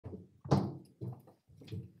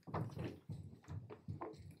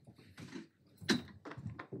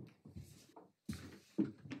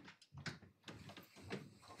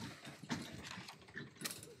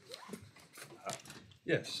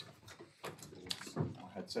Yes.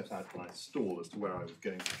 I had set out my stall as to where I was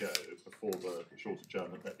going to go before the short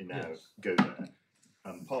adjournment. Let me now go there.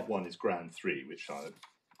 Part 1 is ground 3, which I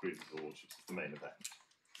agree with the Lordship is the main event.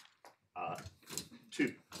 A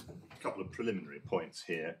couple of preliminary points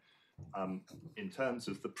here. In terms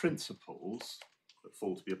of the principles that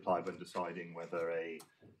fall to be applied when deciding whether a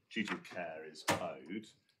duty of care is owed,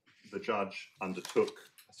 the judge undertook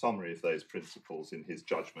a summary of those principles in his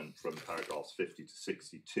judgment from paragraphs 50 to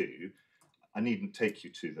 62. I needn't take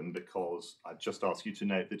you to them because I'd just ask you to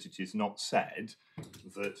note that it is not said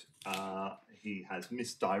that he has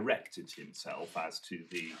misdirected himself as to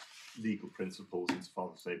the legal principles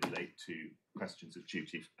insofar as they relate to questions of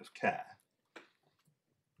duty of care.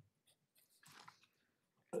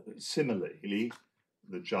 Similarly,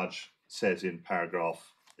 the judge says in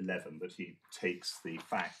paragraph 11 that he takes the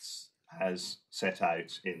facts as set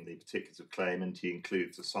out in the particulars of claimant. He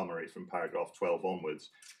includes a summary from paragraph 12 onwards.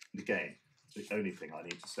 And again, the only thing I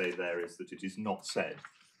need to say there is that it is not said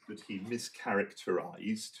that he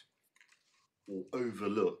mischaracterised or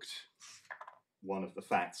overlooked one of the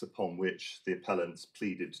facts upon which the appellant's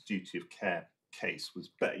pleaded duty of care case was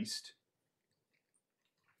based.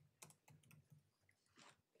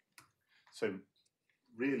 So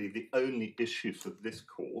really the only issue for this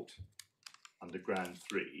court under ground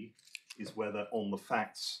 3 is whether on the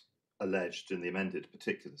facts alleged in the amended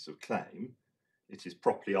particulars of claim it is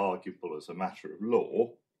properly arguable as a matter of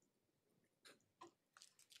law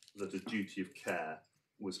that a duty of care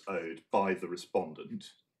was owed by the respondent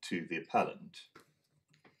to the appellant.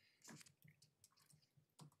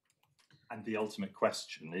 And the ultimate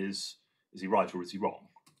question is he right or is he wrong?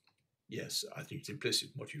 Yes, I think it's implicit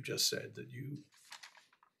in what you just said, that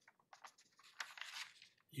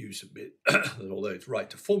you submit that although it's right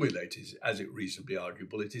to formulate it as it reasonably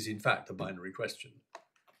arguable, it is in fact a binary question.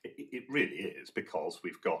 It really is, because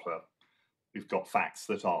we've got facts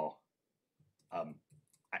that are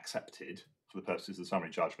accepted for the purposes of the summary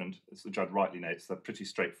judgment. As the judge rightly notes, they're pretty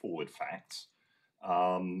straightforward facts,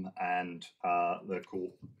 and the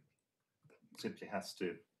court simply has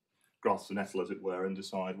to grasp the nettle, as it were, and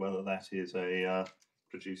decide whether that is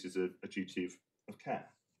produces a duty of care.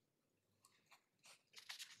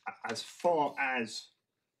 As far as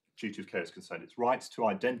duty of care is concerned, it's right to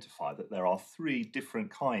identify that there are 3 different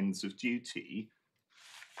kinds of duty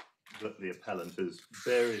that the appellant has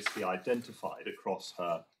variously identified across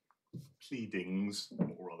her pleadings,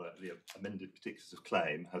 or rather the amended particulars of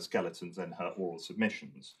claim, her skeletons and her oral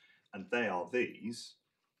submissions. And they are these.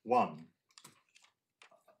 1,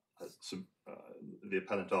 the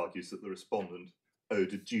appellant argues that the respondent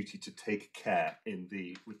owed a duty to take care in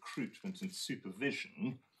the recruitment and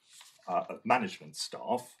supervision of management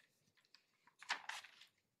staff.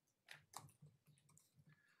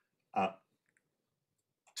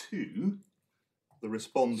 2, the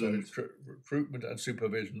respondent... So recruitment and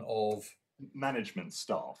supervision of... management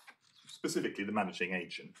staff, specifically the managing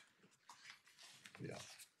agent. Yeah.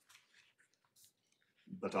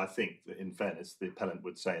 But I think that in fairness, the appellant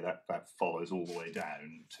would say that that follows all the way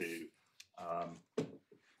down to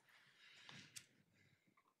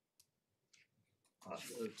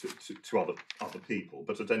other people.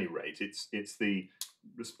 But at any rate, it's the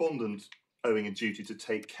respondent owing a duty to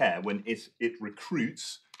take care when it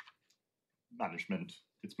recruits management,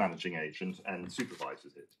 its managing agent, and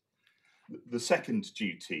supervises it. The second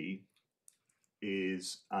duty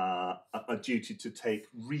is a duty to take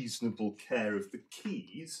reasonable care of the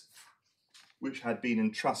keys which had been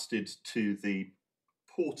entrusted to the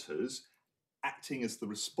porters, acting as the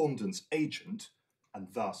respondent's agent, and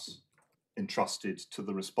thus entrusted to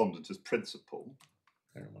the respondent as principal.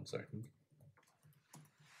 Hang on 1 second.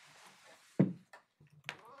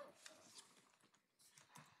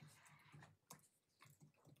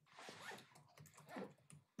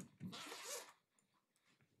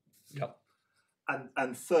 Yep.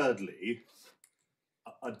 And thirdly,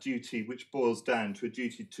 a duty which boils down to a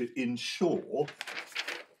duty to ensure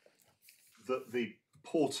that the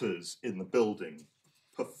porters in the building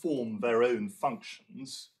perform their own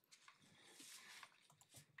functions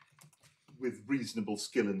with reasonable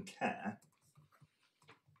skill and care.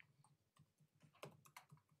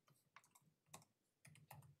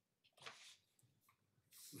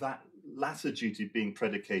 That latter duty being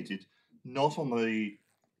predicated not on the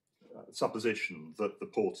supposition that the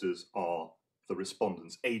porters are the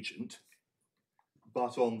respondent's agent,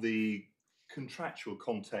 but on the contractual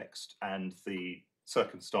context and the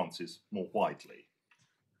circumstances more widely.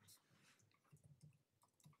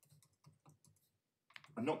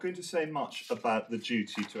 I'm not going to say much about the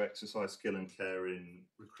duty to exercise skill and care in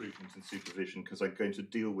recruitment and supervision because I'm going to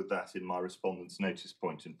deal with that in my respondent's notice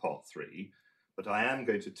point in part 3. But I am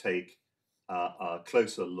going to take a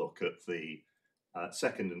closer look at the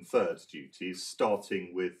second and third duties,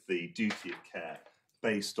 starting with the duty of care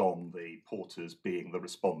based on the porters being the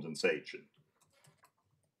respondent's agent.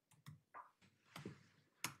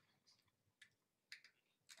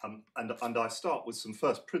 And I start with some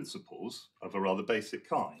first principles of a rather basic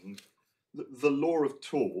kind. The law of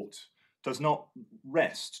tort does not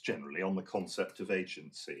rest generally on the concept of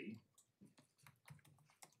agency.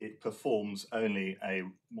 It performs only a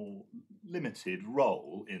more limited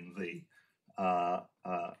role in the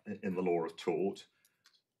law of tort.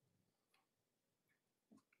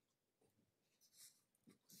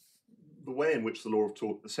 The way in which the law of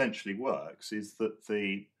tort essentially works is that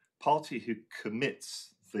the party who commits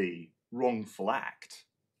the wrongful act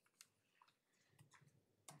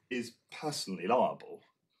is personally liable.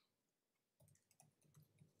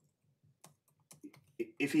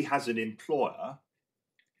 If he has an employer,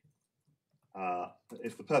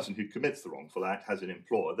 if the person who commits the wrongful act has an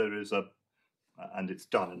employer, there is and it's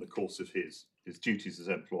done in the course of his duties as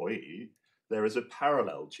employee, there is a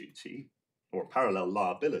parallel duty or a parallel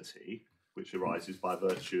liability which arises by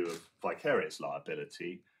virtue of vicarious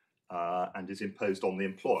liability and is imposed on the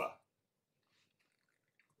employer,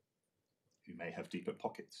 who may have deeper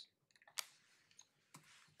pockets.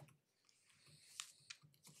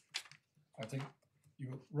 I think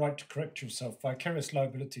you're right to correct yourself. Vicarious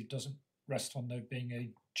liability doesn't rest on there being a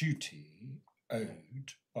duty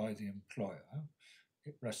owed by the employer.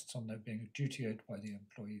 It rests on there being a duty owed by the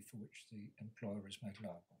employee for which the employer is made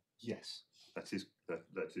liable. Yes, that is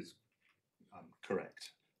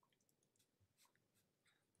correct.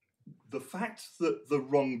 The fact that the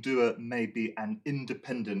wrongdoer may be an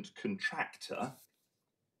independent contractor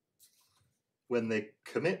when they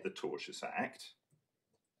commit the tortious act,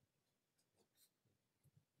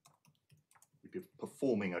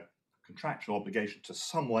 performing a contractual obligation to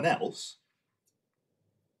someone else,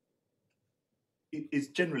 it is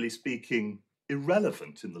generally speaking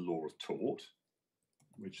irrelevant in the law of tort,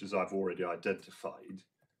 which, as I've already identified,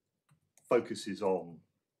 focuses on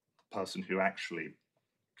the person who actually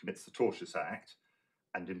commits the tortious act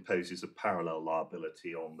and imposes a parallel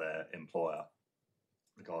liability on their employer,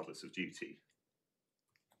 regardless of duty.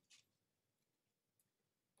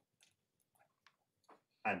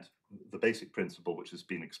 And the basic principle, which has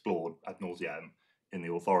been explored ad nauseam in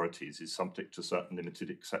the authorities, is subject to certain limited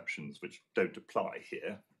exceptions which don't apply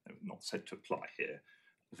here, not said to apply here.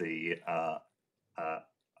 The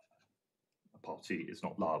party is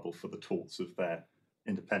not liable for the torts of their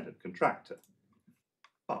independent contractor.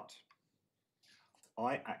 But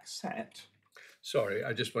I accept... Sorry,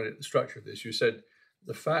 I just wanted the structure of this. You said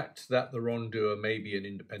the fact that the wrongdoer may be an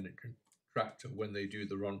independent contractor when they do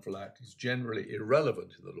the wrongful act is generally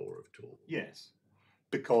irrelevant in the law of tort. Yes,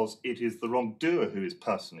 because it is the wrongdoer who is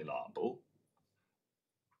personally liable.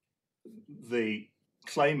 The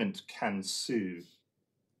claimant can sue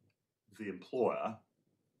the employer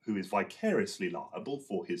who is vicariously liable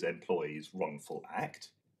for his employee's wrongful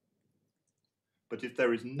act. But if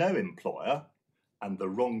there is no employer and the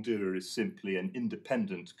wrongdoer is simply an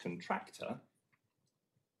independent contractor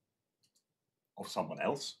of someone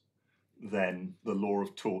else, then the law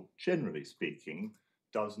of tort, generally speaking,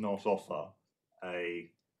 does not offer the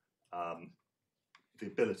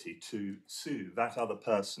ability to sue that other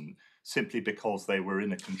person simply because they were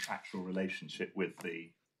in a contractual relationship with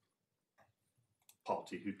the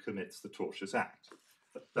party who commits the tortious act.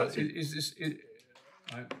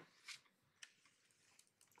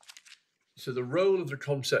 So the role of the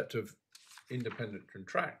concept of independent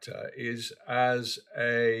contractor is as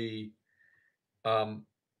a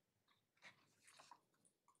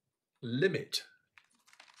limit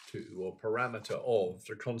to or parameter of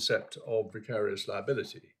the concept of vicarious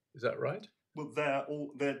liability. Is that right? Well,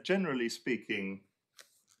 they're generally speaking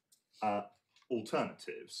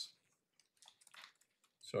alternatives.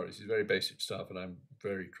 Sorry, this is very basic stuff, and I'm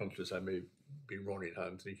very conscious I may be wrong in how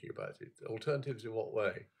I'm thinking about it. Alternatives in what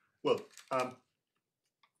way? Well,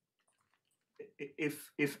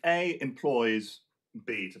 if A employs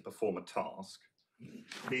B to perform a task,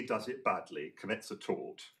 B does it badly, commits a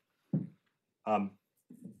tort.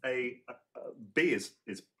 B is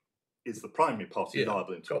the primary party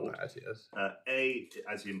liable in tort. That, yes. A,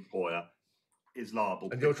 as the employer, is liable.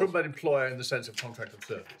 And you're talking about employer in the sense of contract of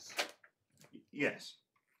service. Yes.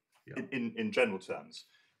 Yeah. In general terms,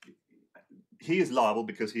 he is liable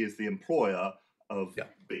because he is the employer of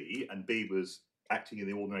B, and B was acting in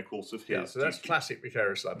the ordinary course of his. Yeah, so that's classic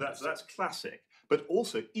vicarious liability. That's classic. But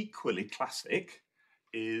also equally classic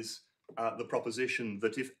is the proposition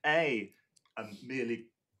that if A merely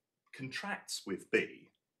contracts with B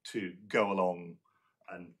to go along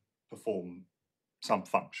and perform some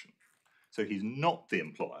function, so he's not the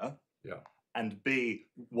employer, Yeah. and B,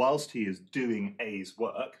 whilst he is doing A's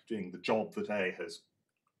work, doing the job that A has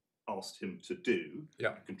asked him to do,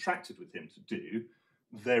 Yeah. contracted with him to do,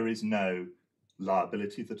 there is no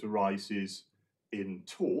liability that arises in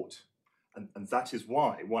tort. And that is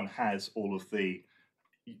why one has all of the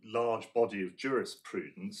large body of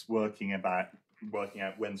jurisprudence working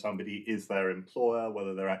out when somebody is their employer,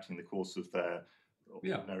 whether they're acting in the course of their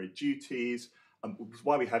ordinary duties.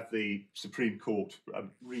 Why we have the Supreme Court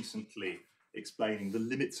recently explaining the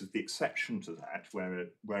limits of the exception to that,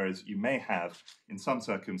 whereas you may have, in some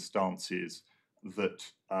circumstances, that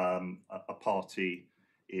a party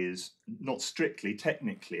is not strictly,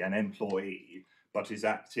 technically, an employee, but is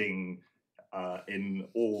acting in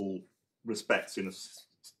all respects in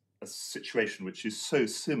a situation which is so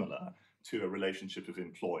similar to a relationship of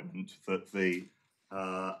employment that the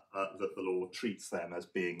law treats them as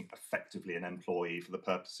being effectively an employee for the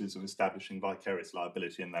purposes of establishing vicarious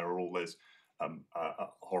liability. And there are all those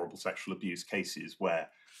horrible sexual abuse cases where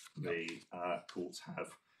the courts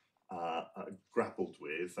have grappled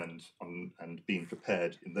with and been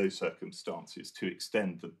prepared in those circumstances to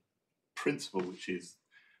extend the principle, which is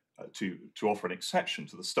to offer an exception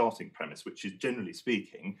to the starting premise, which is, generally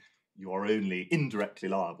speaking, you are only indirectly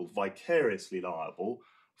liable, vicariously liable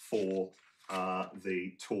for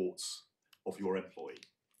the torts of your employee.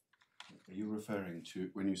 Are you referring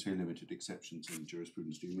to, when you say limited exceptions in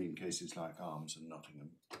jurisprudence, do you mean cases like Arms and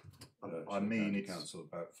Nottingham? I mean, it's council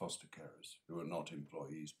about foster carers who are not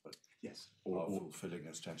employees but yes, are fulfilling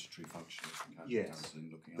a statutory function of county yes, council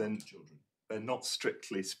in looking then after children. they're not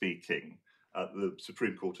strictly speaking. The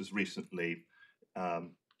Supreme Court has recently, the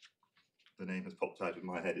name has popped out of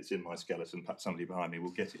my head, it's in my skeleton, perhaps somebody behind me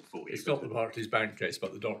will get it for you. It's not the Barclays Bank case,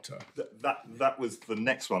 but the doctor. That was the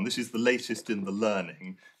next one. This is the latest in the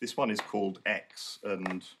learning. This one is called X,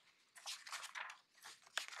 and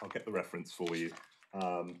I'll get the reference for you.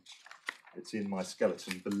 It's in my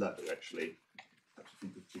skeleton below, actually.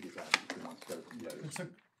 It's in my skeleton below.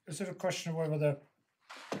 Is it a question of whether they're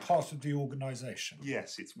part of the organisation?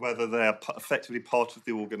 Yes, it's whether they're effectively part of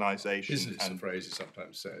the organisation. Business, the phrase is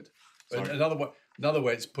sometimes said. Sorry. Another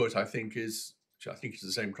way it's put, I think, is, which I think is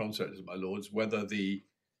the same concept as my lords, whether the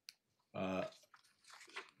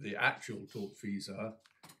actual tortfeasor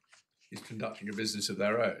is conducting a business of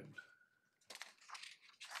their own.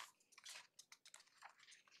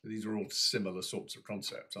 These are all similar sorts of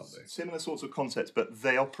concepts, aren't they? Similar sorts of concepts, but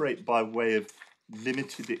they operate by way of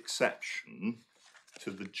limited exception to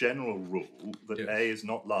the general rule that Yes. A is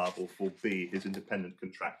not liable for B, his independent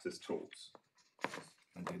contractor's torts.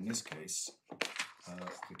 And in this case,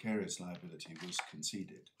 vicarious liability was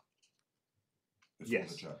conceded before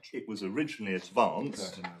Yes, the judge. it was originally With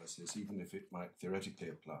advanced. that analysis, even if it might theoretically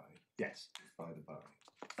apply, Yes, by the by.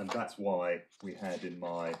 and that's why we had in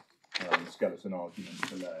my skeleton argument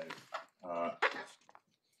below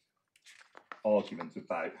argument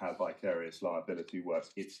about how vicarious liability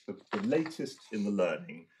works. It's the latest in the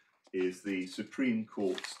learning is the Supreme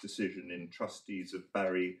Court's decision in Trustees of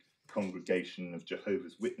Barry Congregation of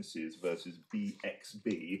Jehovah's Witnesses versus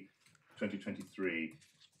BXB, 2023,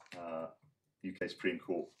 UK Supreme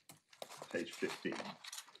Court, page 15,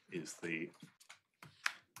 is the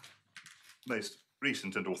most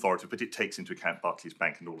recent and authoritative, but it takes into account Barclays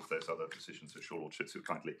Bank and all of those other decisions that your lordships have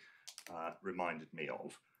kindly reminded me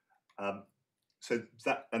of. So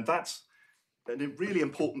that's a really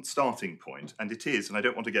important starting point, and it is, and I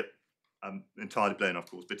don't want to get entirely blown off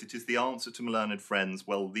course, but it is the answer to my learned friends.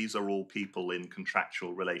 Well, these are all people in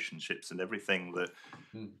contractual relationships, and everything that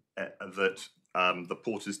the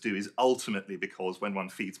porters do is ultimately because when one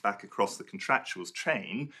feeds back across the contractuals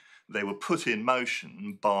chain, they were put in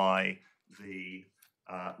motion by the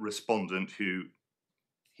respondent, who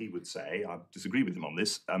he would say, I disagree with him on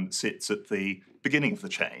this, sits at the beginning of the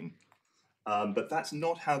chain. But that's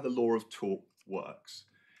not how the law of tort works.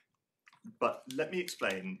 But let me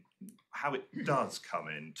explain how it does come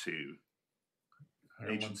into,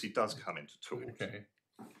 agency does come into tort. Okay.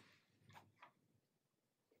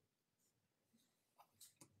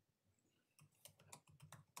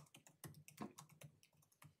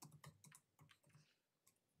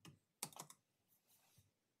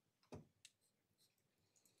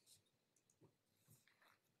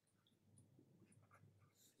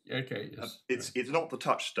 Okay. Yes. It's not the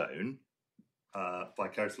touchstone.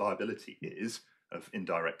 Vicarious liability is of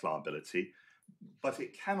indirect liability, but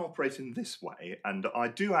it can operate in this way, and I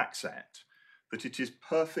do accept that it is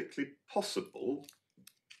perfectly possible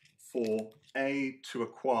for A to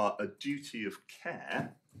acquire a duty of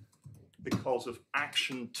care because of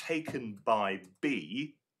action taken by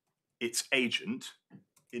B, its agent,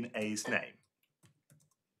 in A's name.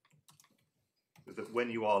 That when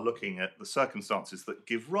you are looking at the circumstances that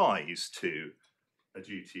give rise to a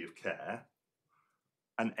duty of care,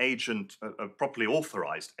 an agent, a properly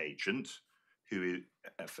authorised agent, who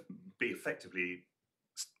B effectively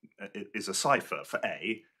is a cipher for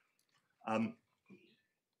A,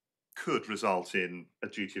 could result in a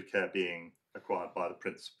duty of care being acquired by the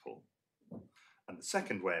principal. And the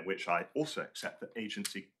second way in which I also accept that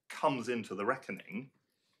agency comes into the reckoning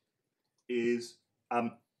is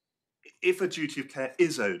if a duty of care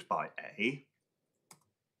is owed by A,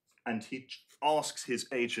 and he asks his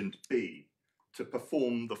agent B to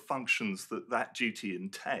perform the functions that that duty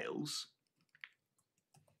entails,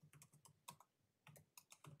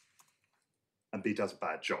 and B does a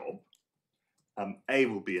bad job, A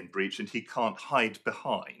will be in breach, and he can't hide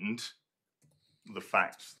behind the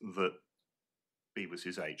fact that B was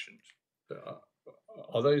his agent.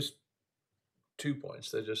 Are those 2 points?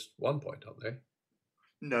 They're just 1 point, aren't they?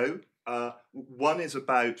 No. One is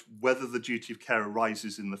about whether the duty of care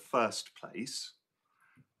arises in the first place.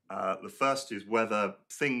 The first is whether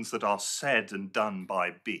things that are said and done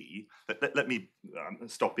by B. Let me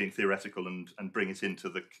stop being theoretical and bring it into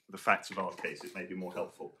the facts of our case. It may be more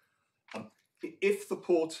helpful. If the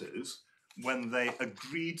porters, when they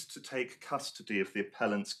agreed to take custody of the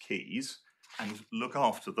appellant's keys and look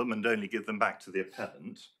after them and only give them back to the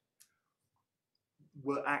appellant,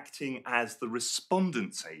 were acting as the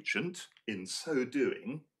respondent's agent in so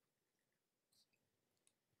doing,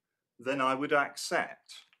 then I would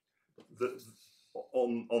accept that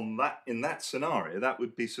in that scenario, that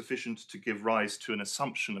would be sufficient to give rise to an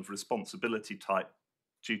assumption of responsibility type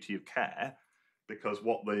duty of care, because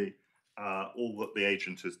what all that the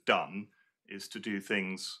agent has done is to do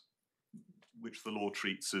things which the law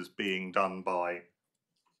treats as being done by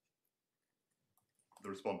the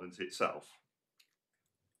respondent itself.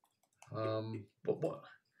 But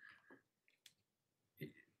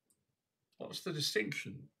what's the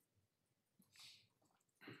distinction?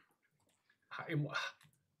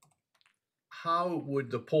 How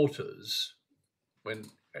would the porters, when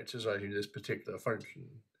exercising this particular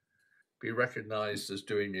function, be recognised as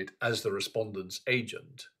doing it as the respondent's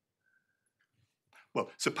agent?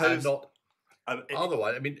 Well, suppose not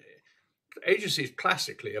otherwise. I mean, agency is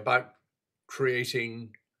classically about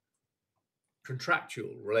creating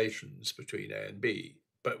contractual relations between A and B,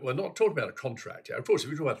 but we're not talking about a contract here. Of course, if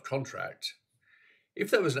you're talking about a contract,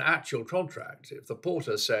 if there was an actual contract, if the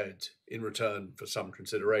porter said in return for some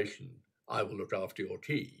consideration, I will look after your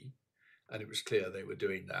key, and it was clear they were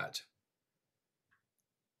doing that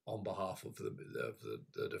on behalf of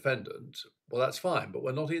the defendant, well, that's fine, but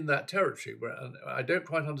we're not in that territory. I don't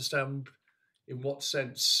quite understand in what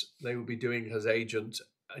sense they would be doing as agent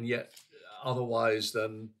and yet otherwise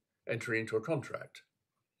than entering into a contract.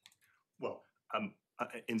 Well,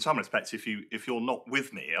 in some respects, if you're not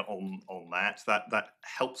with me on that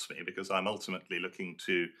helps me, because I'm ultimately looking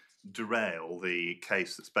to derail the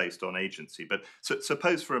case that's based on agency. But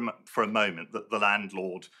suppose for a moment that the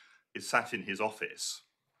landlord is sat in his office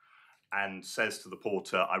and says to the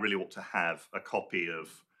porter, I really ought to have a copy of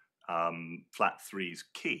flat 3's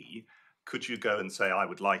key. Could you go and say, I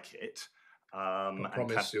would like it? And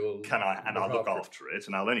I'll look after it,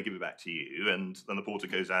 and I'll only give it back to you. And then the porter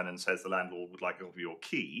goes down and says the landlord would like a copy of your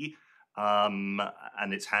key, and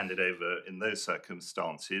it's handed over in those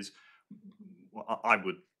circumstances. I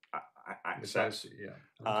would accept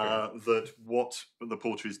that what the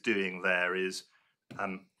porter is doing there is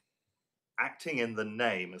acting in the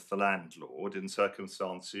name of the landlord in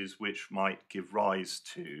circumstances which might give rise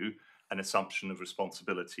to an assumption of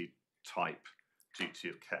responsibility type duty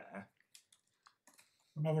of care.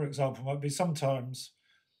 Another example might be sometimes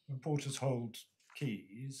when porters hold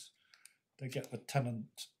keys, they get the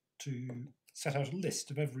tenant to set out a list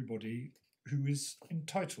of everybody who is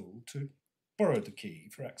entitled to borrow the key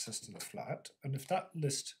for access to the flat. And if that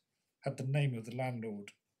list had the name of the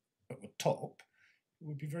landlord at the top, it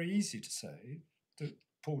would be very easy to say that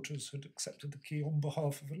porters had accepted the key on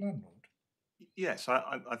behalf of the landlord. Yes,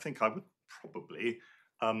 I think I would probably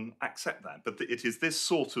accept that. But it is this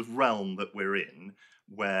sort of realm that we're in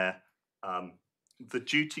where the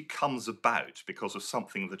duty comes about because of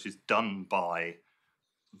something that is done by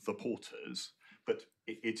the porters, but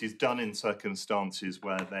it is done in circumstances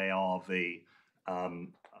where they are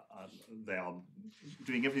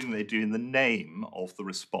doing everything they do in the name of the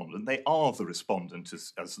respondent. They are the respondent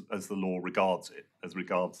as the law regards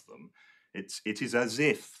them. It is as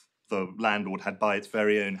if the landlord had by its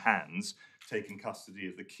very own hands taken custody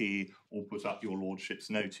of the key or put up your lordship's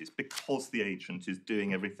notice, because the agent is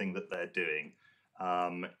doing everything that they're doing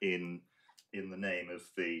in the name of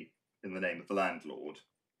the landlord.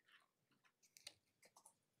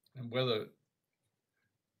 And whether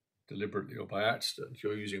deliberately or by accident,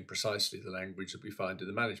 you're using precisely the language that we find in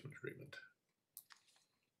the management agreement.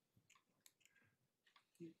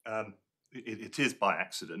 It is by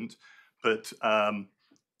accident, but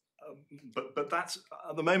that's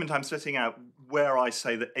at the moment I'm setting out where I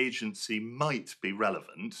say that agency might be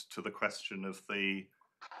relevant to the question of the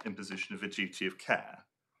imposition of a duty of care,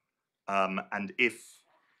 and if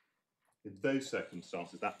in those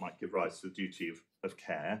circumstances that might give rise to the duty of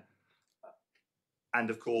care. And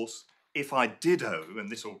of course, if I did owe, and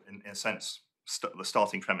this will, in a sense, the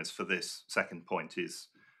starting premise for this second point is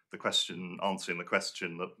the question, answering the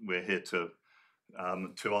question that we're here to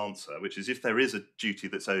answer, which is if there is a duty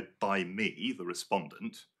that's owed by me, the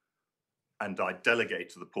respondent, and I delegate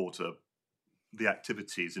to the porter the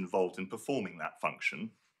activities involved in performing that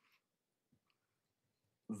function,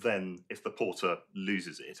 then if the porter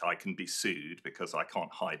loses it, I can be sued because I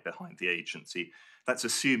can't hide behind the agency. That's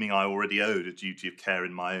assuming I already owed a duty of care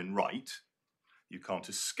in my own right. You can't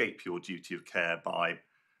escape your duty of care by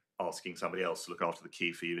asking somebody else to look after the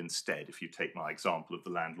key for you instead, if you take my example of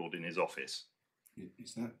the landlord in his office.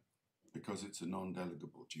 Is that because it's a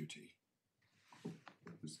non-delegable duty?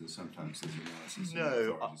 Because sometimes there's analysis in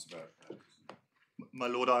authorities about that. My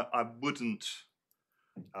lord, I wouldn't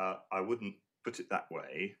put it that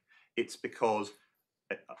way. It's because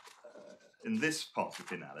in this part of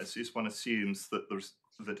the analysis, one assumes that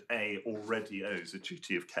that A already owes a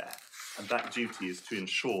duty of care, and that duty is to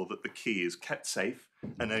ensure that the key is kept safe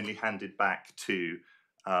and only handed back to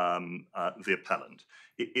the appellant.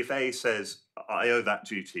 If A says, I owe that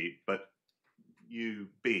duty, but you,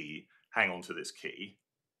 B, hang on to this key,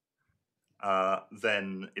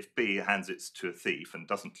 then if B hands it to a thief and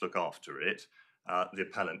doesn't look after it, the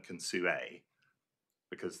appellant can sue A,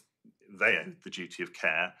 because they owe the duty of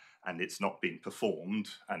care and it's not been performed,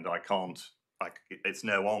 and it's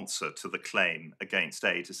no answer to the claim against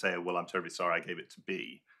A to say, oh, well, I'm terribly sorry I gave it to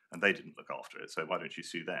B and they didn't look after it, so why don't you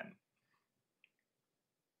sue them?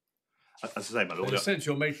 As I say, my lord, In a sense,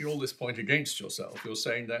 you're making all this point against yourself. You're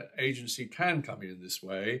saying that agency can come in this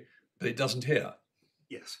way, but it doesn't here.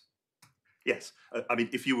 Yes. Yes. I mean,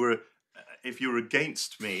 if you were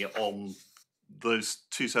against me on those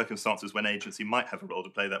two circumstances when agency might have a role to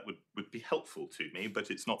play, that would be helpful to me,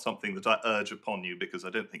 but it's not something that I urge upon you because I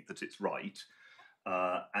don't think that it's right.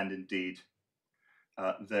 And indeed,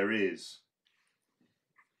 there is.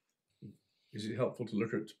 Is it helpful to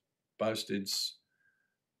look at Bousted's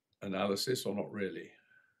analysis or not really?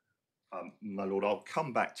 My lord, I'll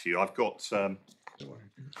come back to you. I've got... Don't worry.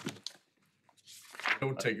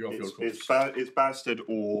 Don't take you off your course. It's Bousted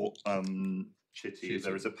or Chitty.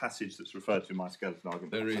 There is a passage that's referred to in my skeleton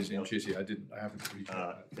argument. There is in Chitty. I haven't read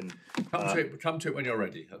that. Come to it when you're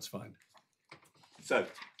ready. That's fine. So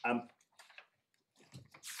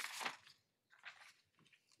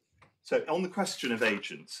on the question of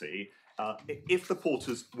agency, if the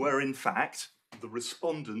porters were in fact the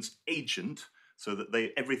respondent's agent, so that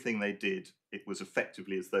everything they did, it was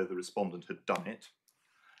effectively as though the respondent had done it,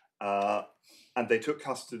 and they took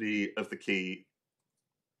custody of the key,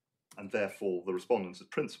 and therefore the respondent as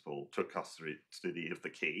principal took custody of the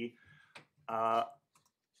key,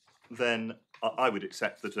 then I would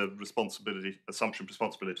accept that assumption of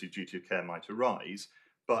responsibility, duty of care might arise,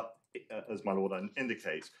 but as my lord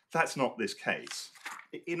indicates, that's not this case.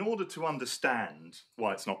 In order to understand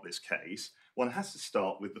why it's not this case, one has to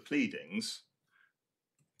start with the pleadings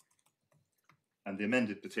and the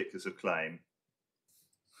amended particulars of claim.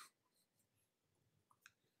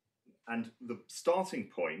 And the starting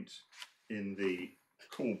point in the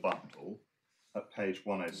call bundle at page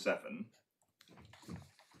 107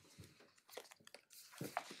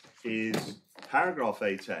 is paragraph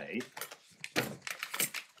 8A,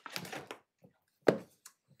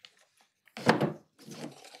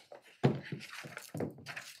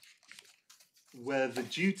 where the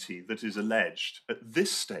duty that is alleged at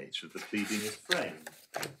this stage of the pleading is framed.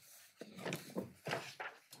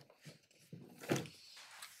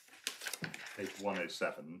 Page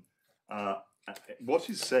 107. What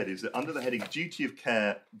is said is that under the heading duty of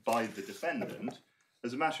care by the defendant,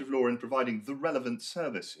 as a matter of law in providing the relevant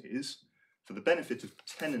services for the benefit of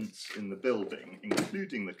tenants in the building,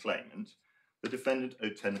 including the claimant, the defendant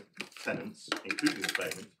owed tenants, including the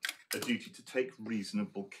claimant, a duty to take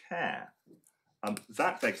reasonable care.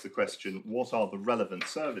 That begs the question, what are the relevant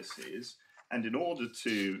services? And in order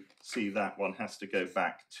to see that, one has to go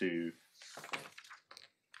back to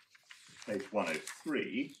page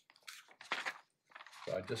 103.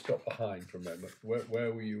 So I just got behind for a moment.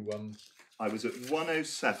 Where were you? I was at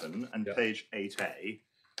 107 and Yeah. page 8A.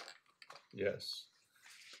 Yes.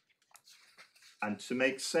 And to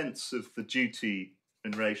make sense of the duty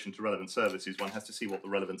in relation to relevant services, one has to see what the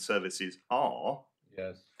relevant services are.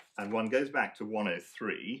 Yes. And one goes back to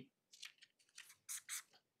 103.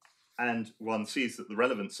 And one sees that the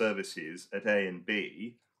relevant services at A and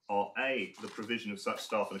B are A, the provision of such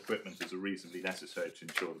staff and equipment as are reasonably necessary to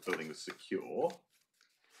ensure the building is secure.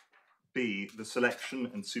 B, the selection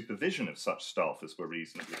and supervision of such staff as were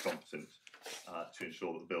reasonably competent to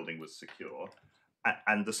ensure that the building was secure.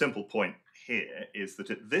 And the simple point here is that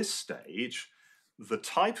at this stage, the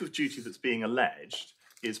type of duty that's being alleged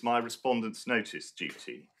is my respondent's notice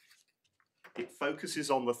duty. It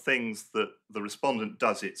focuses on the things that the respondent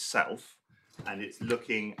does itself, and it's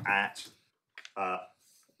looking at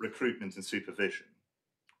recruitment and supervision.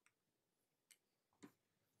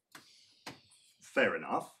 Fair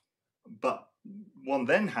enough, but one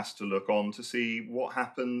then has to look on to see what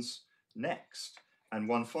happens next, and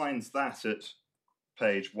one finds that at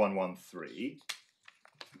page 113,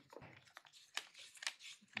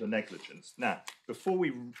 the negligence. Now, before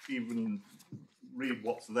we even read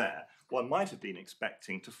what's there, one might have been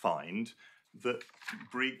expecting to find that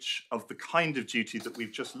breach of the kind of duty that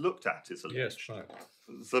we've just looked at is alleged. Yes, right.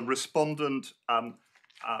 The respondent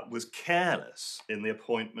was careless in the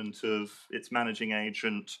appointment of its managing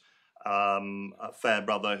agent,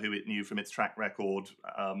 Fairbrother, who it knew from its track record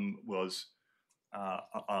was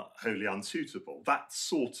wholly unsuitable. That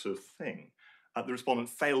sort of thing. The respondent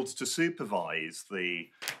failed to supervise the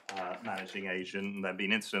managing agent, and there have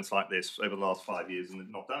been incidents like this over the last 5 years and they've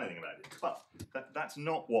not done anything about it. But that's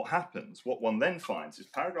not what happens. What one then finds is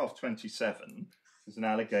paragraph 27 is an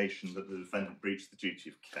allegation that the defendant breached the duty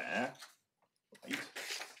of care.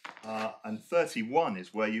 Right. And 31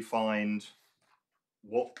 is where you find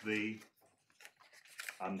what the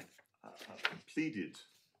pleaded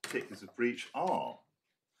particulars of breach are.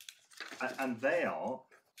 And they are...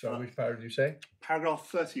 So which paragraph did you say? Paragraph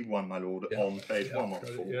 31, my lord, Yeah. on page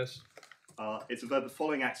 114. Yes. It's a verb, the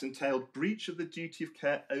following acts entailed breach of the duty of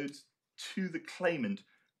care owed to the claimant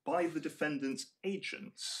by the defendant's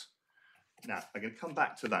agents. Now, I'm going to come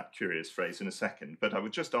back to that curious phrase in a second, but I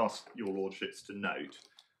would just ask your lordships to note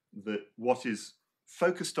that what is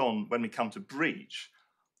focused on when we come to breach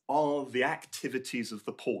are the activities of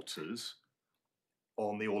the porters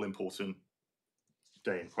on the all-important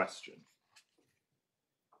day in question.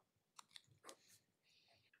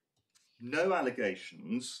 No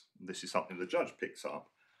allegations, this is something the judge picks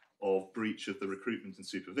up, of breach of the recruitment and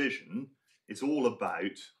supervision. It's all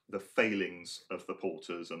about the failings of the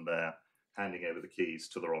porters and their handing over the keys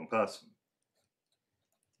to the wrong person.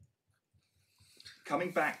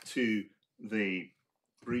 Coming back to the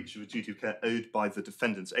breach of a duty of care owed by the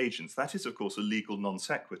defendant's agents, that is, of course, a legal non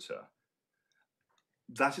sequitur.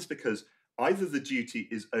 That is because either the duty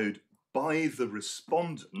is owed by the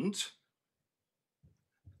respondent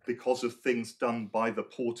because of things done by the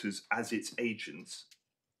porters as its agents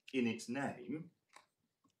in its name,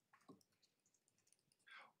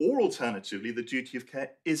 or alternatively, the duty of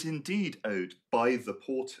care is indeed owed by the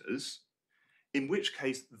porters, in which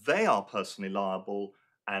case they are personally liable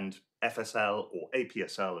and FSL or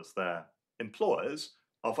APSL as their employers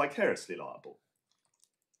are vicariously liable.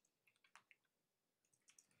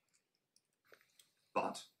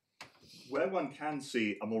 But where one can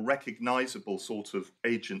see a more recognisable sort of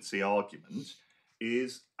agency argument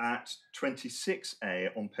is at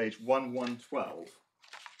 26A on page 1112.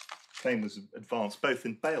 Claim was advanced both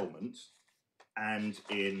in bailment and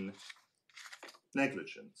in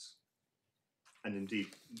negligence. And indeed,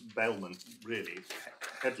 bailment really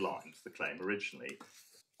headlined the claim originally.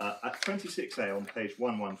 At 26A on page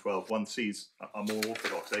 1112, one sees a more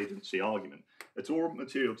orthodox agency argument. At all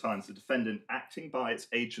material times, the defendant, acting by its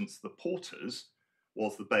agents, the porters,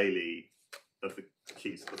 was the bailey of the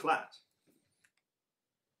keys to the flat.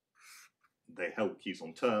 They held keys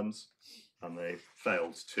on terms, and they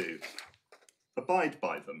failed to abide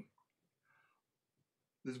by them.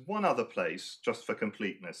 There's one other place, just for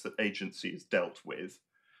completeness, that agency is dealt with,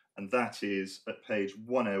 and that is at page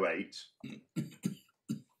 108,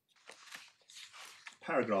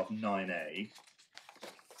 paragraph 9A.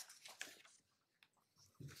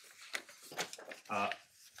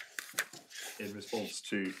 In response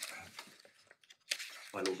to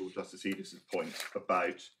my Lord Justice Edis' point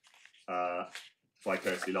about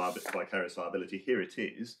vicarious liability, here it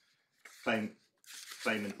is.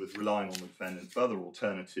 Claimant was relying on the defendant. Further,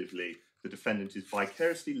 alternatively, the defendant is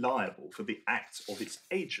vicariously liable for the acts of its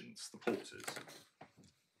agents, the porters.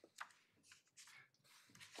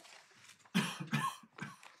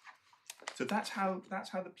 So that's how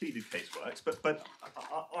the pleaded case works. But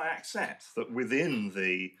I accept that within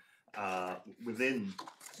the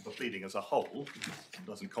pleading as a whole,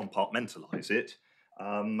 doesn't compartmentalise it.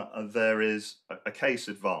 There is a case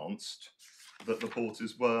advanced that the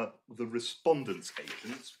porters were the respondent's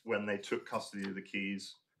agents when they took custody of the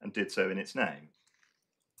keys and did so in its name.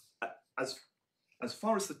 As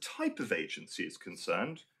far as the type of agency is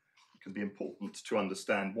concerned, it can be important to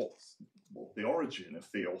understand what the origin of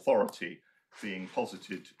the authority being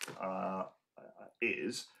posited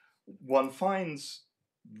is. One finds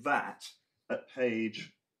that at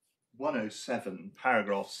page 107,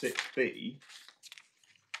 paragraph 6b,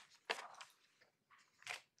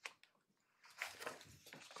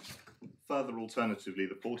 further alternatively,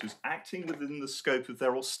 the porters acting within the scope of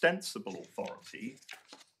their ostensible authority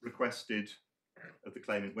requested of the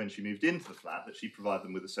claimant when she moved into the flat that she provide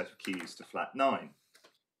them with a set of keys to flat 9.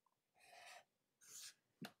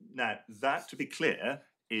 Now, that, to be clear,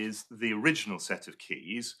 is the original set of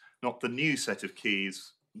keys, not the new set of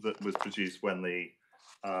keys that was produced when the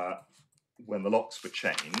locks were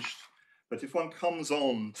changed. But if one comes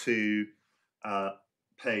on to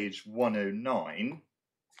page 109,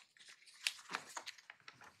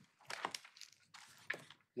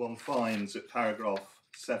 one finds at paragraph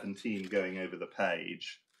 17 going over the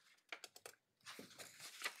page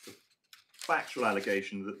the factual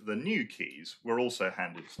allegation that the new keys were also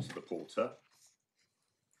handed to the porter.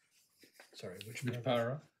 Sorry, which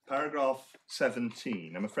paragraph? Paragraph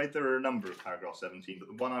 17. I'm afraid there are a number of paragraph 17, but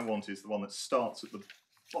the one I want is the one that starts at the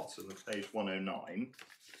bottom of page 109.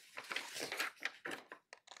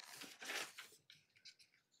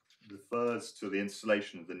 Refers to the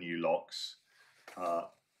installation of the new locks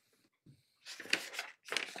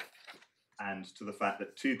and to the fact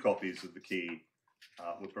that 2 copies of the key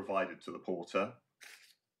were provided to the porter,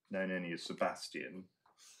 known only as Sebastian.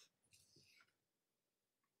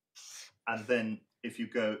 And then if you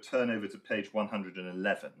turn over to page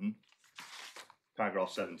 111,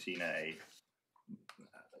 paragraph 17a,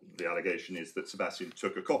 the allegation is that Sebastian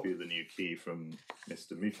took a copy of the new key from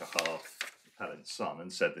Mr Metzer Appellant's son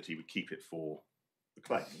and said that he would keep it for the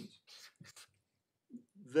claimant.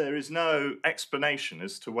 There is no explanation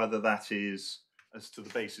as to whether that is as to the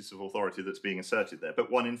basis of authority that's being asserted there,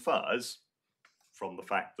 but one infers from the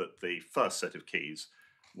fact that the first set of keys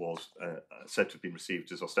was said to have been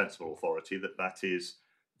received as ostensible authority that is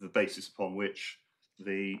the basis upon which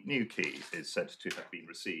the new key is said to have been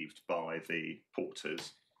received by the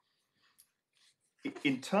porters.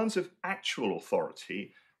 In terms of actual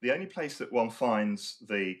authority, the only place that one finds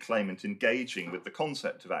the claimant engaging with the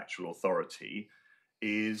concept of actual authority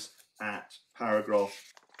is at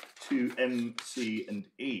paragraph 2m, c and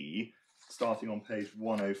e, starting on page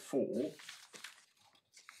 104.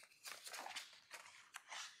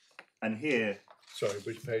 And here, sorry,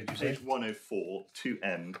 which page is page 104,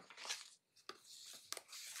 2m.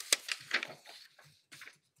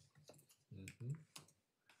 Mm-hmm.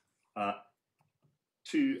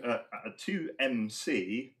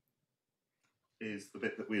 2MC is the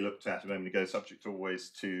bit that we looked at a moment ago, subject always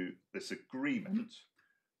to this agreement.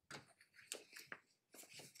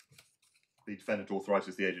 The defendant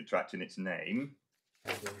authorises the agent to act in its name.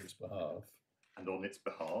 And on its behalf. And on its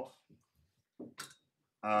behalf.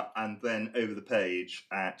 And then over the page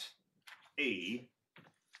at E,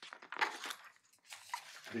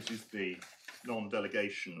 this is the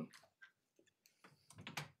non-delegation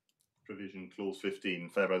provision, clause 15,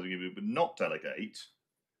 fair brother agreement would not delegate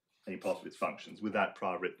any part of its functions without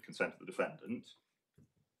prior written consent of the defendant.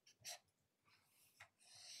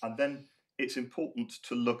 And then it's important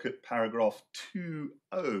to look at paragraph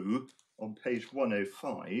 2.0 on page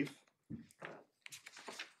 105.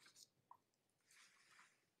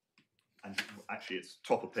 And actually it's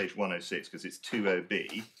top of page 106 because it's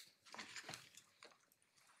 2.0b,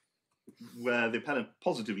 where the appellant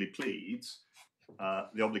positively pleads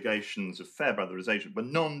the obligations of Fairbrother as agent were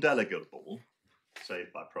non-delegable,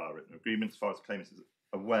 save by prior written agreement. As far as the claimant is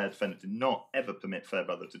aware, the defendant did not ever permit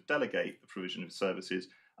Fairbrother to delegate the provision of services,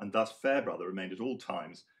 and thus Fairbrother remained at all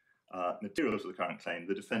times material to the current claim,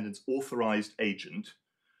 the defendant's authorised agent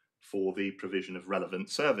for the provision of relevant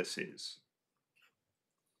services.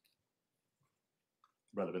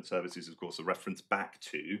 Relevant services, of course, a reference back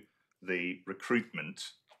to the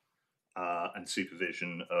recruitment and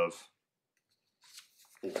supervision of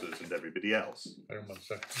porters and everybody else. Hang on 1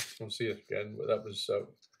 second. I just want to see it again. But that was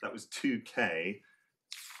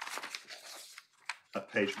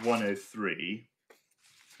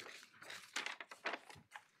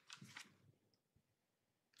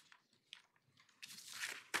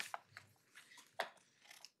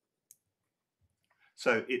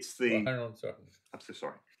So it's the... Well, hang on a second. I'm so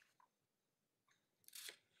sorry.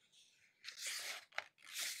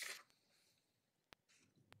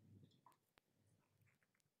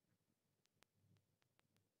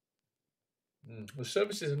 The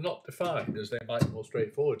services are not defined as they might more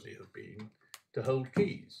straightforwardly have been to hold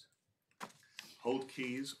keys. Hold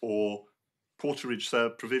keys or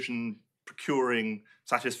porterage provision, procuring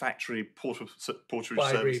satisfactory porterage Well,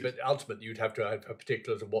 I agree, services. but ultimately you'd have to have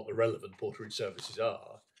particulars of what the relevant porterage services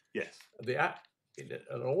are. Yes. In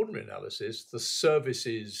an ordinary analysis, the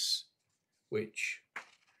services which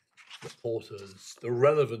the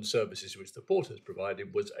relevant services which the porters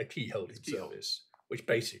provided was a key holding service, which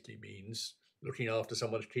basically means looking after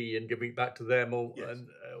someone's key and giving it back to them or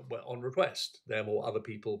on request, them or other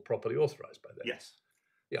people properly authorised by them. Yes.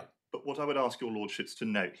 Yeah. But what I would ask your lordships to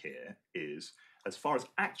note here is, as far as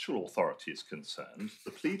actual authority is concerned,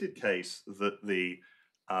 the pleaded case that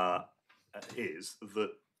is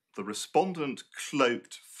that the respondent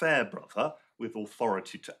cloaked Fairbrother with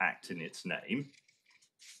authority to act in its name.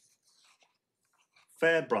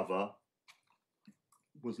 Fairbrother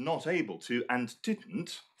was not able to and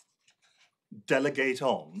didn't delegate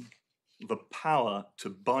on the power to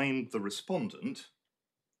bind the respondent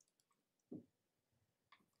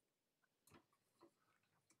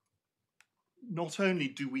not only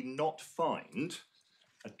do we not find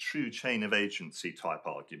a true chain of agency type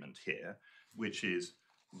argument here, which is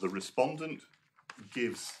the respondent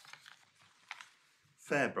gives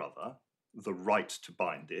Fairbrother the right to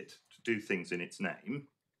bind it, to do things in its name.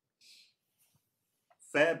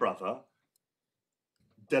 Fairbrother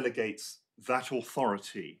delegates that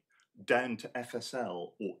authority down to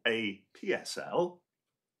FSL or APSL,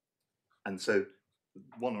 and so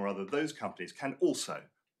one or other of those companies can also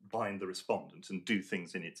bind the respondent and do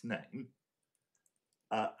things in its name,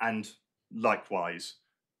 and likewise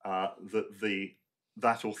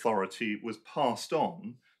that authority was passed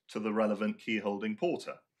on to the relevant key-holding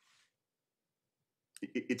porter.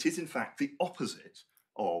 It is in fact the opposite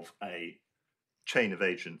of a chain of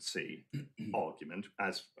agency argument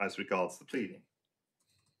as regards the pleading.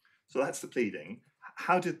 So that's the pleading.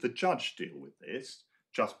 How did the judge deal with this?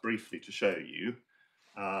 Just briefly to show you,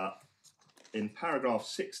 in paragraph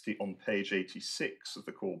 60 on page 86 of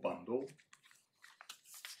the core bundle,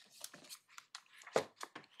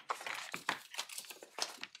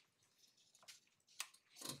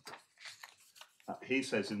 he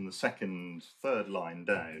says in the third line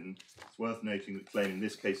down, it's worth noting that claim in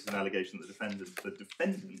this case is an allegation that the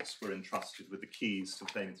defendants were entrusted with the keys to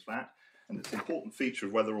Claimant's flat, and it's an important feature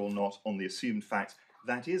of whether or not, on the assumed fact,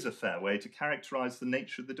 that is a fair way to characterise the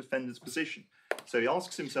nature of the defendant's position. So he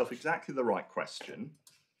asks himself exactly the right question.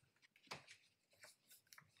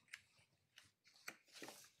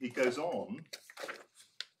 He goes on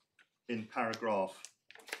in paragraph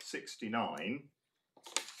 69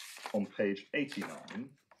 on page 89,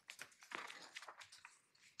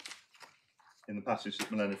 in the passage that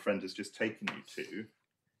my learned friend has just taken you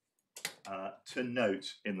to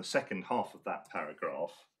note in the second half of that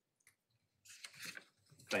paragraph,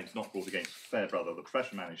 claims not brought against Fairbrother, the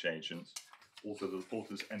professional managed agents, also the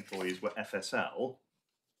porter's employees were FSL,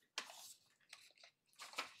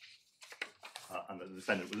 and that the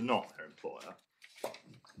defendant was not their employer.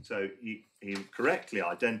 So he correctly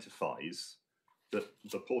identifies that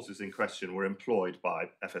the porters in question were employed by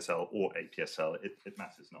FSL or APSL, it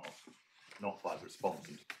matters not by the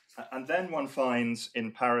respondent. And then one finds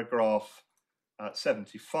in paragraph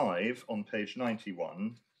 75 on page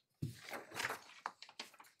 91,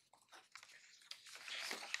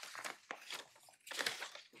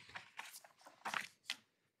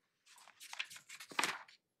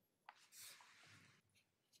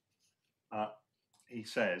 he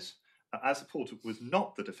says, as the porter was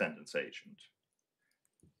not the defendant's agent,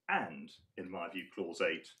 and, in my view, clause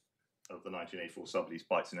 8 of the 1984 sublease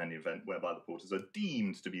bites in any event whereby the porters are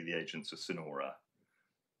deemed to be the agents of Sonora,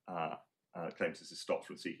 claims this is stopped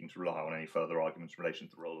from seeking to rely on any further arguments in relation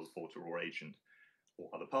to the role of the porter or agent or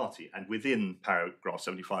other party. And within paragraph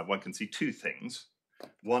 75, one can see two things.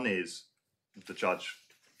 One is the judge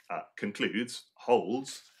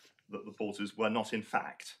holds that the porters were not in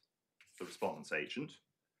fact the respondent's agent,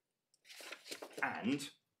 and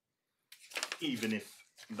even if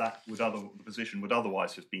the position would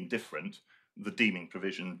otherwise have been different, the deeming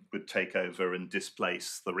provision would take over and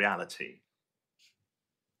displace the reality.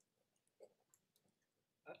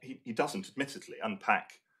 He doesn't, admittedly,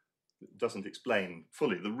 doesn't explain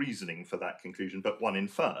fully the reasoning for that conclusion, but one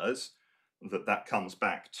infers that comes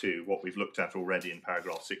back to what we've looked at already in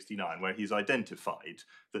paragraph 69, where he's identified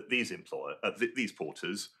that these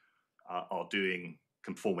porters are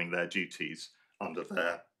conforming their duties under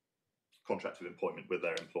their contract of employment with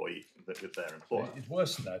their employee, with their employer. It's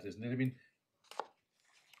worse than that, isn't it? I mean,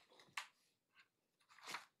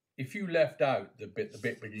 if you left out the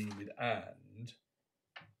bit beginning with "and,"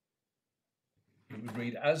 it would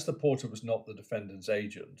read, "As the porter was not the defendant's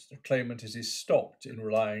agent, the claimant is stopped in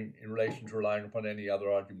relation to relying upon any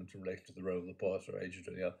other argument in relation to the role of the porter or agent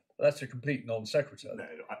or the other." That's a complete non sequitur. No,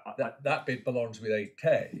 that bit belongs with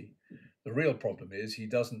 8K. The real problem is he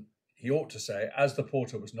ought to say, "As the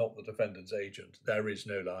porter was not the defendant's agent, there is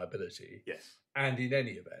no liability." Yes. And in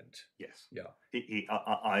any event. Yes. Yeah.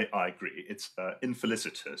 I agree. It's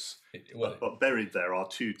infelicitous. Well, but buried there are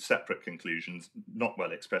two separate conclusions, not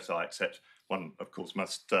well expressed, I accept. One, of course,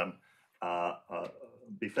 must be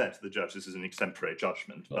fair to the judge. This is an extempore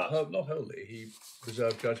judgment. Not wholly. He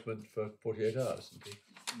reserved judgment for 48 hours, didn't he?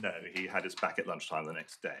 No, he had us back at lunchtime the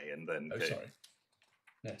next day and then... Oh, sorry.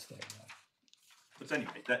 Next day, right. But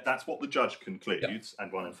anyway, that's what the judge concludes,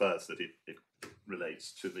 and one infers that it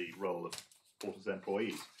relates to the role of porter's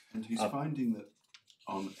employees. And he's finding that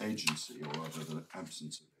on agency, or rather the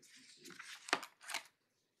absence of agency,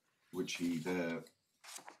 which he there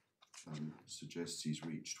suggests he's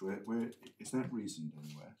reached, where is that reasoned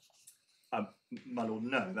anywhere? My lord,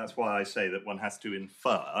 no. That's why I say that one has to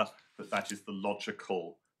infer that is the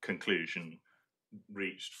logical conclusion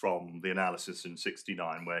reached from the analysis in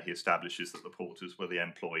 69, where he establishes that the porters were the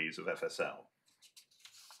employees of FSL.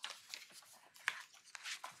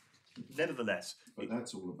 Nevertheless... But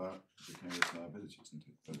that's all about vicarious liability, isn't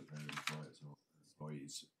it? Whether they're employers or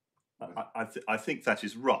employees. I think that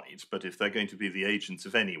is right, but if they're going to be the agents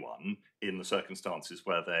of anyone in the circumstances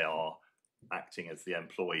where they are acting as the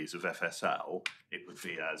employees of FSL, it would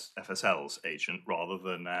be as FSL's agent rather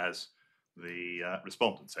than as the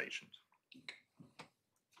respondent's agent.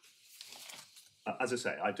 As I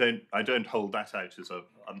say, I don't hold that out as a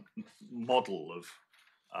model of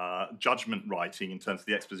judgment writing in terms of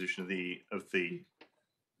the exposition of the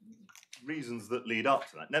reasons that lead up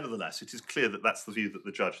to that. Nevertheless, it is clear that that's the view that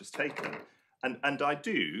the judge has taken, and I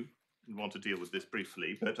do want to deal with this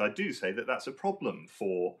briefly, but I do say that that's a problem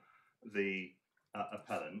for the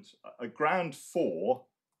appellant. A ground 4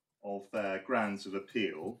 of their grounds of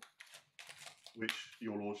appeal, which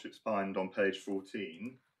your lordships find on page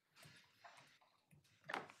 14.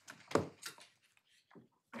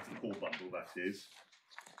 That's the call bundle, that is.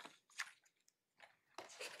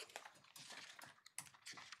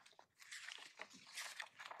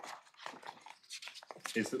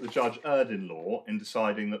 Is that the judge erred in law in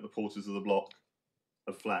deciding that the porters of the block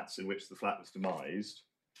of flats in which the flat was demised,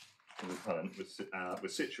 and the appellant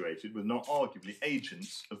was situated, were not arguably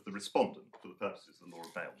agents of the respondent for the purposes of the law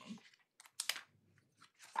of bailment.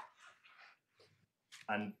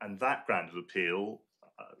 And that ground of appeal,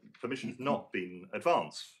 permission has not been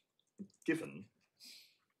given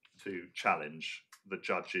to challenge the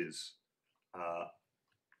judge's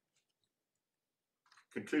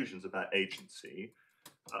conclusions about agency.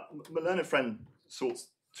 My learned friend sought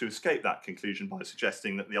to escape that conclusion by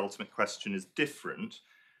suggesting that the ultimate question is different,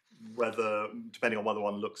 depending on whether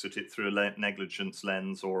one looks at it through a negligence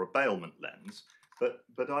lens or a bailment lens.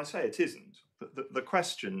 But I say it isn't. The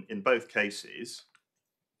question in both cases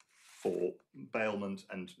for bailment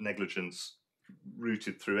and negligence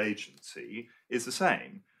rooted through agency is the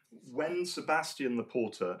same. When Sebastian the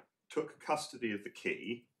porter took custody of the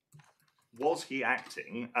key, was he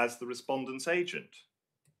acting as the respondent's agent?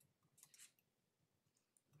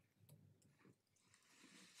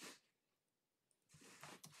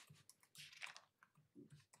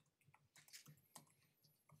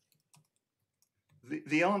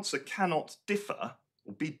 The answer cannot differ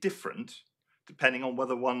or be different depending on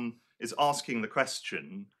whether one is asking the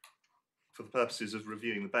question for the purposes of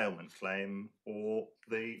reviewing the bailment claim or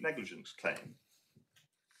the negligence claim.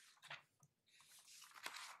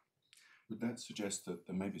 Would that suggest that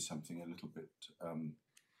there may be something a little bit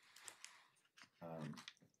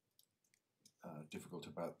difficult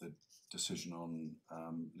about the decision on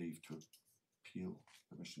leave to appeal,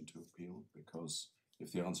 permission to appeal? Because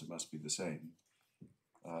if the answer must be the same,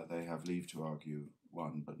 they have leave to argue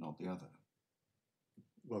one but not the other.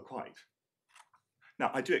 Well, quite.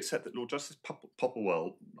 Now, I do accept that Lord Justice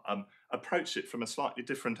Popplewell approached it from a slightly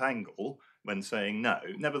different angle when saying no.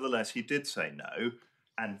 Nevertheless, he did say no,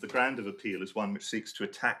 and the ground of appeal is one which seeks to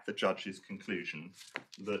attack the judge's conclusion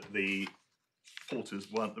that the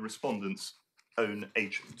porters weren't the respondent's own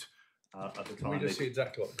agent at the time. Can we just see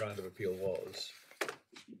exactly what the ground of appeal was?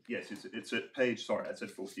 Yes, it's at page, sorry, I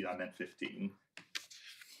said 14, I meant 15.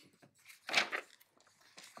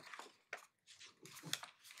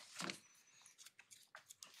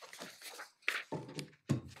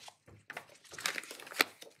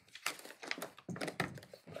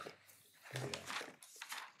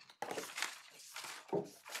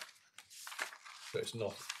 it's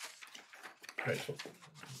not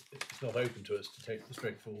open to us to take the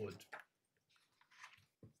straightforward,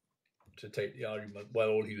 to take the argument, well,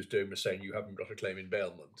 all he was doing was saying you haven't got a claim in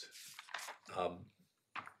bailment.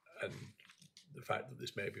 And the fact that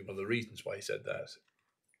this may be one of the reasons why he said that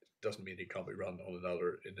doesn't mean it can't be run on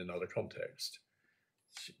in another context.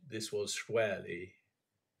 This was squarely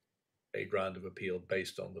a ground of appeal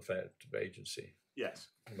based on the fact of agency. Yes.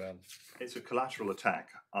 Well, it's a collateral attack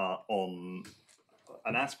on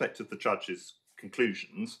an aspect of the judge's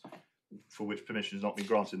conclusions for which permission has not been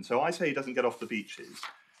granted. And so I say he doesn't get off the beaches,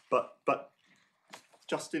 but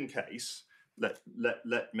just in case,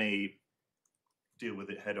 let me deal with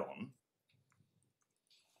it head on.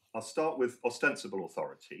 I'll start with ostensible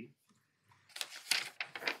authority,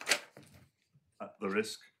 at the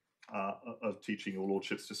risk of teaching your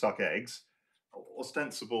lordships to suck eggs.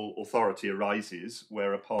 Ostensible authority arises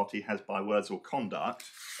where a party has, by words or conduct,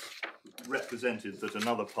 represented that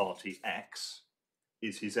another party, X,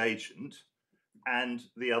 is his agent, and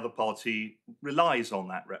the other party relies on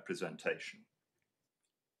that representation.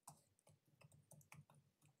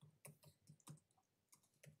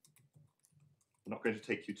 I'm not going to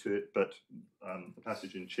take you to it, but the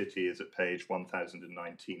passage in Chitty is at page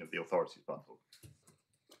 1019 of the authorities bundle.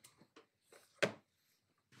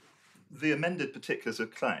 The amended particulars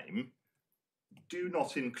of claim do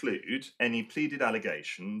not include any pleaded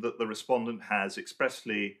allegation that the respondent has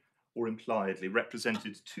expressly or impliedly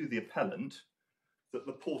represented to the appellant that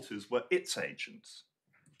the porters were its agents.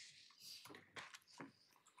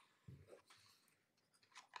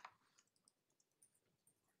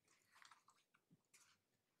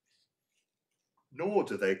 Nor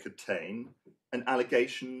do they contain an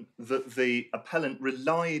allegation that the appellant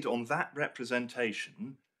relied on that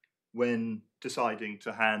representation when deciding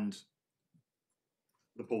to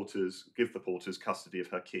give the porters custody of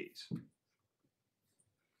her keys.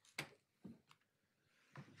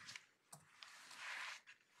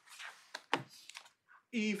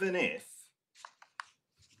 Even if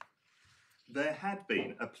there had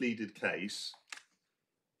been a pleaded case,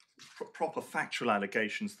 proper factual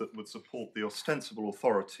allegations that would support the ostensible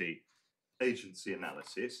authority agency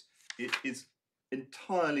analysis, it is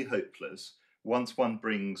entirely hopeless once one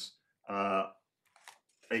brings 8C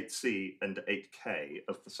and 8K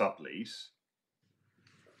of the sublease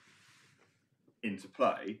into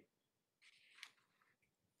play.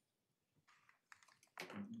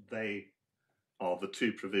 They are the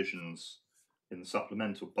two provisions in the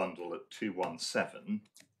supplemental bundle at 217.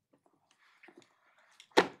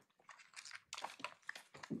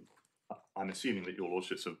 I'm assuming that your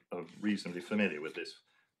lordships are reasonably familiar with this,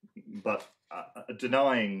 but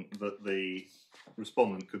denying that the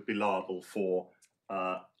respondent could be liable for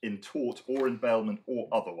in tort or in bailment or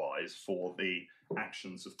otherwise for the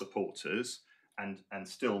actions of the porters, and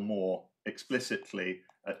still more explicitly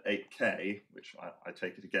at 8K, which I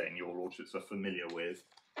take it again your lordships are familiar with,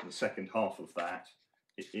 the second half of that,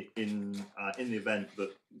 in the event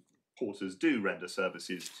that porters do render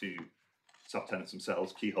services to subtenants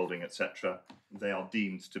themselves, key holding, etc., they are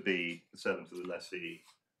deemed to be the servant of the lessee,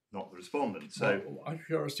 not the respondent. So, well, out of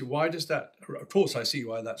curiosity, why does that? Of course, I see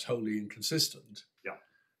why that's wholly inconsistent. Yeah.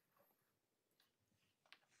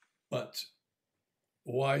 But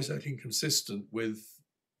why is that inconsistent with?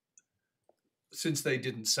 Since they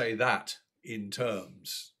didn't say that in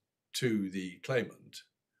terms to the claimant,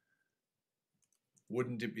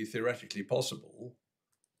 wouldn't it be theoretically possible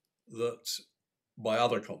that by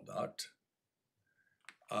other conduct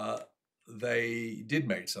they did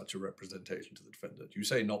make such a representation to the defendant? You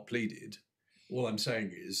say not pleaded. All I'm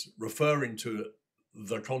saying is referring to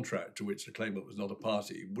the contract to which the claimant was not a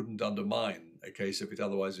party wouldn't undermine a case if it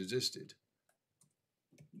otherwise existed.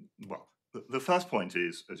 Well, the first point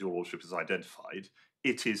is, as your lordship has identified,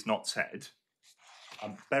 it is not said.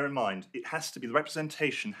 Bear in mind, it has to be, the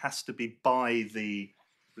representation has to be by the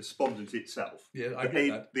respondent itself. Yeah, I get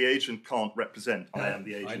that. The agent can't represent, I am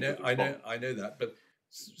the agent of the respondent. I know that, but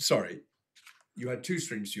sorry, you had two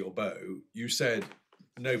strings to your bow. You said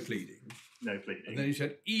no pleading. No pleading. And then you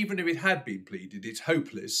said, even if it had been pleaded, it's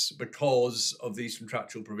hopeless because of these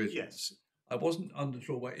contractual provisions. Yes. I wasn't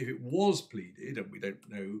unsure why, if it was pleaded, and we don't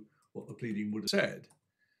know what the pleading would have said,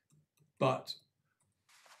 but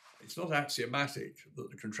it's not axiomatic that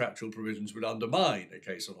the contractual provisions would undermine a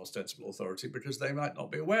case on ostensible authority because they might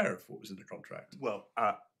not be aware of what was in the contract. Well,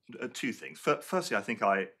 two things. Firstly, I think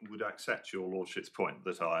I would accept your lordship's point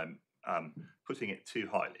that I'm putting it too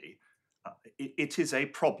highly. It is a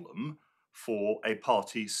problem for a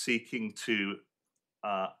party seeking to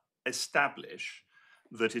establish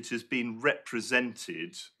that it has been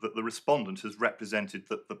represented, that the respondent has represented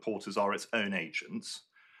that the porters are its own agents,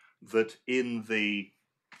 that in the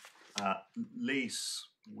lease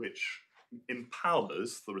which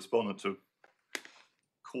empowers the respondent to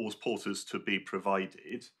cause porters to be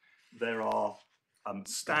provided, there are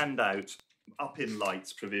standout up in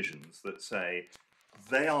lights provisions that say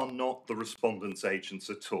they are not the respondent's agents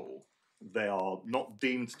at all. They are not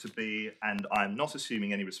deemed to be, and I'm not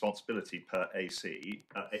assuming any responsibility per 8C,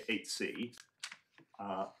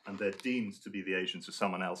 and they're deemed to be the agents of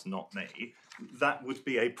someone else, not me. That would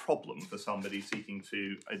be a problem for somebody seeking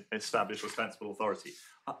to establish responsible authority.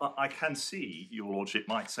 I can see your lordship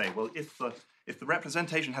might say, well, if the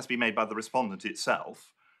representation has to be made by the respondent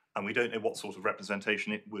itself, and we don't know what sort of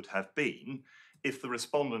representation it would have been, if the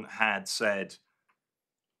respondent had said,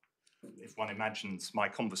 if one imagines my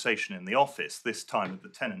conversation in the office, this time with the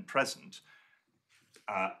tenant present,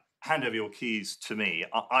 hand over your keys to me,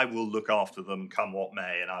 I will look after them come what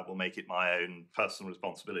may, and I will make it my own personal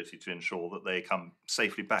responsibility to ensure that they come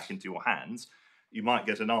safely back into your hands, you might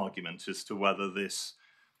get an argument as to whether this,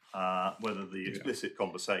 whether the explicit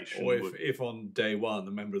conversation or if on day one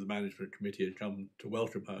a member of the management committee had come to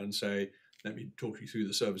welcome her and say, let me talk you through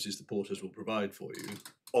the services the porters will provide for you.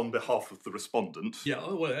 On behalf of the respondent. Yeah,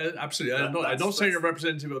 well, absolutely. I'm not saying a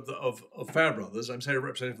representative of Fairbrothers. I'm saying a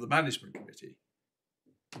representative of the management committee.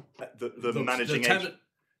 The managing agent.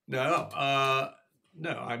 No,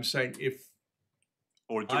 I'm saying if.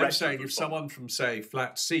 Or I'm saying if someone from, say,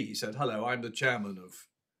 Flat C said, "Hello, I'm the chairman of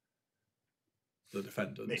the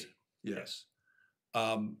defendant." Me. Yes.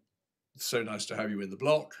 So nice to have you in the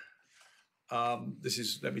block.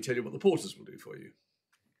 Let me tell you what the porters will do for you.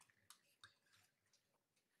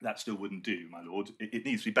 That still wouldn't do, my lord. It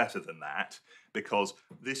needs to be better than that, because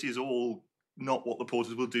this is all not what the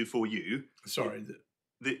porters will do for you. Sorry.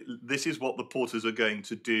 This is what the porters are going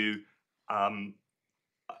to do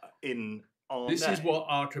in our This name. is what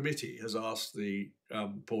our committee has asked the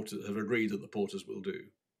porters, have agreed that the porters will do.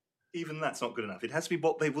 Even that's not good enough. It has to be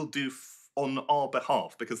what they will do on our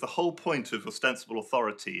behalf, because the whole point of ostensible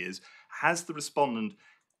authority is, has the respondent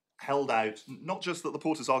held out, not just that the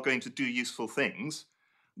porters are going to do useful things,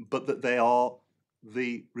 but that they are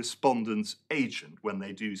the respondent's agent when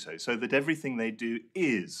they do so, so that everything they do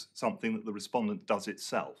is something that the respondent does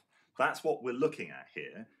itself. That's what we're looking at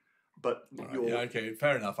here. But right, yeah, okay,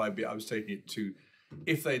 fair enough. I was taking it to,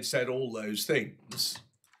 if they'd said all those things,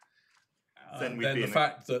 then the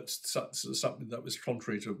fact that something that was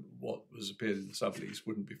contrary to what was appeared in the sublease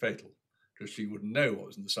wouldn't be fatal, because she wouldn't know what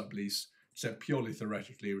was in the sublease, except purely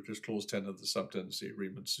theoretically, because Clause 10 of the subtenancy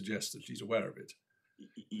agreement suggests that she's aware of it.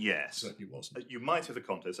 Yes. Certainly wasn't. You might have the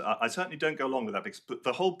context. I certainly don't go along with that, because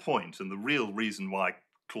the whole point and the real reason why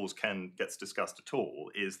Clause 10 gets discussed at all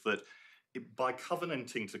is that by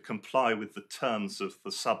covenanting to comply with the terms of the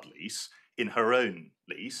sublease in her own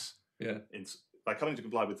lease, by coming to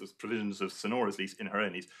comply with the provisions of Sonora's lease in her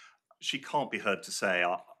own lease, she can't be heard to say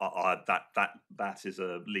that is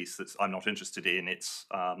a lease that I'm not interested in. It's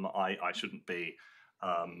I shouldn't be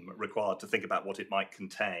required to think about what it might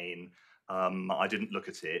contain. I didn't look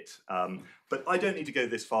at it, but I don't need to go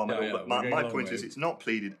this far. But my point is, it's not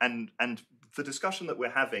pleaded, and the discussion that we're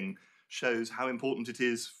having shows how important it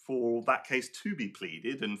is for that case to be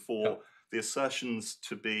pleaded, and for the assertions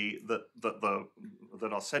to be that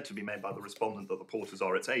are said to be made by the respondent that the porters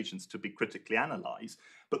are its agents to be critically analysed.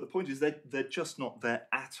 But the point is they're just not there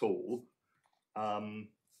at all. And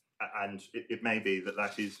it may be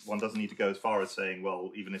that is, one doesn't need to go as far as saying,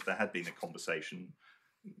 well, even if there had been a conversation,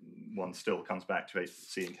 one still comes back to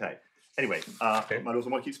C and K. Anyway, my lords, I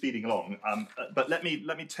want to keep speeding along, but let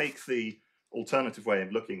me take the alternative way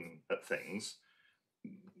of looking at things.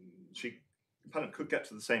 Appellant could get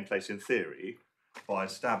to the same place in theory by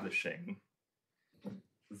establishing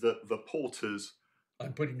that the porters.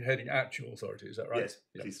 I'm putting the heading actual authority. Is that right? Yes,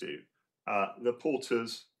 please do. The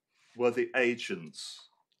porters were the agents,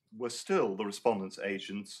 were still the respondent's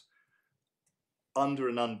agents under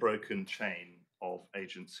an unbroken chain of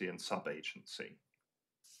agency and sub-agency.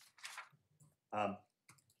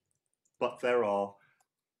 But there are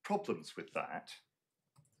problems with that.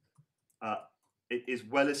 It is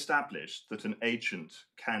well established that an agent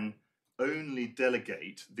can only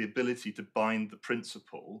delegate the ability to bind the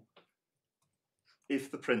principal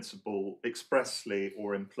if the principal expressly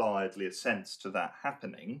or impliedly assents to that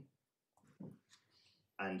happening.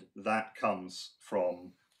 And that comes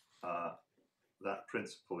from that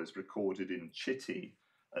principle is recorded in Chitty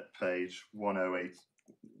at page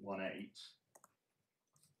 10818.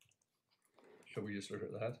 Shall we just look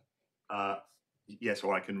at that? Yes,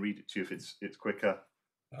 or I can read it to you if it's quicker.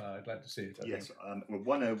 I'd like to see it. I Yes, think. well,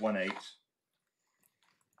 1018.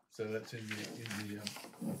 So that's in the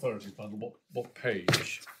authorities bundle. What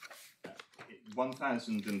page?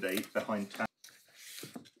 1008 behind tab.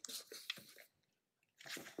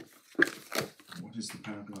 What is the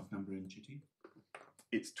paragraph number in GT?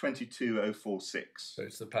 It's 22046. So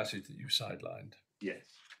it's the passage that you sidelined. Yes.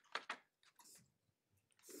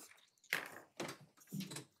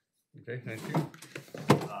 Okay, thank you.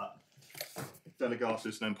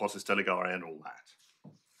 Delegatus non possis delegare and all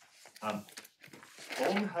that.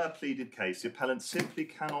 On her pleaded case, the appellant simply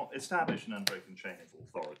cannot establish an unbroken chain of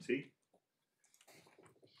authority.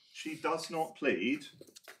 She does not plead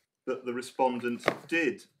that the respondent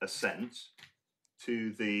did assent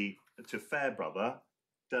to Fairbrother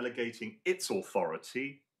delegating its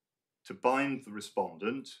authority to bind the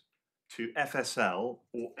respondent to FSL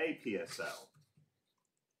or APSL.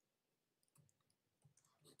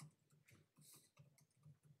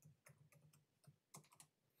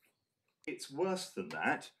 It's worse than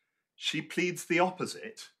that. She pleads the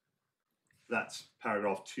opposite. That's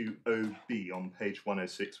paragraph 2OB on page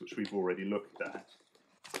 106, which we've already looked at.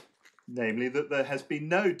 Namely, that there has been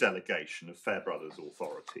no delegation of Fairbrother's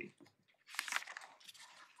authority.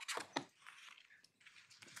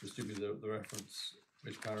 Just give me the reference.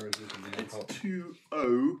 Which paragraph is it in the It's top?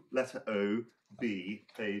 2O, letter O, B,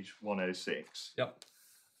 page 106. Yep.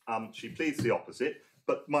 She pleads the opposite,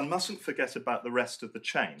 but one mustn't forget about the rest of the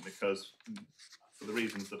chain, because for the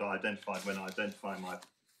reasons that I identified when I identified my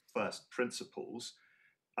first principles,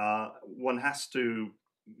 one has to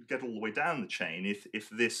get all the way down the chain if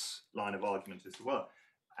this line of argument is to work.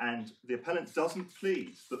 And the appellant doesn't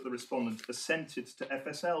plead that the respondent assented to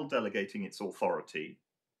FSL delegating its authority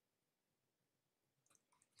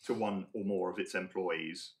to one or more of its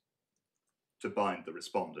employees to bind the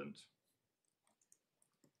respondent.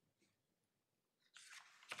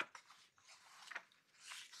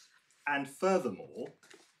 And furthermore,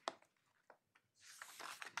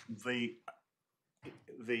 the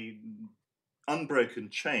unbroken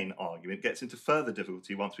chain argument gets into further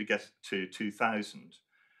difficulty once we get to 2000,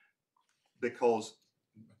 because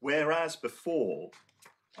whereas before,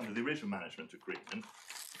 under the original management agreement,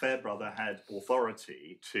 Fairbrother had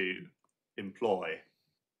authority to employ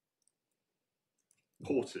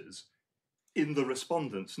porters in the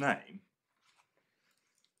respondent's name,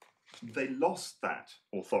 they lost that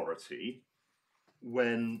authority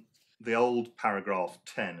when the old paragraph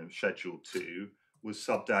 10 of Schedule 2 was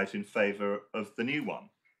subbed out in favour of the new one.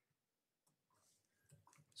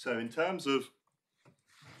 So in terms of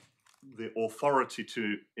the authority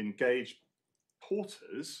to engage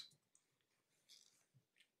porters,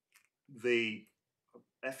 the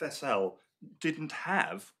FSL didn't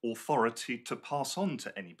have authority to pass on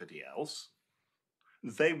to anybody else.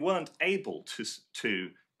 They weren't able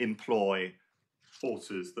to employ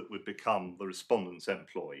porters that would become the respondent's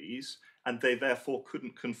employees, and they therefore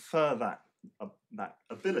couldn't confer that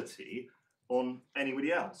ability on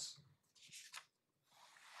anybody else.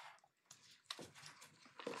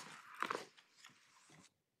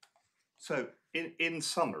 So in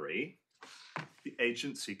summary, the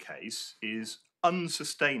agency case is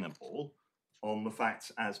unsustainable on the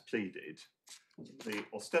facts as pleaded. The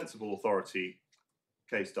ostensible authority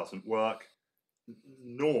case doesn't work,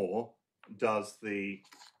 nor does the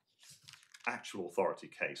actual authority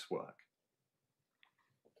case work.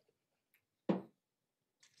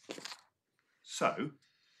 So,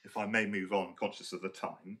 if I may move on, conscious of the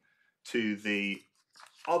time, to the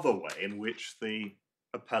other way in which the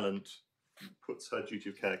appellant puts her duty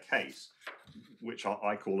of care case, which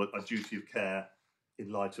I call it a duty of care in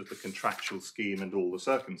light of the contractual scheme and all the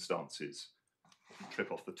circumstances.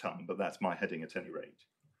 Trip off the tongue, but that's my heading at any rate.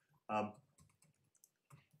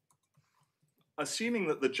 Assuming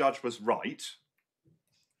that the judge was right,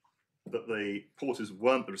 that the porters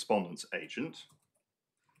weren't the respondent's agent,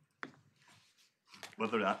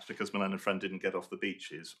 whether that's because Milan and Friend didn't get off the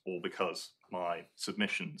beaches or because my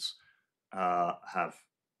submissions have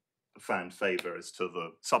found favour as to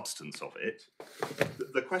the substance of it,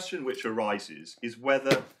 the question which arises is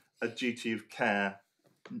whether a duty of care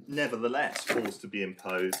nevertheless falls to be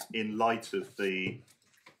imposed in light of the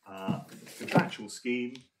contractual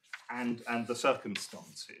scheme and the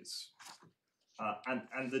circumstances.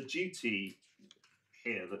 And the duty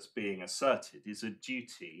here that's being asserted is a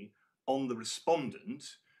duty on the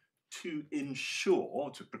respondent to ensure,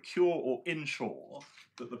 to procure or ensure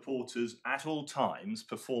that the porters at all times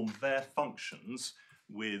perform their functions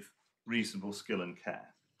with reasonable skill and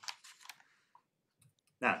care.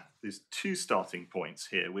 Now, there's two starting points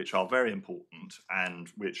here which are very important and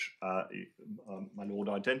which my lord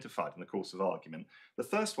identified in the course of argument. The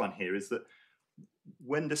first one here is that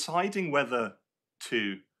when deciding whether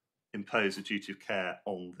to impose a duty of care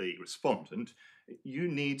on the respondent, you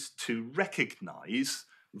need to recognise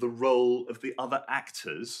the role of the other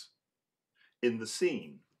actors in the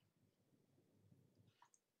scene.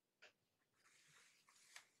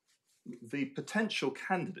 The potential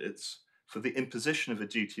candidates for the imposition of a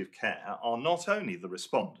duty of care are not only the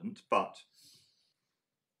respondent, but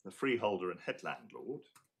the freeholder and head landlord,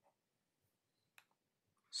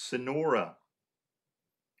 Sonora,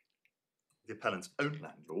 the appellant's own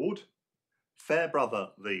landlord, Fairbrother,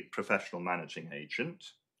 the professional managing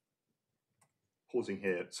agent. Pausing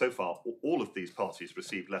here, so far all of these parties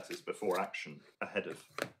received letters before action ahead of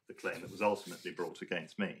the claim that was ultimately brought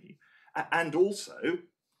against me, and also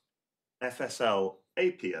FSL,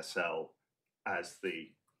 APSL as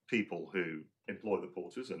the people who employ the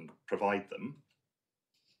porters and provide them.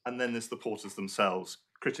 And then there's the porters themselves,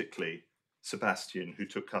 critically, Sebastian, who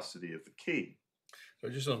took custody of the key. So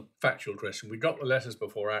just on factual question, we got the letters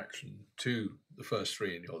before action to the first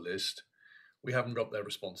three in your list. We haven't got their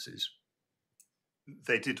responses.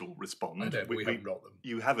 They did all respond. I know, we haven't got them.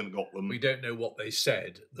 You haven't got them. We don't know what they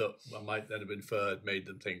said that might then have inferred, made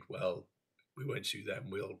them think, well, we won't sue them,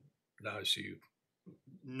 we'll now sue.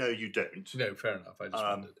 No, you don't. No, fair enough. I just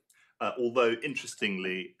wondered. Although,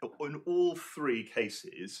 interestingly, in all three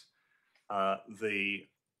cases, the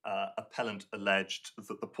appellant alleged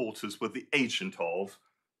that the porters were the agent of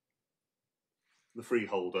the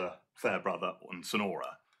freeholder, Fairbrother, and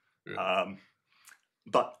Sonora. Yeah.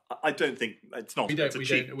 But I don't think it's not. We don't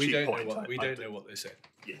point. know what they said.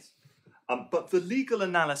 Yes, but the legal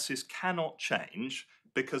analysis cannot change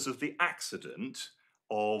because of the accident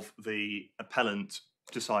of the appellant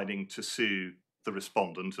deciding to sue the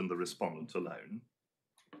respondent and the respondent alone.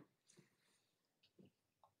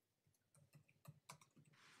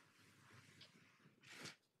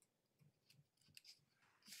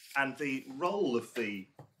 And the role of the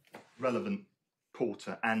relevant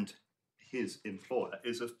porter and his employer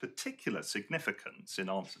is of particular significance in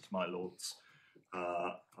answer to my lord's,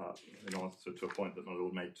 in answer to a point that my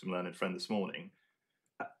lord made to a learned friend this morning.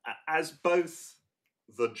 As both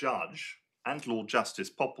the judge and Lord Justice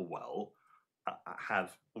Popplewell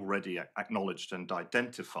have already acknowledged and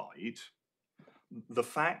identified, the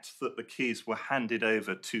fact that the keys were handed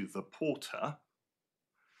over to the porter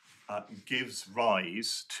gives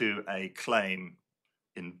rise to a claim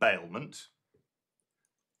in bailment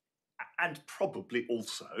and probably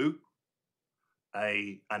also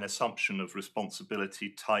an assumption of responsibility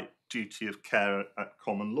type duty of care at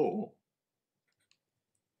common law.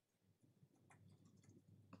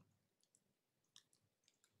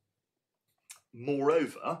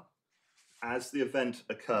 Moreover, as the event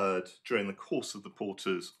occurred during the course of the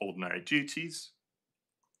porter's ordinary duties,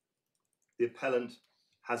 the appellant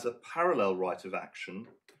has a parallel right of action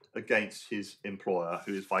against his employer,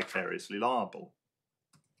 who is vicariously liable.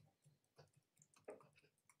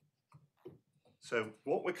 So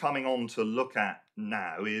what we're coming on to look at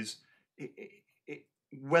now is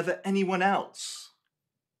whether anyone else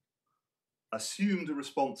assumed a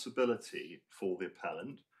responsibility for the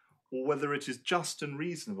appellant, or whether it is just and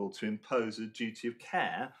reasonable to impose a duty of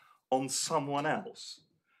care on someone else.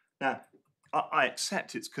 Now, I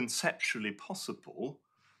accept it's conceptually possible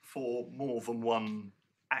for more than one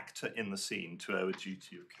actor in the scene to owe a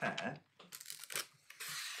duty of care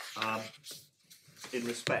in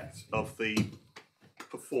respect of the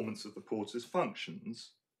performance of the porter's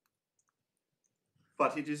functions.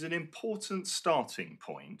 But it is an important starting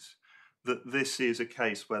point that this is a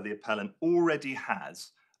case where the appellant already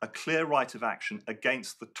has a clear right of action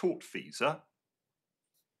against the tortfeasor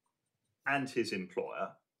and his employer,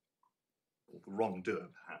 or the wrongdoer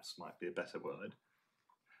perhaps might be a better word.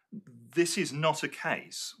 This is not a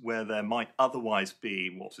case where there might otherwise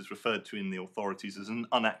be what is referred to in the authorities as an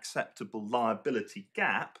unacceptable liability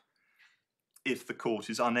gap if the court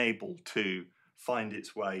is unable to find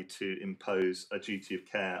its way to impose a duty of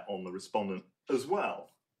care on the respondent as well.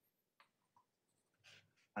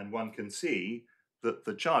 And one can see that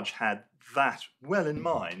the judge had that well in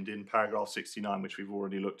mind in paragraph 69, which we've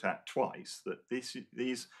already looked at twice, that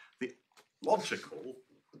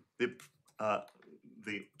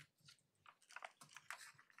the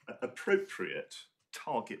appropriate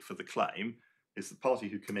target for the claim is the party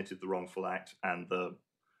who committed the wrongful act and the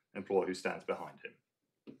employer who stands behind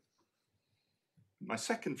him. My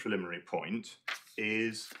second preliminary point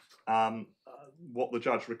is what the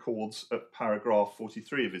judge records at paragraph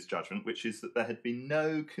 43 of his judgment, which is that there had been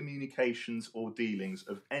no communications or dealings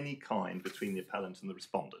of any kind between the appellant and the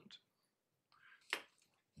respondent.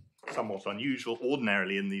 Somewhat unusual.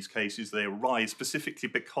 Ordinarily in these cases they arise specifically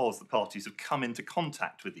because the parties have come into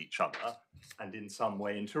contact with each other and in some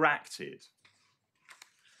way interacted.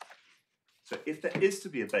 So if there is to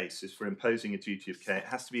be a basis for imposing a duty of care, it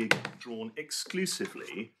has to be drawn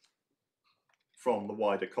exclusively from the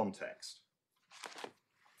wider context.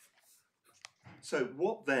 So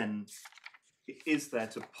what then is there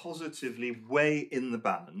to positively weigh in the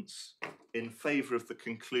balance in favour of the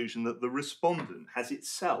conclusion that the respondent has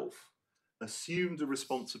itself assumed a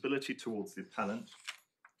responsibility towards the appellant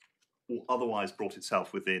or otherwise brought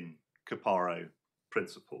itself within Caparo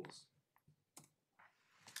principles?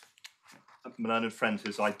 My learned friend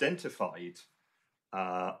has identified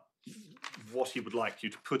what he would like you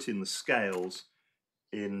to put in the scales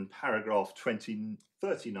in paragraph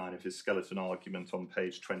 39 of his skeleton argument on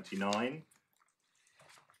page 29.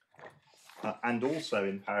 And also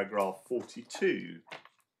in paragraph 42.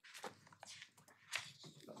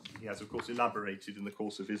 He has, of course, elaborated in the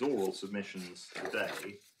course of his oral submissions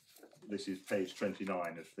today. This is page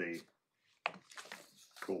 29 of the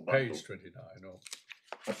core bundle. Page 29, or...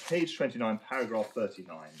 Page 29, paragraph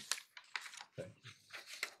 39. Thank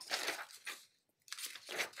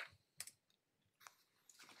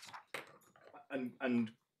you.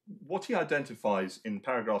 And what he identifies in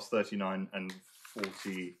paragraphs 39 and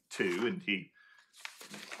 42, and he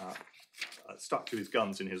stuck to his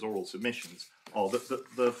guns in his oral submissions, are that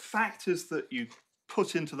the factors that you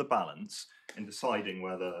put into the balance in deciding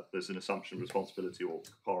whether there's an assumption of responsibility or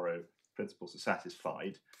Caparo principles are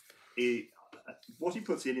satisfied, what he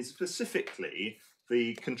puts in is specifically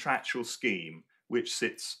the contractual scheme which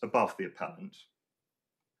sits above the appellant,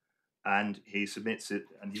 and he submits it,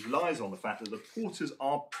 and he relies on the fact that the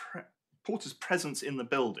porter's presence in the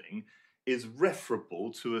building is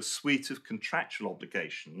referable to a suite of contractual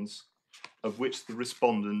obligations of which the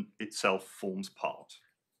respondent itself forms part.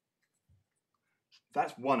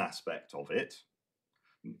 That's one aspect of it.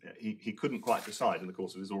 He couldn't quite decide in the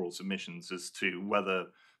course of his oral submissions as to whether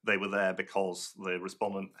they were there because the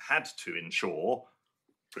respondent had to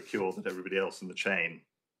procure that everybody else in the chain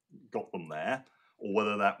got them there, or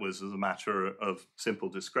whether that was as a matter of simple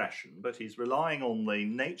discretion. But he's relying on the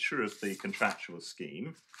nature of the contractual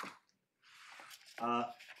scheme,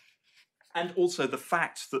 and also the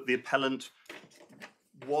fact that the appellant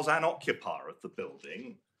was an occupier of the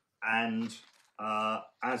building and,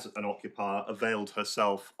 as an occupier, availed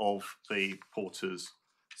herself of the porter's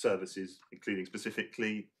services, including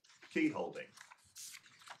specifically key holding.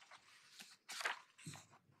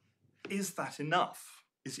 Is that enough?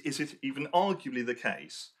 Is it even arguably the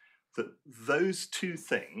case that those two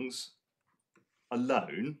things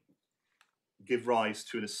alone give rise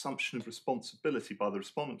to an assumption of responsibility by the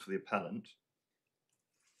respondent for the appellant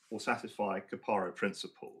or satisfy Caparo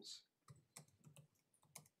principles?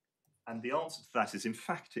 And the answer to that is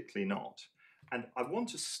emphatically not. And I want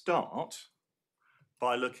to start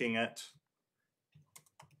by looking at,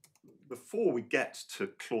 before we get to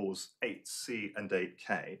clause 8c and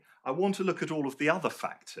 8k, I want to look at all of the other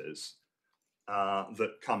factors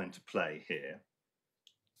that come into play here.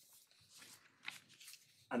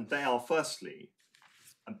 And they are, firstly,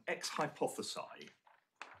 ex hypothesi.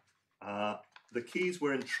 The keys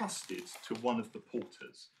were entrusted to one of the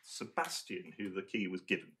porters, Sebastian, who the key was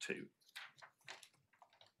given to.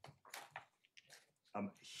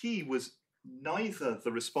 He was neither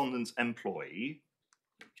the respondent's employee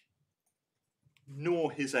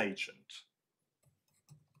nor his agent.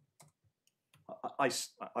 I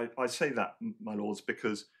say that, my lords,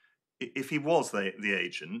 because if he was the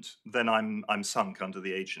agent, then I'm sunk under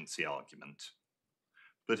the agency argument.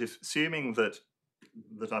 But if, assuming that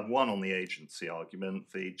I've won on the agency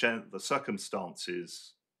argument, the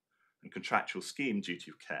circumstances and contractual scheme duty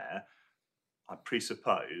of care, I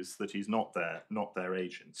presuppose that he's not their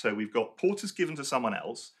agent. So we've got porters given to someone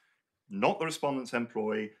else, not the respondent's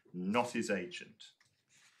employee, not his agent.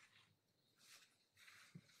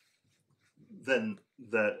 Then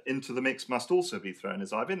into the mix must also be thrown,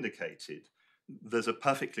 as I've indicated, there's a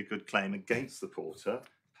perfectly good claim against the porter,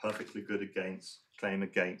 perfectly good claim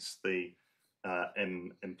against the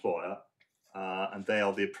employer, and they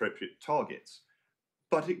are the appropriate targets.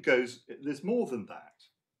 But there's more than that.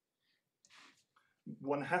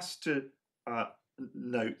 One has to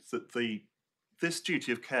note that this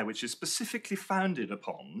duty of care, which is specifically founded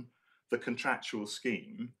upon the contractual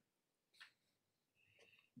scheme,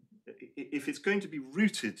 if it's going to be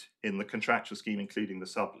rooted in the contractual scheme, including the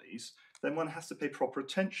sublease, then one has to pay proper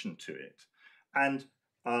attention to it. And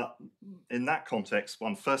in that context,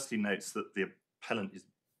 one firstly notes that the appellant is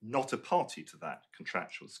not a party to that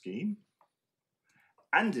contractual scheme.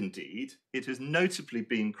 And indeed, it has notably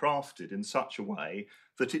been crafted in such a way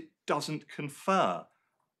that it doesn't confer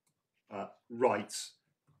rights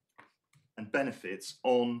and benefits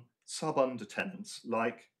on sub-undertenants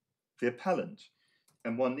like the appellant.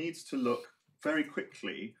 And one needs to look very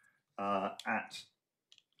quickly at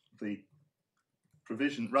the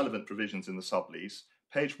relevant provisions in the sublease,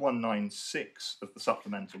 page 196 of the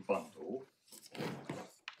supplemental bundle.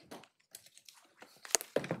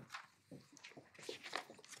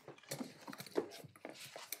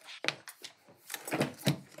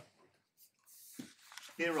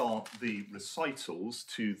 Here are the recitals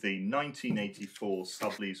to the 1984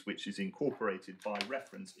 sublease, which is incorporated by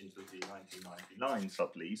reference into the 1999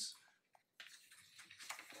 sublease.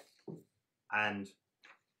 And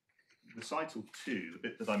recital 2, the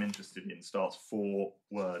bit that I'm interested in, starts 4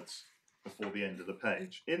 words before the end of the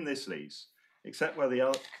page. In this lease, except where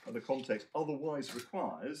the context otherwise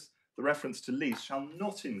requires, the reference to lease shall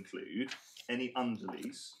not include any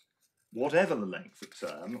underlease, whatever the length of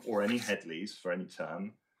term, or any head lease for any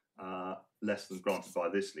term less than granted by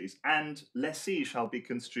this lease, and lessee shall be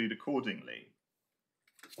construed accordingly.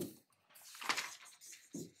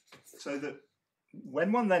 So that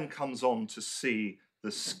when one then comes on to see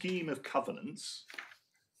the scheme of covenants,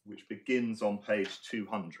 which begins on page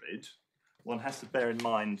 200, one has to bear in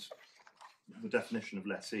mind the definition of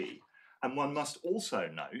lessee. And one must also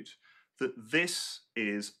note that this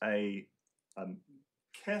is a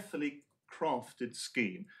carefully crafted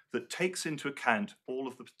scheme that takes into account all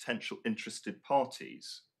of the potential interested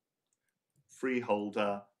parties: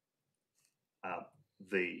 freeholder,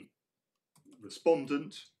 the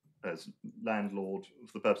respondent as landlord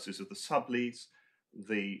for the purposes of the sublease,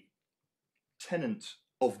 the tenant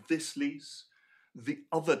of this lease, the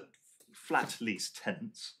other flat lease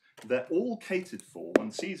tenants. They're all catered for.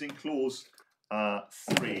 One sees in clause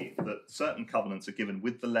 3 that certain covenants are given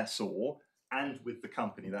with the lessor and with the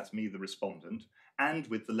company, that's me, the respondent, and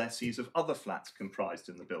with the lessees of other flats comprised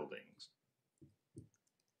in the buildings.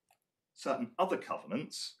 Certain other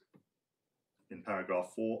covenants in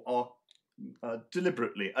paragraph 4 are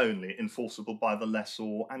deliberately only enforceable by the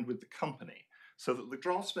lessor and with the company, so that the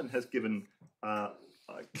draftsman has given a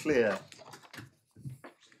clear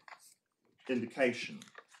indication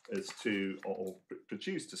as to, or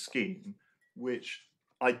produced a scheme which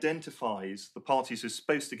identifies the parties who are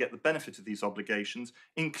supposed to get the benefit of these obligations,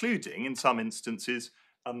 including, in some instances,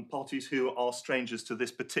 parties who are strangers to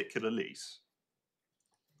this particular lease.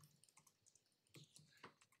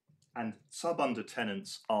 And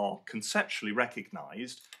sub-undertenants are conceptually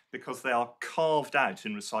recognised because they are carved out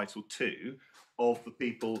in recital 2 of the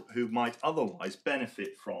people who might otherwise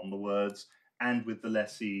benefit from the words "and with the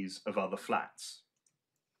lessees of other flats."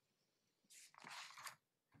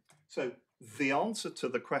 So the answer to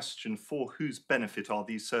the question, for whose benefit are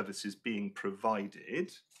these services being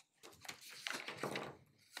provided,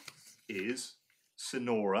 is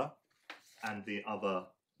Sonora and the other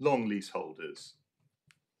long leaseholders,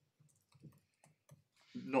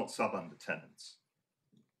 not sub-undertenants.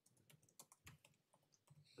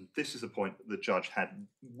 And this is a point that the judge had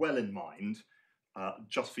well in mind.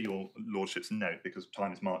 Just for your lordship's note, because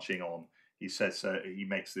time is marching on, he says, he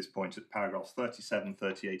makes this point at paragraphs 37,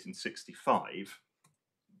 38 and 65.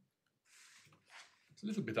 It's a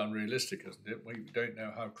little bit unrealistic, isn't it? We don't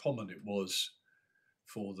know how common it was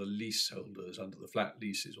for the leaseholders under the flat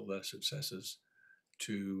leases or their successors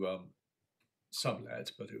to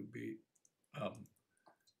sublet, but it would be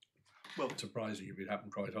well, surprising if it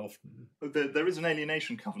happened quite often. There is an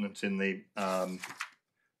alienation covenant in the...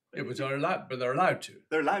 yeah, but they're allowed to.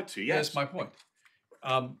 They're allowed to, yes. That's my point.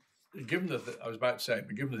 Given that, I was about to say,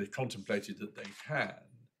 but given that they contemplated that they can,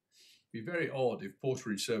 it'd be very odd if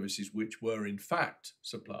portrait services which were in fact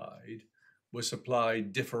supplied were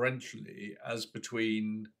supplied differentially as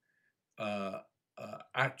between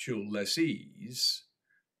actual lessees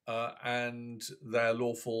and their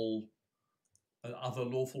lawful and other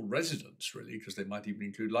lawful residents, really, because they might even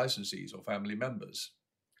include licensees or family members.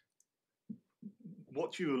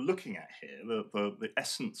 What you're looking at here, the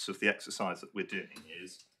essence of the exercise that we're doing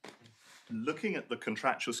is looking at the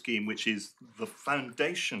contractual scheme, which is the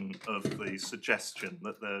foundation of the suggestion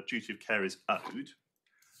that the duty of care is owed,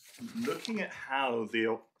 looking at how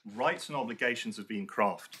the rights and obligations have been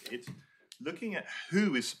crafted, looking at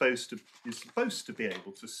who is supposed to be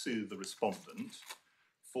able to sue the respondent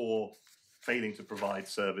for failing to provide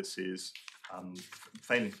services,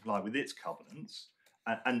 failing to comply with its covenants,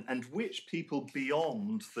 and which people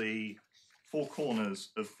beyond the four corners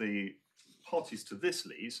of the parties to this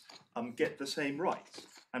lease get the same rights.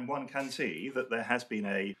 And one can see that there has been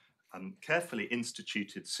a carefully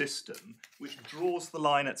instituted system which draws the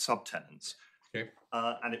line at subtenants. Okay.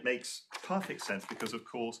 And it makes perfect sense because, of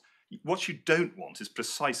course, what you don't want is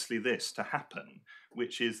precisely this to happen,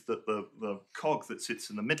 which is that the cog that sits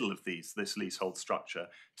in the middle of this leasehold structure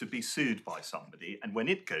to be sued by somebody, and when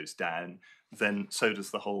it goes down, then so does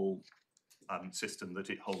the whole system that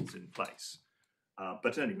it holds in place.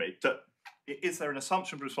 But anyway, is there an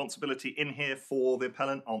assumption of responsibility in here for the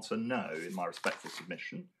appellant? Answer no, in my respectful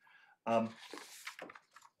submission.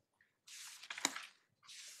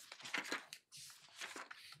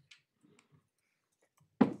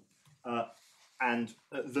 And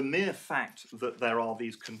the mere fact that there are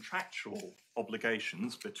these contractual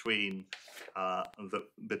obligations between the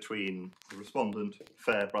respondent,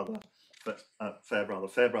 Fairbrother, and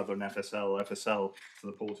FSL, FSL to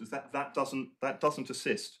the porters, that doesn't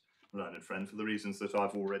assist, learned friend, for the reasons that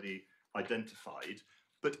I've already identified.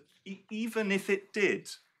 But even if it did,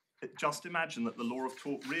 just imagine that the law of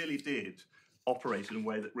tort really did operate in a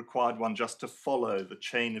way that required one just to follow the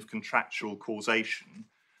chain of contractual causation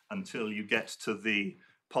until you get to the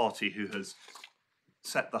party who has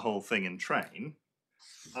set the whole thing in train.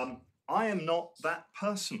 I am not that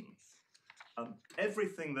person.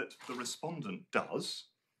 Everything that the respondent does,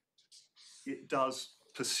 it does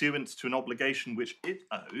pursuant to an obligation which it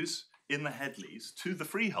owes in the head lease to the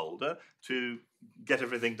freeholder to get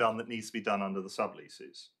everything done that needs to be done under the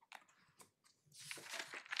subleases.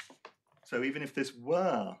 So even if this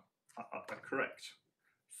were a correct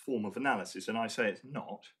form of analysis, and I say it's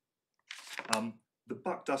not, the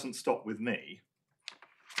buck doesn't stop with me.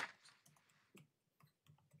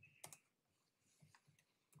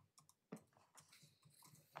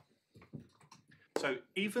 So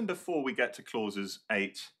even before we get to clauses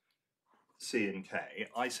 8, C and K,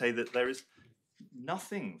 I say that there is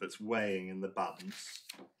nothing that's weighing in the balance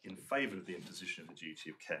in favour of the imposition of the duty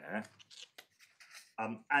of care.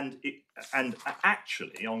 And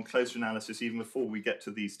actually, on closer analysis, even before we get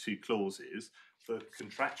to these two clauses, the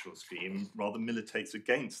contractual scheme rather militates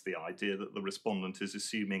against the idea that the respondent is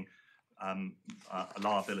assuming a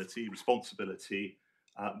liability, responsibility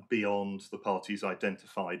beyond the parties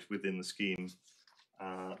identified within the scheme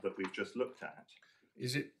that we've just looked at.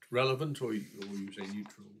 Is it relevant, or you say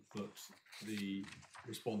neutral, that the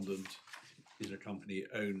respondent is a company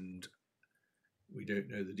owned, we don't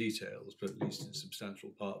know the details, but at least in substantial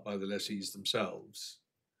part by the lessees themselves,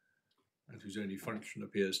 and whose only function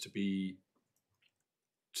appears to be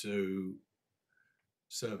to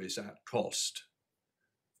service at cost,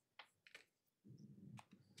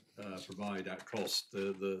 provide at cost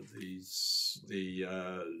the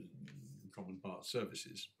common part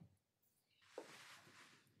services?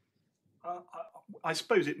 I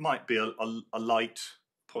suppose it might be a light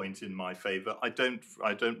point in my favour. I don't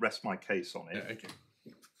rest my case on it. Yeah, okay.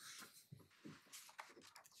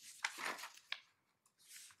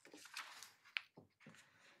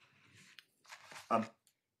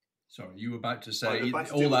 Sorry, you were about to say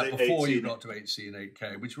all that before you got to 8C and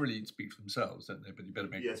 8K, which really speak for themselves, don't they? But you better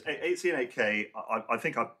make yes, 8C and 8K. I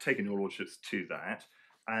think I've taken your lordships to that,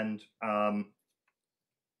 and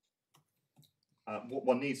what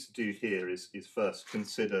one needs to do here is first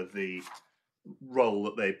consider the role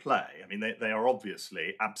that they play. I mean, they are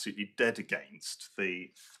obviously absolutely dead against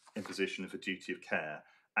the imposition of a duty of care.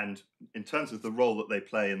 And in terms of the role that they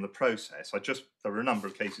play in the process, there are a number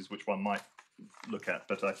of cases which one might look at,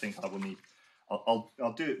 but I think I will need,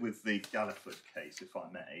 I'll do it with the Galliford case, if I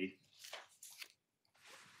may.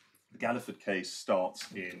 The Galliford case starts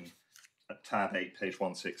in tab 8, page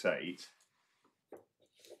 168.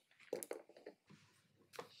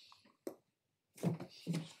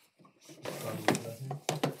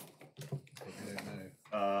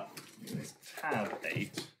 It's tab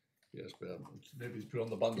 8. Yes, but nobody's put on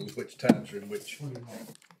the bundles which tabs are in which volume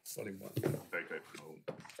 1. Very grateful.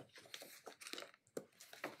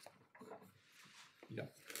 Yeah.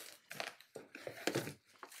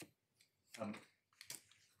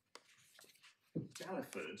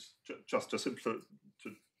 Galliford, just to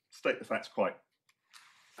state the facts quite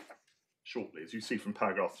shortly, as you see from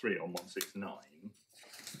paragraph 3 on 169,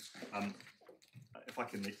 if I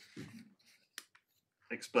can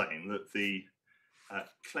explain that the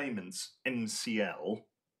claimant's MCL,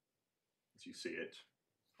 as you see it,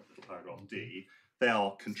 paragraph D, they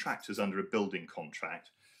are contractors under a building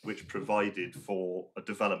contract which provided for a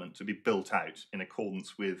development to be built out in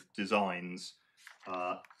accordance with designs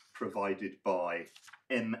provided by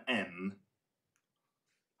MM,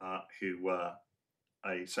 who were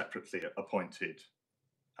a separately appointed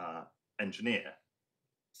engineer.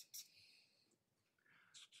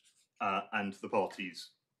 and the parties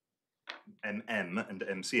MM and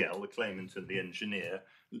MCL, the claimant and the engineer,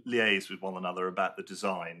 liaise with one another about the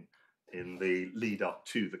design in the lead up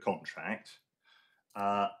to the contract.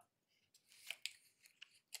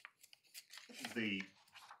 The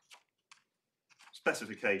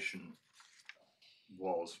specification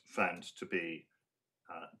was found to be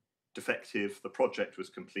defective. The project was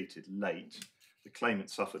completed late. The claimant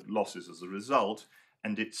suffered losses as a result,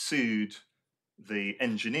 and it sued the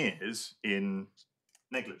engineers in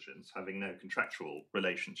negligence, having no contractual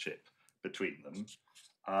relationship between them.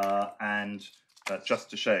 And just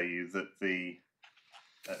to show you that the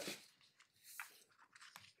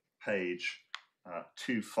page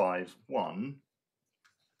 251,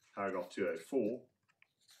 paragraph 204,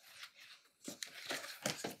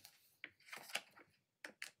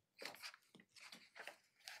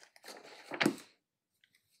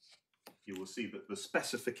 you will see that the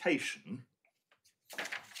specification,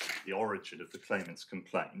 the origin of the claimant's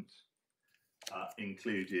complaint,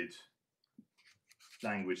 included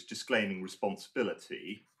language disclaiming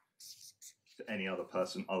responsibility to any other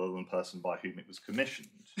person other than the person by whom it was commissioned.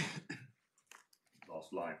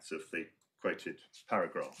 Last lines of the quoted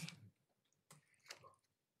paragraph.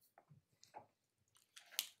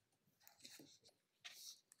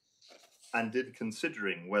 And in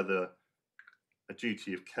considering whether a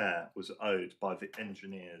duty of care was owed by the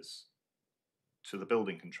engineers to the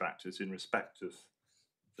building contractors in respect of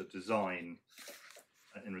the design,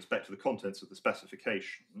 in respect to the contents of the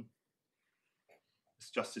specification,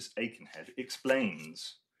 Justice Aikenhead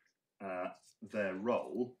explains their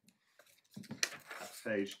role at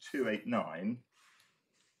page 289.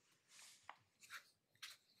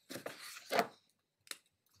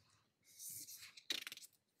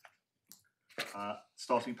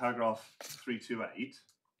 Starting paragraph 328.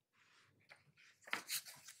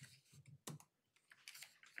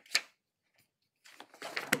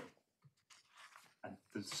 And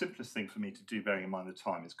the simplest thing for me to do, bearing in mind the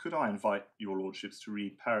time, is could I invite your lordships to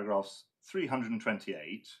read paragraphs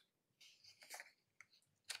 328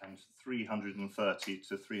 and 330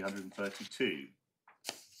 to 332.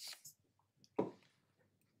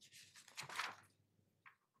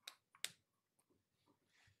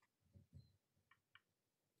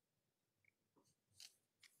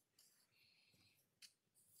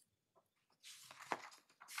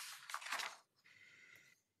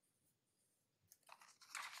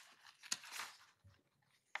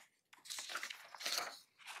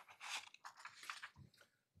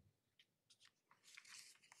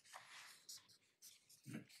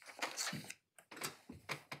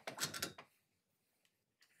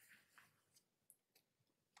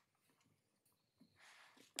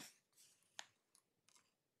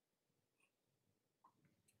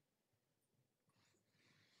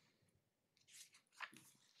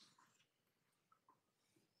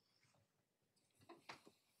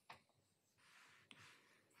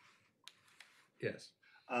 Yes.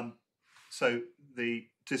 So the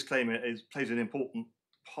disclaimer plays an important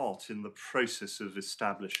part in the process of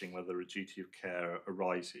establishing whether a duty of care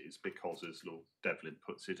arises, because, as Lord Devlin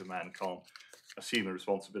puts it, a man can't assume a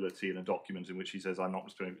responsibility in a document in which he says, I'm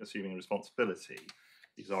not assuming a responsibility.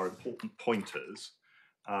 These are important pointers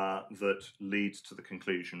that lead to the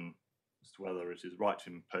conclusion as to whether it is right to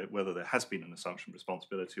impose, whether there has been an assumption of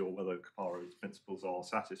responsibility, or whether Caparo's principles are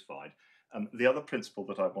satisfied. The other principle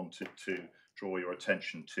that I wanted to draw your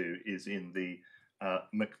attention to is in the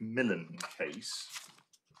Macmillan case.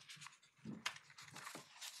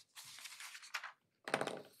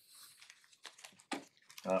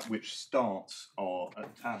 Which starts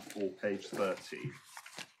at tab 4, page 30.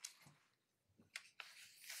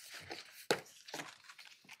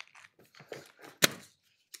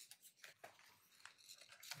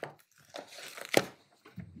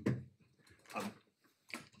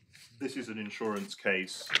 This is an insurance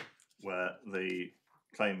case where the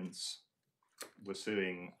claimants were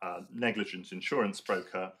suing a negligent insurance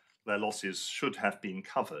broker. Their losses should have been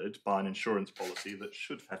covered by an insurance policy that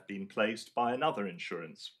should have been placed by another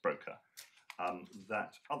insurance broker.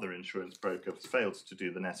 That other insurance broker failed to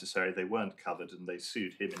do the necessary. They weren't covered and they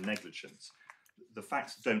sued him in negligence. The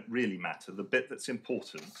facts don't really matter. The bit that's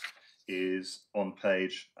important is on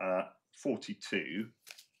page 42.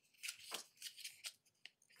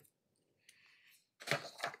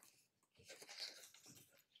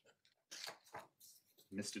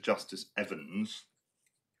 Mr. Justice Evans,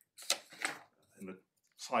 in the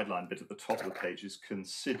sideline bit at the top of the page, is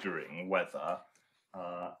considering whether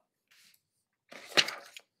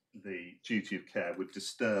the duty of care would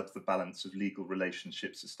disturb the balance of legal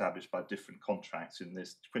relationships established by different contracts in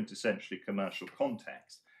this quintessentially commercial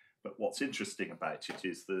context. But what's interesting about it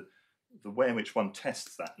is the the way in which one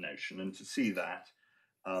tests that notion, and to see that,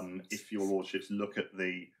 if your lordships look at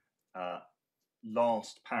the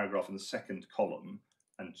last paragraph in the second column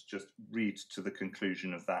and just read to the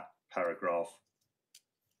conclusion of that paragraph,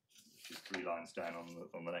 which is 3 lines down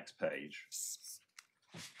on the next page.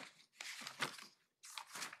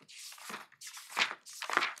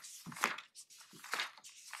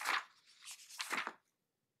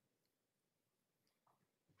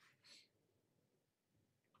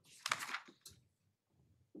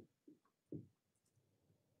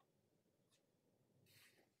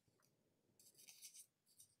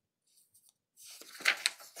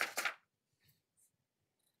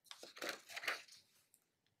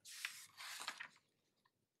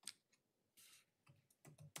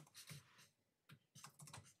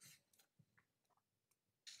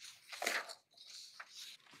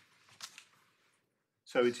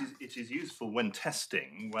 So it is useful when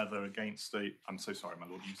testing whether against a. I'm so sorry, my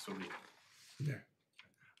lord. You saw me. Yeah.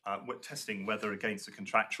 When testing whether against a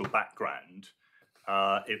contractual background,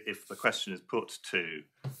 if the question is put to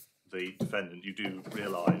the defendant, you do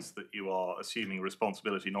realise that you are assuming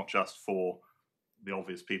responsibility not just for the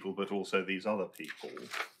obvious people, but also these other people.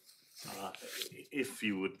 If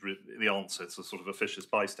you would, the answer, it's a sort of officious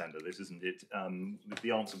bystander. This isn't it. If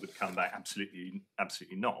the answer would come back absolutely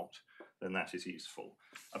not, then that is useful.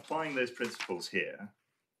 Applying those principles here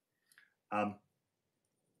to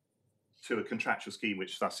a contractual scheme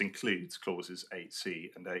which thus includes clauses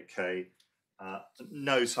 8C and 8K,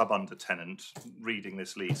 no sub-under-tenant reading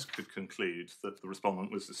this lease could conclude that the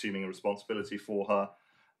respondent was assuming a responsibility for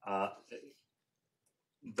her.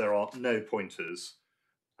 There are no pointers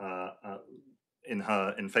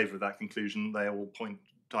in favour of that conclusion. They all point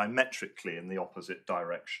diametrically in the opposite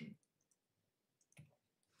direction.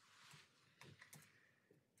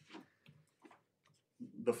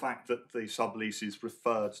 The fact that the sublease is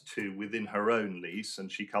referred to within her own lease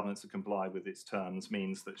and she covenants to comply with its terms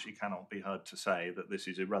means that she cannot be heard to say that this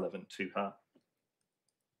is irrelevant to her.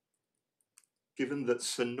 Given that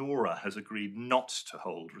Sonora has agreed not to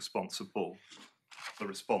hold responsible the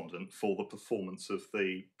respondent for the performance of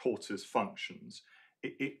the porter's functions,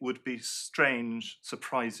 it would be strange,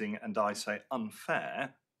 surprising, and I say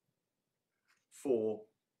unfair for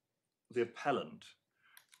the appellant,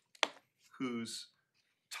 whose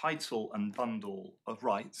title and bundle of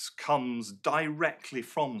rights comes directly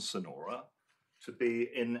from Sonora, to be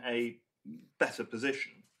in a better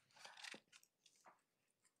position.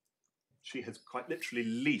 She has quite literally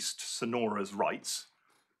leased Sonora's rights.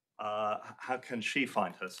 How can she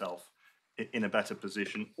find herself in a better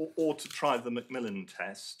position? Or to try the Macmillan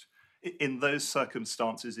test, in those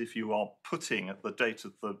circumstances, if you are putting at the date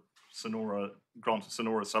of the grant of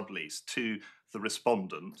Sonora sublease to the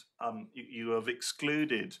respondent, you have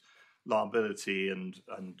excluded liability and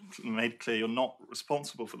made clear you're not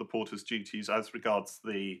responsible for the porter's duties as regards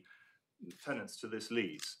the tenants to this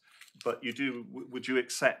lease. But you do. Would you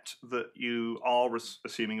accept that you are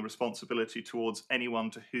assuming a responsibility towards anyone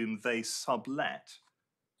to whom they sublet?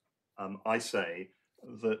 I say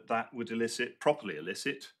that would properly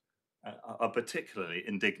elicit a particularly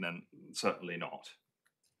indignant, certainly not.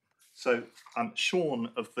 So I'm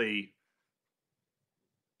shorn of the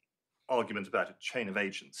argument about a chain of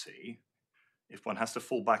agency. If one has to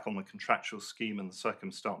fall back on the contractual scheme and the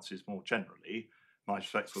circumstances more generally, my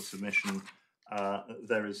respectful submission,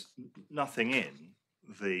 there is nothing in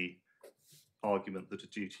the argument that a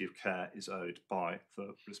duty of care is owed by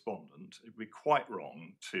the respondent. It would be quite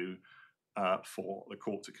wrong for the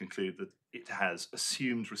court to conclude that it has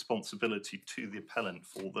assumed responsibility to the appellant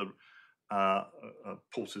for the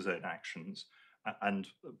porter's own actions, and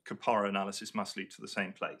Capara analysis must lead to the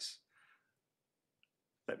same place.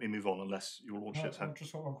 Let me move on, unless your lordships have. I've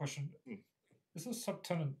just got one question. Is the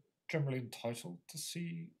subtenant generally entitled to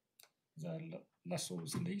see their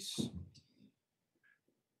lessor's lease?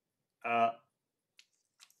 I'm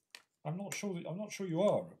not sure you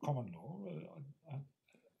are at common law,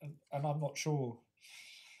 and I'm not sure.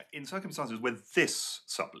 In circumstances where this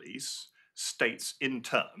sublease states in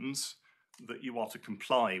terms that you are to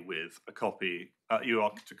comply with a copy, you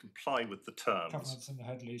are to comply with the terms Covenants in the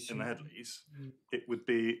head lease. It would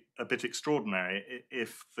be a bit extraordinary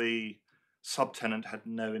if the subtenant had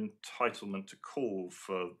no entitlement to call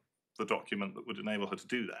for the document that would enable her to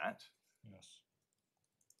do that. Yes.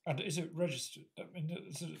 And is it registered? I mean,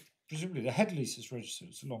 presumably the head lease is registered.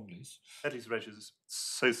 It's a long lease. Head lease is registered,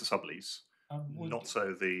 so is the sublease, not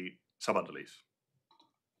so the sub-underlease.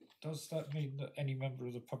 Does that mean that any member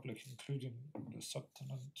of the public, including the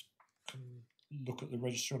subtenant, can look at the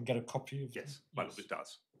register and get a copy of? Yes, my lord, it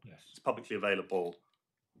does. Yes. It's a publicly available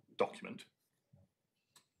document.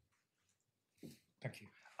 Thank you.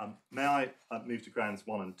 May I move to grounds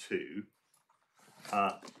 1 and 2?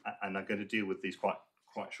 And I'm going to deal with these quite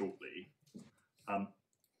shortly.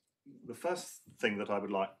 The first thing that I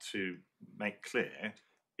would like to make clear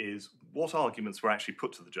is what arguments were actually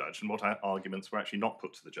put to the judge and what arguments were actually not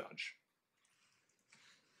put to the judge.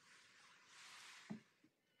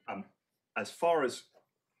 As far as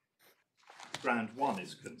ground 1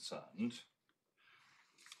 is concerned,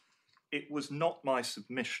 it was not my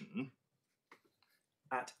submission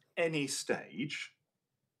at any stage,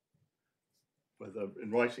 whether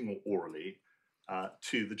in writing or orally,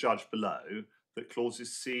 to the judge below, that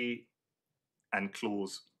clauses C and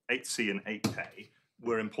clause 8C and 8K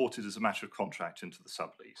were imported as a matter of contract into the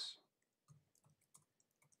sublease.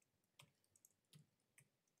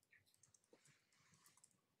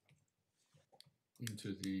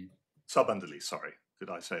 Into the Sub-underlease, sorry. Did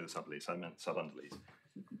I say the sublease? I meant sub-underlease.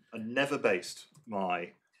 I never based my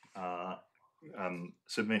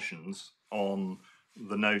submissions on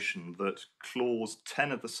the notion that clause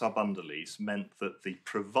 10 of the sub-underlease meant that the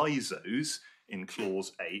provisos in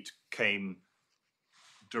clause 8 came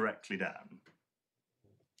directly down.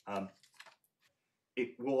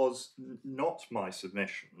 It was not my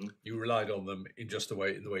submission. You relied on them in just the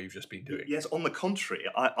way you've just been doing. Yes, on the contrary,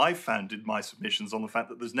 I founded my submissions on the fact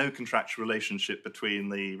that there's no contractual relationship between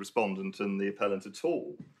the respondent and the appellant at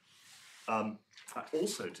all. I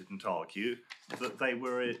also didn't argue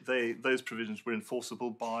that those provisions were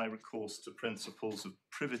enforceable by recourse to principles of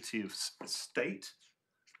privity of estate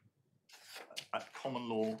at common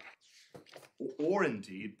law, or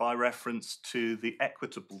indeed by reference to the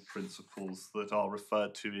equitable principles that are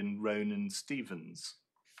referred to in Rowan and Stevens.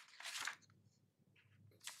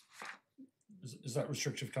 Is that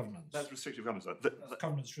restrictive covenants? That's restrictive covenants.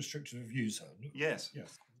 Covenants restrictive of use. Yes.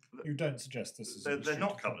 Yes. You don't suggest this is. They're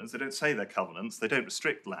not covenants. They don't say they're covenants. They don't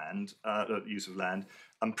restrict land, use of land.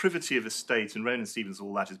 And privity of estate and Rowan and Stevens,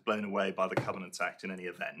 all that is blown away by the Covenants Act in any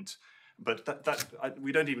event. But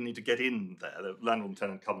we don't even need to get in there. The Landlord and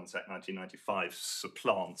Tenant Covenants Act 1995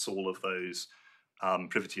 supplants all of those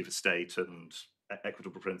privity of estate and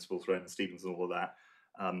equitable principles, Rowan and Stevens, and all of that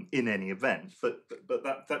in any event. But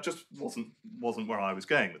that just wasn't where I was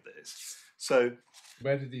going with this. So,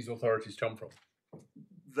 where did these authorities come from?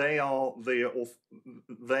 They are the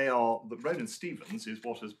Rowan and Stevens is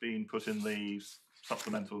what has been put in the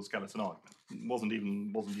supplemental skeleton argument. Wasn't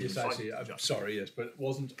even. Yes, I see. I'm sorry. Yes, but it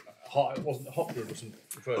wasn't Hopgood wasn't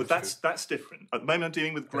referred to. That's different. At the moment, I'm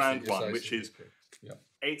dealing with ground 1, which is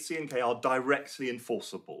 8C and K are directly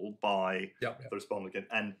enforceable by the respondent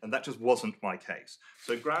again, and that just wasn't my case.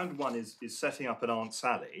 So ground 1 is setting up an Aunt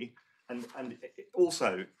Sally. And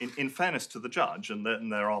also, in fairness to the judge, and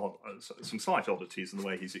there are some slight oddities in the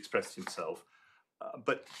way he's expressed himself,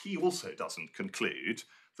 but he also doesn't conclude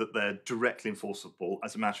that they're directly enforceable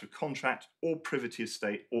as a matter of contract or privity of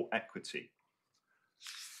estate or equity.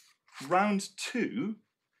 Round 2,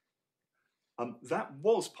 that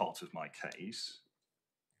was part of my case,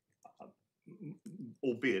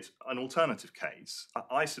 albeit an alternative case.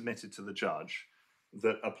 I submitted to the judge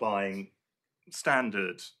that applying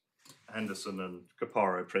standard Henderson and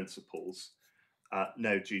Caparo principles,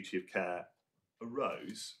 no duty of care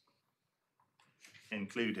arose,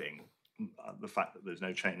 including the fact that there's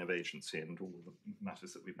no chain of agency and all the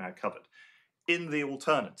matters that we've now covered. In the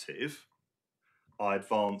alternative, I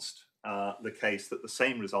advanced the case that the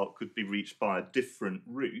same result could be reached by a different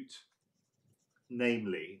route,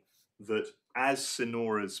 namely that as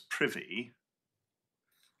Sinora's privy,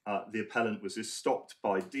 the appellant was stopped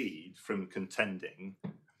by deed from contending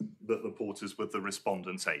that the porters were the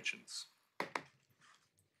respondent's agents,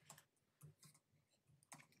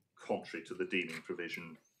 contrary to the dealing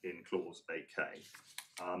provision in clause 8K.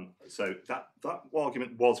 So that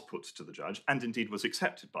argument was put to the judge, and indeed was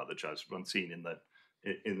accepted by the judge, one seen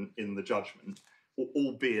in the judgment,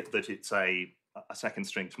 albeit that it's a second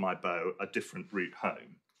string to my bow, a different route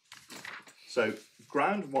home. So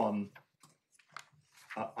ground 1,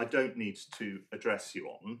 I don't need to address you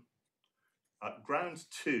on. Ground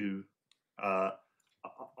 2,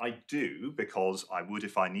 I do, because I would,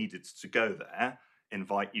 if I needed to go there,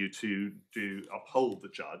 invite you to uphold the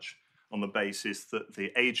judge on the basis that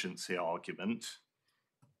the agency argument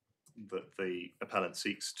that the appellant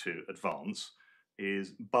seeks to advance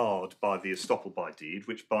is barred by the estoppel by deed,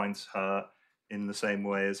 which binds her in the same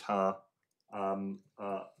way as her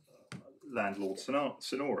landlord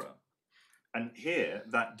Sonora. And here,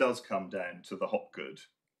 that does come down to the Hopgood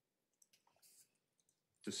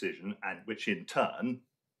decision, and which in turn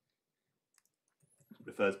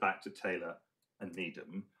refers back to Taylor and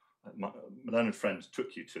Needham. My learned friend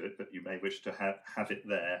took you to it, but you may wish to have it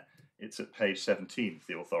there It's at page 17 of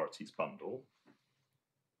the authorities bundle.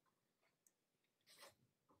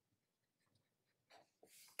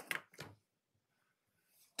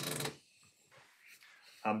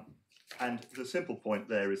 And the simple point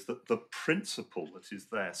there is that the principle that is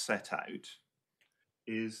there set out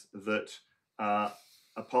is that a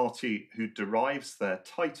party who derives their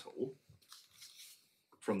title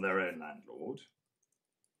from their own landlord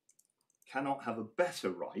cannot have a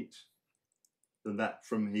better right than that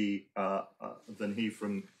from he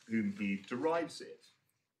from whom he derives it.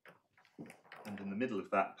 And in the middle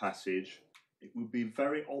of that passage, it would be a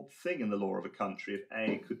very odd thing in the law of a country if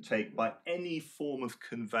A could take by any form of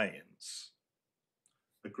conveyance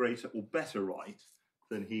a greater or better right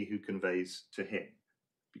than he who conveys to him,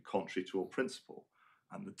 be contrary to all principle.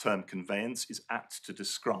 And the term conveyance is apt to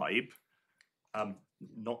describe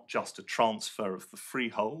not just a transfer of the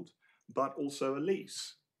freehold, but also a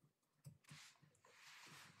lease.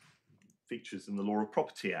 Features in the Law of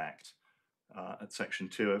Property Act at section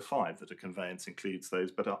 205 that a conveyance includes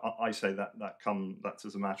those, but I say that's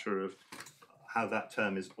as a matter of how that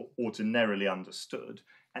term is ordinarily understood,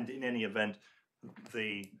 and in any event,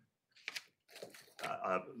 the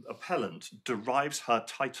appellant derives her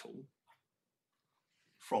title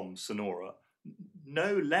from Sonora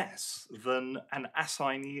no less than an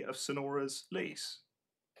assignee of Sonora's lease.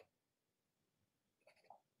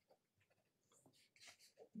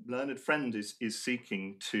 Learned Friend is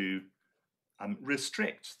seeking to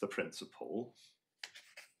restrict the principle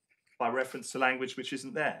by reference to language which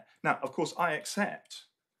isn't there. Now, of course, I accept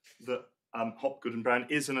that Hopgood and Brown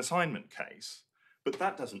is an assignment case, but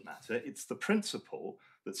that doesn't matter. It's the principle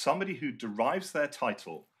that somebody who derives their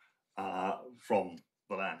title from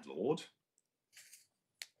the landlord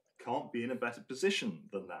can't be in a better position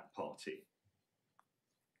than that party.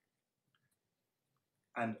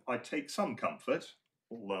 And I take some comfort,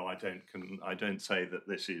 although I don't say that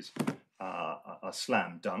this is a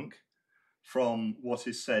slam dunk, from what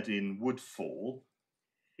is said in Woodfall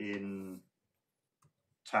in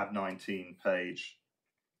tab 19, page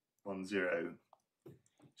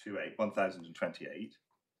 1028.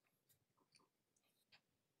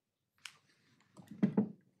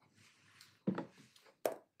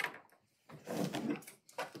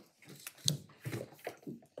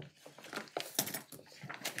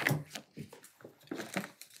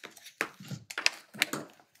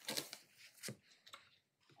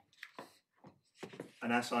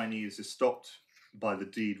 An assignee is estopped by the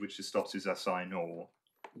deed which estops his assignor,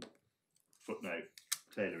 footnote,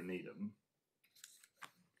 Taylor and Needham.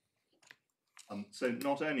 So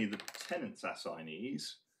not only the tenant's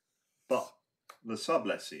assignees, but the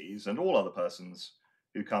sublessees and all other persons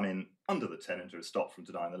who come in under the tenant are estopped from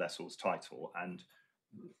denying the lessor's title, and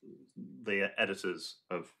the editors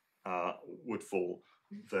of Woodfall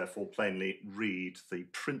therefore plainly read the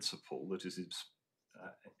principle that is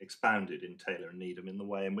expounded in Taylor and Needham in the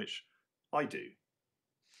way in which I do.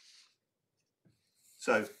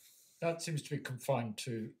 So that seems to be confined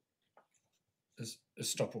to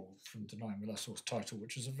estoppel from denying the lessor's title,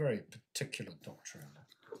 which is a very particular doctrine.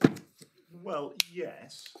 Well,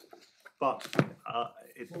 yes, but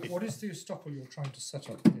what is the estoppel you're trying to set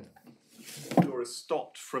up here? You're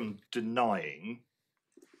estopped from denying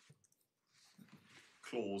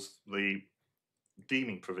the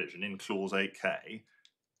deeming provision in clause 8k.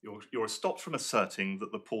 You're estopped from asserting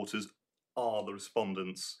that the porters are the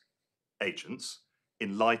respondent's agents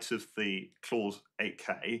in light of the clause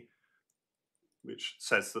 8k, which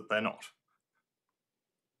says that they're not.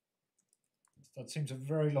 That seems a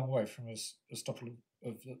very long way from estoppel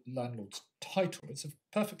of the landlord's title. It's a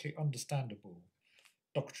perfectly understandable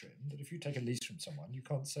doctrine that if you take a lease from someone, you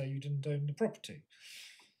can't say you didn't own the property.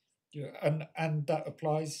 And that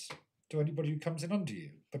applies to anybody who comes in under you.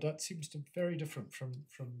 But that seems to be very different from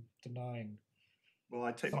denying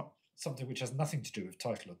something which has nothing to do with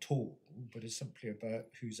title at all, but is simply about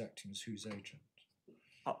who's acting as whose agent.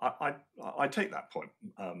 I take that point,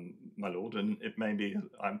 my lord, and it may be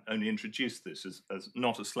I only introduced this as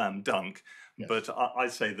not a slam dunk, yes. But I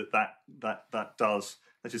say that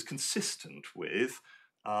is consistent with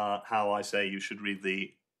how I say you should read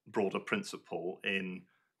the broader principle in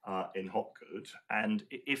Hopgood. And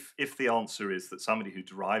if the answer is that somebody who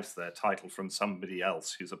derives their title from somebody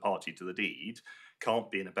else who's a party to the deed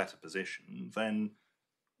can't be in a better position, then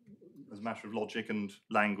as a matter of logic and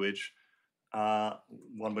language,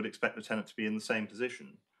 one would expect the tenant to be in the same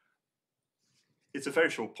position. It's a very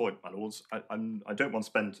short point, my lords. I don't want to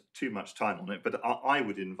spend too much time on it, but I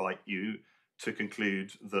would invite you to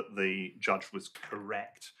conclude that the judge was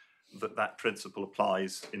correct, that principle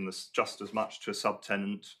applies just as much to a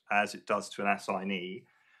subtenant as it does to an assignee,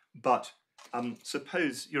 But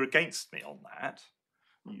suppose you're against me on that.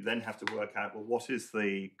 You then have to work out, well, what is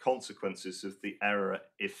the consequences of the error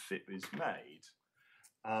if it is made?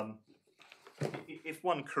 If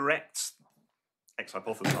one corrects ex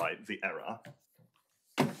hypothesi the error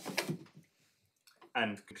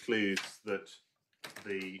and concludes that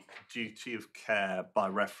the duty of care by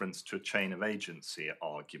reference to a chain of agency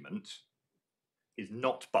argument is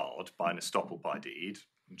not barred by an estoppel by deed,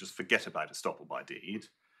 just forget about estoppel by deed,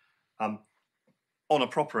 on a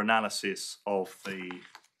proper analysis of the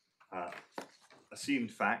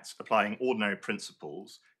assumed facts, applying ordinary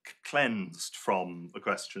principles, cleansed from the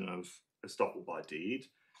question of estoppel by deed,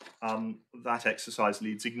 that exercise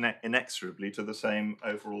leads inexorably to the same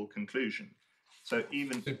overall conclusion. So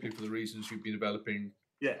even simply for the reasons you've been developing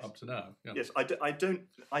up to now. Yeah. Yes, I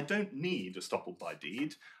don't need estoppel by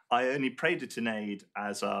deed. I only prayed it in aid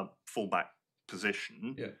as a fallback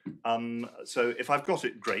position. Yeah. So if I've got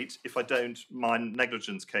it, great. If I don't, my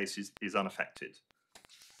negligence case is unaffected.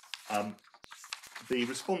 The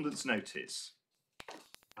respondent's notice.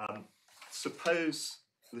 Suppose,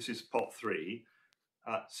 this is pot 3,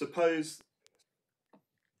 suppose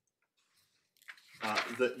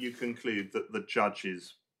that you conclude that the judge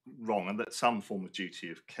is wrong and that some form of duty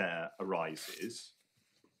of care arises.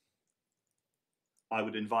 I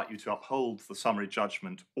would invite you to uphold the summary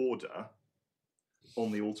judgment order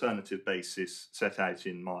on the alternative basis set out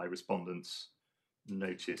in my respondent's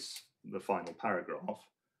notice, the final paragraph,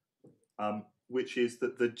 which is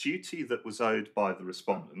that the duty that was owed by the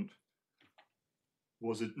respondent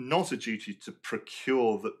was not a duty to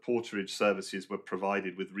procure that porterage services were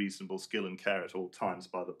provided with reasonable skill and care at all times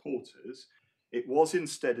by the porters. It was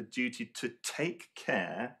instead a duty to take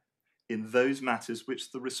care in those matters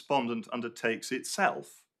which the respondent undertakes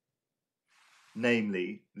itself,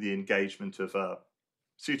 namely the engagement of a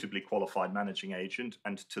suitably qualified managing agent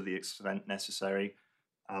and, to the extent necessary,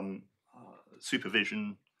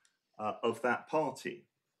 supervision of that party.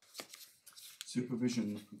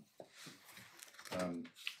 Supervision,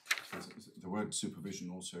 the word supervision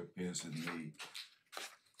also appears in the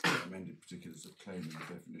amended particulars of claim in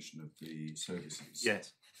the definition of the services.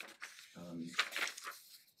 Yes.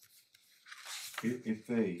 If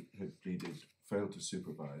they had pleaded failed to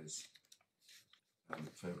supervise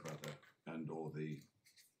Fairbrother and or the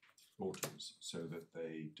porters so that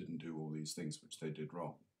they didn't do all these things which they did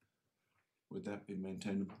wrong, would that be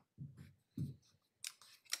maintainable?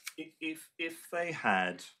 If they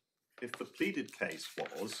had, if the pleaded case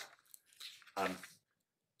was,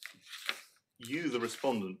 you, the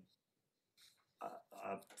respondent,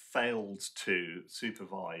 failed to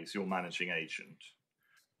supervise your managing agent,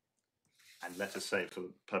 and let us say, for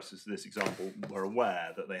the purposes of this example, were aware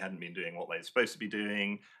that they hadn't been doing what they were supposed to be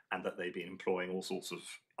doing and that they'd been employing all sorts of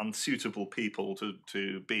unsuitable people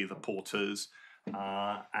to be the porters,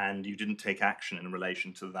 and you didn't take action in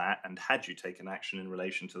relation to that, and had you taken action in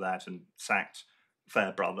relation to that and sacked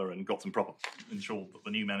Fairbrother and got some proper, ensured that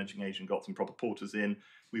the new managing agent got some proper porters in,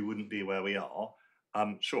 we wouldn't be where we are.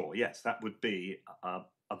 Sure, yes, that would be a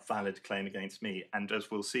valid claim against me. And as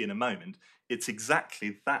we'll see in a moment, it's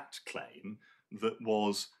exactly that claim that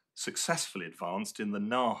was successfully advanced in the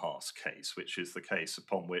Nahas case, which is the case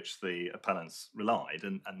upon which the appellants relied.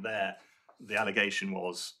 And there, the allegation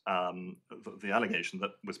was, the allegation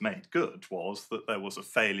that was made good was that there was a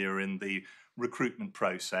failure in the recruitment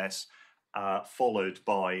process, followed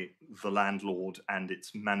by the landlord and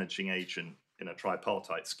its managing agent in a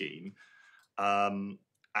tripartite scheme.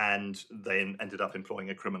 And they ended up employing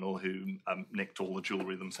a criminal who nicked all the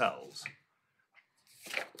jewellery themselves.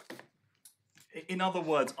 In other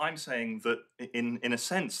words, I'm saying that in a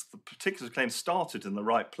sense, the particular claim started in the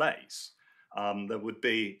right place. There would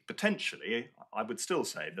be potentially, I would still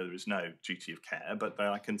say there is no duty of care, but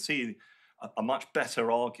I can see a much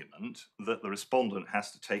better argument that the respondent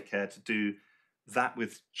has to take care to do that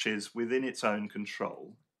which is within its own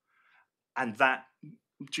control. And that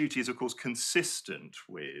duty is, of course, consistent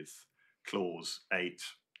with clause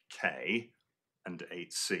 8K and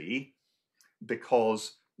 8C,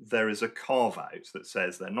 because there is a carve-out that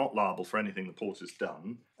says they're not liable for anything the porter's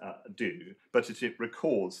do, but it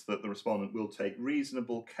records that the respondent will take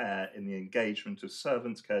reasonable care in the engagement of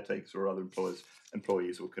servants, caretakers, or other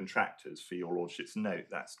employees or contractors. For your lordship's note,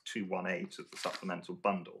 that's 218 of the supplemental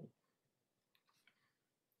bundle.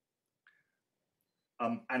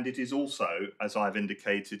 And it is also, as I've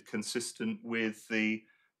indicated, consistent with the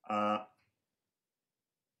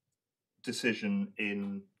decision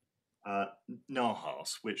in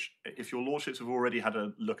Nahas, which, if your lordships have already had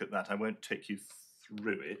a look at that, I won't take you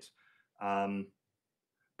through it,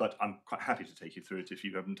 but I'm quite happy to take you through it if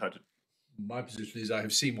you haven't had My position is I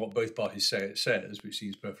have seen what both parties say it says, which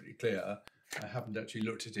seems perfectly clear. I haven't actually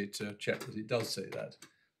looked at it to check that it does say that.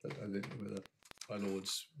 But I don't know whether my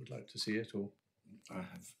lords would like to see it or. I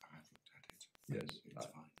have looked at it. Yes, It's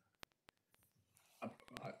fine.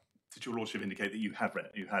 Did your lordship indicate that you have read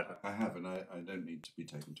it? You have. I have, and I don't need to be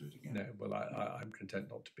taken to it again. No, well, I'm content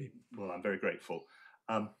not to be. Well, I'm very grateful.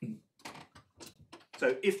 So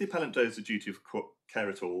if the appellant owes a duty of care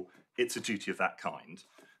at all, it's a duty of that kind.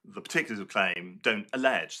 The particulars of claim don't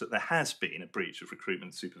allege that there has been a breach of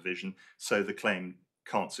recruitment supervision, so the claim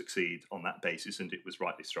can't succeed on that basis, and it was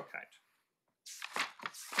rightly struck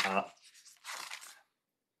out.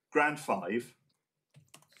 Ground 5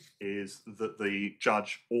 is that the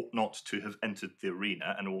judge ought not to have entered the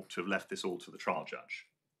arena and ought to have left this all to the trial judge.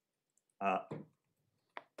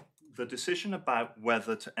 The decision about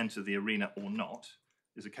whether to enter the arena or not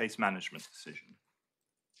is a case management decision.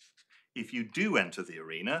 If you do enter the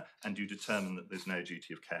arena and you determine that there's no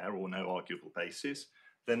duty of care or no arguable basis,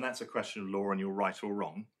 then that's a question of law and you're right or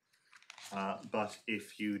wrong. But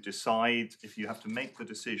if you decide, if you have to make the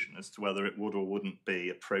decision as to whether it would or wouldn't be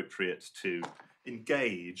appropriate to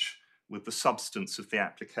engage with the substance of the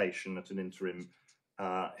application at an interim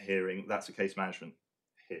hearing, that's a case management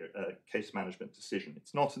decision.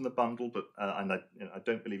 It's not in the bundle, but and I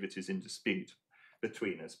don't believe it is in dispute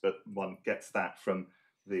between us, but one gets that from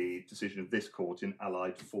the decision of this court in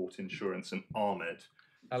Allied Fort Insurance and Ahmed.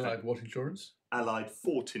 Allied what insurance? Allied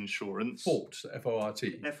Fort Insurance. Fort,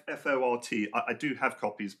 F-O-R-T. F-O-R-T. I do have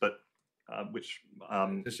copies, but which...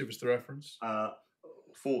 Just give us the reference.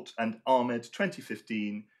 Fort and Ahmed,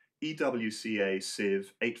 2015, EWCA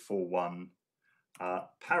Civ 841,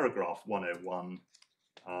 paragraph 101,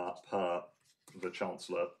 per the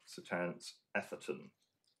Chancellor, Sir Terence Etherton.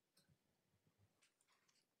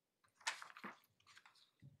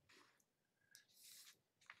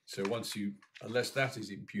 So once you, unless that is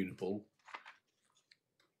impugnable,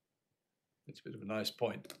 it's a bit of a nice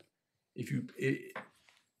point.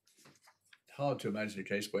 Hard to imagine a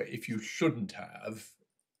case where if you shouldn't have,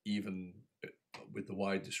 even with the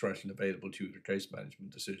wide discretion available to you, the case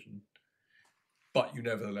management decision, but you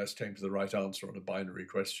nevertheless came to the right answer on a binary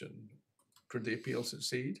question, could the appeal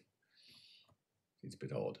succeed? It's a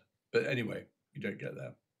bit odd. But anyway, you don't get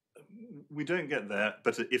there. We don't get there,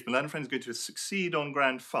 but if Milan Friend is going to succeed on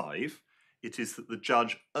ground 5, it is that the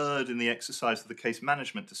judge erred in the exercise of the case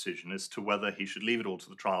management decision as to whether he should leave it all to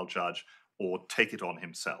the trial judge or take it on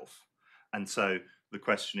himself. And so the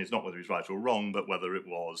question is not whether he's right or wrong, but whether it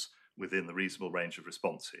was within the reasonable range of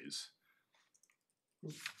responses.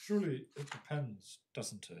 Well, surely it depends,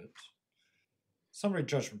 doesn't it? Summary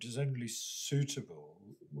judgment is only suitable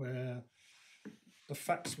where the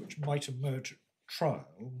facts which might emerge at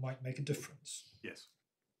trial might make a difference. Yes.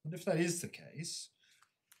 And if that is the case,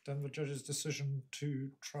 then the judge's decision to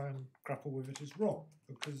try and grapple with it is wrong,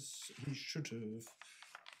 because he should have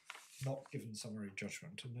not given summary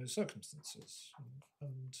judgment in those circumstances.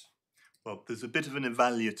 And well, there's a bit of an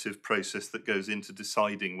evaluative process that goes into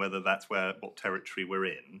deciding whether that's what territory we're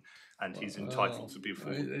in, and he's entitled to be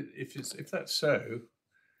afforded. If that's so,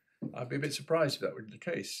 I'd be a bit surprised if that were the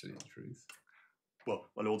case, in truth.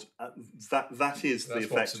 Well, my lords, that is the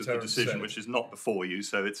effect of the decision, which is not before you.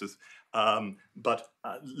 So it's but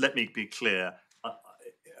let me be clear.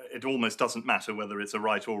 It almost doesn't matter whether it's a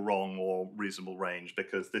right or wrong or reasonable range,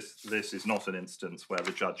 because this is not an instance where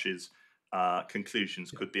the judge's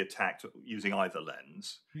conclusions could be attacked using either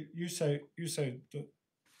lens. You say that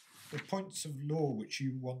the points of law which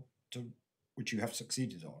you have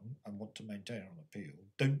succeeded on and want to maintain on appeal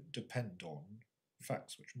don't depend on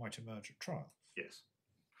facts which might emerge at trial. Yes.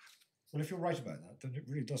 Well, if you're right about that, then it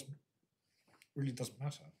really doesn't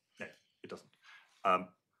matter. No, it doesn't.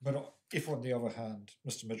 But if, on the other hand,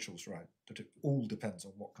 Mr. Mitchell's right that it all depends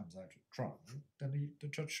on what comes out at trial, then the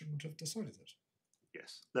judge shouldn't have decided it.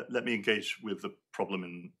 Yes. Let me engage with the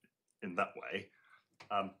problem in that way.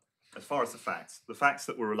 As far as the facts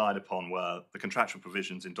that were relied upon were the contractual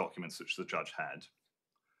provisions in documents which the judge had,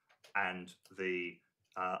 and the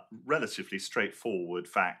relatively straightforward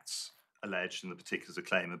facts alleged in the particulars of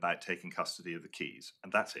claim about taking custody of the keys,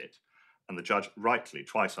 and that's it. And the judge rightly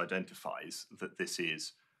twice identifies that this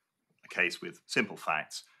is a case with simple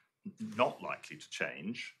facts, not likely to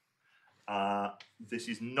change. This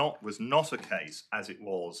was not a case, as it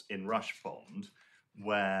was in Rushbond,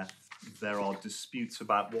 where there are disputes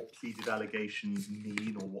about what pleaded allegations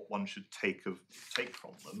mean or what one should take from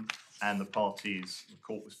them, and the court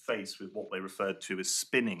was faced with what they referred to as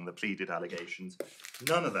spinning the pleaded allegations.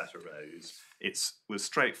 None of that arose. It was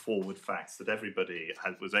straightforward facts that everybody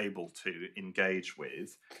was able to engage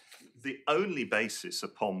with. The only basis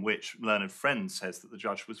upon which Learned Friend says that the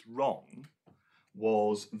judge was wrong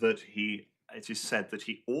was that it is said that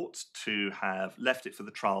he ought to have left it for the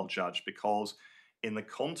trial judge because in the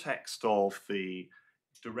context of the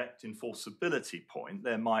direct enforceability point,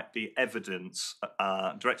 there might be evidence,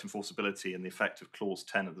 direct enforceability in the effect of Clause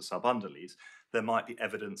 10 of the sub-underlease, there might be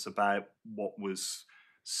evidence about what was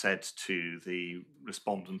said to the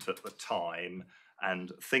respondent at the time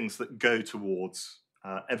and things that go towards,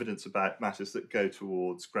 evidence about matters that go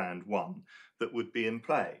towards Ground 1 that would be in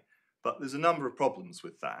play. But there's a number of problems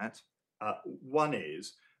with that. One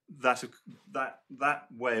is that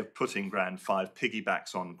way of putting Ground 5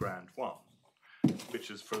 piggybacks on Ground 1,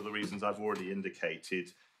 which is, for the reasons I've already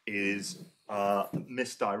indicated, is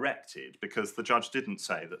misdirected because the judge didn't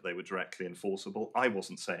say that they were directly enforceable. I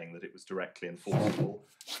wasn't saying that it was directly enforceable.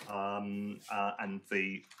 And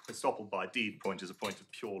the estoppel by deed point is a point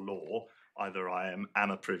of pure law. Either I am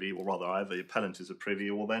a privy, or rather either the appellant is a privy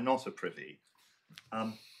or they're not a privy.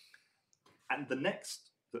 And the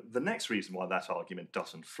next reason why that argument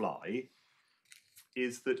doesn't fly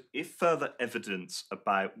is that if further evidence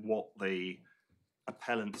about what the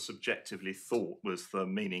appellant subjectively thought was the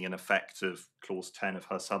meaning and effect of Clause 10 of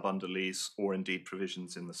her sub-underlease, or indeed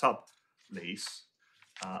provisions in the sub-lease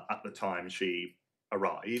at the time she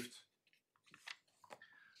arrived,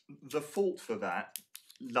 the fault for that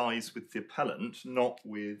lies with the appellant, not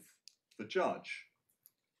with the judge.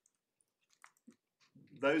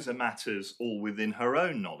 Those are matters all within her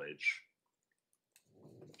own knowledge.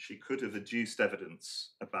 She could have adduced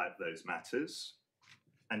evidence about those matters,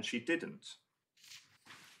 and she didn't.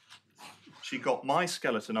 She got my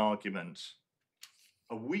skeleton argument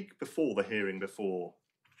a week before the hearing before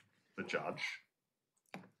the judge,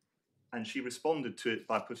 and she responded to it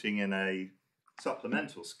by putting in a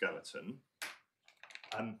supplemental skeleton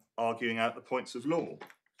and arguing out the points of law.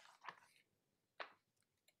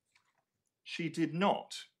 She did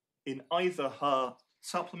not, in either her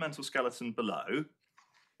supplemental skeleton below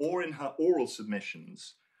or in her oral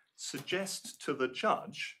submissions, suggest to the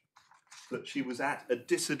judge that she was at a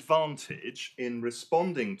disadvantage in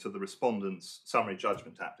responding to the respondent's summary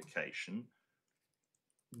judgment application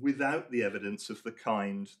without the evidence of the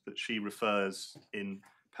kind that she refers in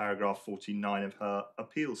paragraph 49 of her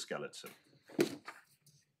appeal skeleton.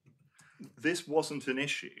 This wasn't an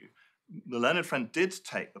issue. The learned friend did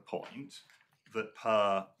take the point that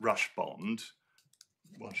per rush bond,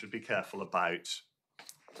 one should be careful about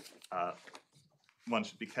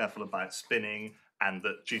spinning, and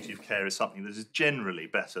that duty of care is something that is generally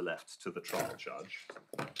better left to the trial judge.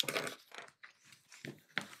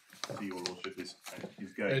 Your lordship is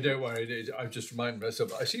going. No, don't worry. I've just reminded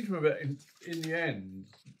myself. I seem to remember in the end,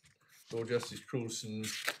 Lord Justice Coulson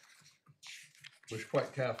was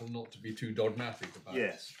quite careful not to be too dogmatic about it.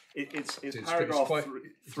 Yes, it's paragraph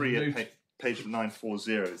 3 at page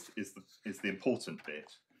 940 is the important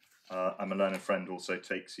bit. And my learned friend also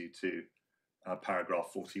takes you to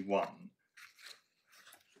paragraph 41.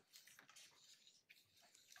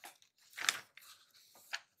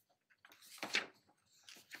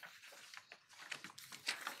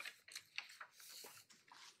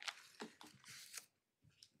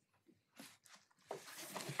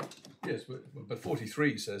 Yes, but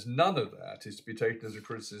 43 says none of that is to be taken as a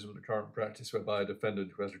criticism of the current practice whereby a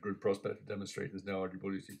defendant who has a good prospect of demonstrating there's no arguable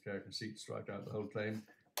duty of care can seek to strike out the whole claim.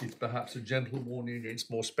 It's perhaps a gentle warning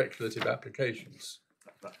against more speculative applications.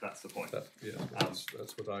 That's the point. That's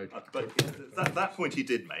what I... But that point he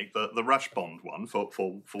did make, the rush bond one, for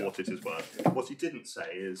what it is worth. What he didn't say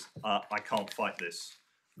is, I can't fight this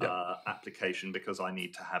application because I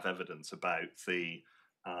need to have evidence about the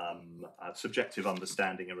subjective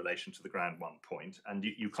understanding in relation to the ground 1 point, and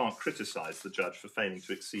you can't criticise the judge for failing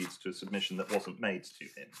to accede to a submission that wasn't made to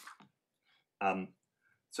him.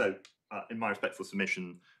 So, in my respectful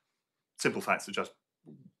submission, simple facts, the judge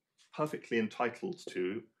perfectly entitled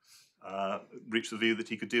to reach the view that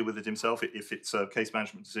he could deal with it himself if it's a case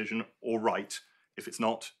management decision, or right. If it's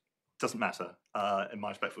not, doesn't matter. In my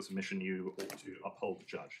respectful submission, you ought to uphold the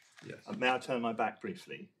judge. Yes. May I turn my back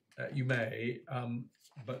briefly? You may,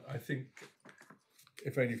 but I think,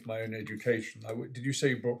 if only for my own education, did you say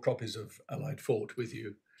you brought copies of Allied Fort with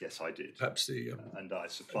you? Yes, I did. Perhaps the... and I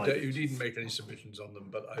supplied it. You needn't make any submissions on them,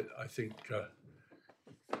 but I think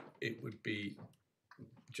it would be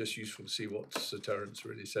just useful to see what Sir Terence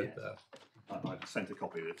really said there. I sent a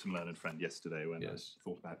copy of it to my learned friend yesterday when I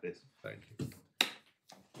thought about this. Thank you.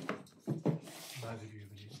 Neither of you have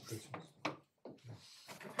any questions?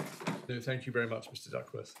 No, thank you very much, Mr.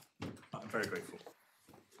 Duckworth. I'm very grateful.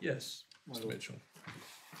 Yes, Mr. Mitchell.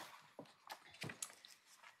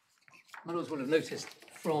 My lords will have noticed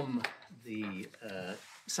from the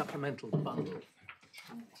supplemental bundle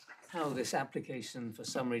how this application for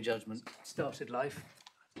summary judgment started life.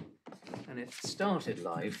 And it started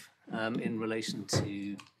life in relation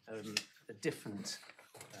to a different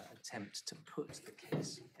attempt to put the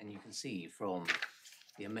case. And you can see from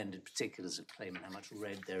the amended particulars of Claimant how much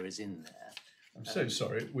red there is in there. I'm so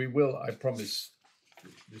sorry. We will, I promise.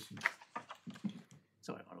 Listen.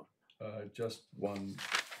 Sorry, my lord. Just one.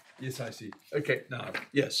 Yes, I see. Okay, now,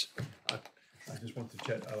 yes. I just want to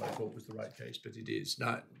check. I thought it was the right case, but it is.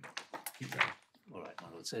 Now, keep going. All right, my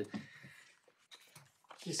lord. So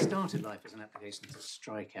this started life as an application to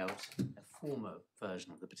strike out a former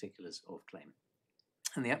version of the particulars of Claimant.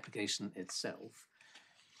 And the application itself,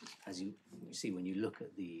 as you see when you look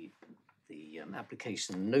at the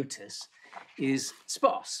application notice, is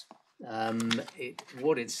sparse.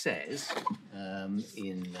 What it says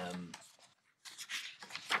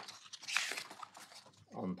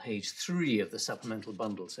on page 3 of the supplemental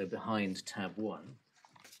bundle, so behind tab 1.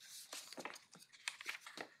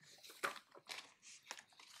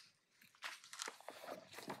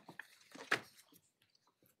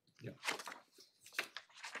 Yeah.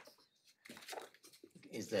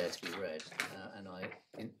 Is there to be read, and I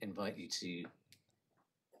invite you to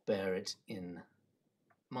bear it in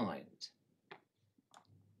mind.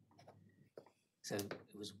 So it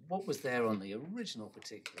was what was there on the original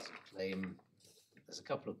particulars of claim. There's a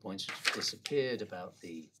couple of points which have disappeared about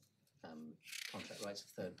the Contract Rights of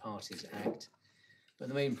Third Parties Act, but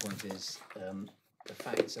the main point is the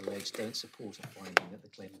facts alleged don't support a finding that the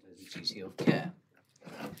claimant owes a duty of care.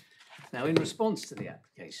 Now, in response to the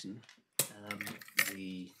application,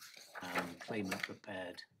 the claimant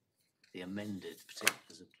prepared the amended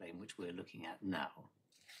particulars of claim, which we're looking at now.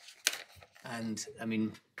 And, I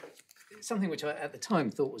mean, something which I at the time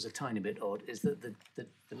thought was a tiny bit odd is that the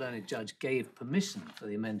learned judge gave permission for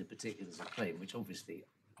the amended particulars of claim, which obviously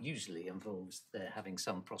usually involves there having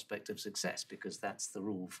some prospect of success, because that's the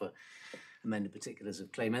rule for amended particulars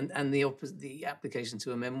of claim. And the application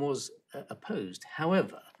to amend was opposed.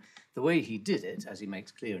 However, the way he did it, as he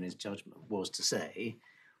makes clear in his judgment, was to say,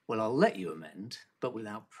 well, I'll let you amend, but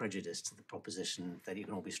without prejudice to the proposition that you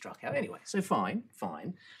can all be struck out anyway. So fine.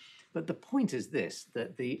 But the point is this,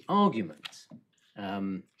 that the argument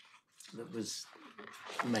that was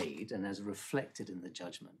made and as reflected in the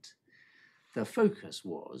judgment, the focus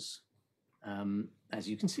was, as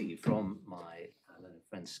you can see from my learned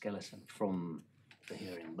friend Skeleton from the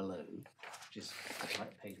hearing below, which is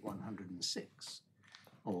like page 106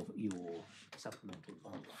 of your supplemental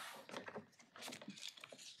bundle.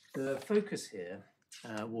 The focus here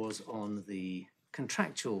was on the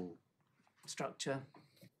contractual structure,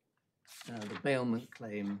 the bailment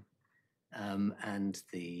claim, and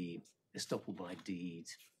the estoppel by deed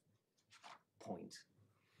point.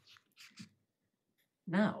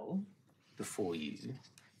 Now, before you,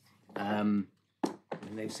 and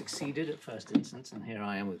they've succeeded at first instance, and here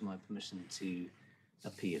I am with my permission to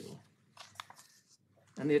appeal.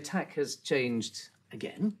 And the attack has changed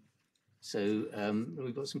again. So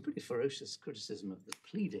we've got some pretty ferocious criticism of the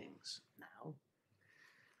pleadings now.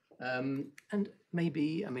 And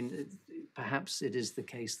maybe, I mean, perhaps it is the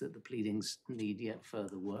case that the pleadings need yet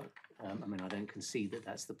further work. I mean, I don't concede that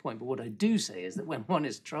that's the point. But what I do say is that when one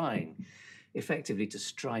is trying effectively to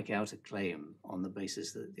strike out a claim on the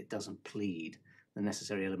basis that it doesn't plead the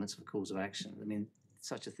necessary elements of a cause of action, I mean,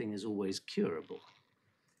 such a thing is always curable.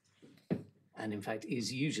 And in fact,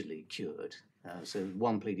 is usually cured. So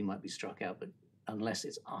one pleading might be struck out, but unless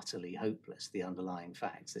it's utterly hopeless, the underlying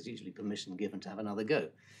facts, there's usually permission given to have another go,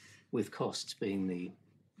 with costs being the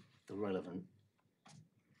relevant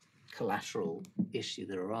collateral issue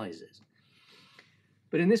that arises.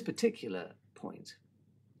 But in this particular point,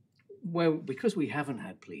 well, because we haven't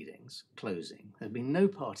had pleadings closing, there have been no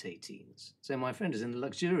Part 18s. So my friend is in the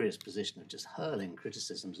luxurious position of just hurling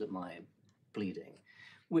criticisms at my pleading,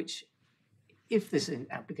 which, if this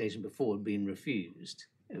application before had been refused,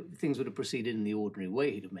 things would have proceeded in the ordinary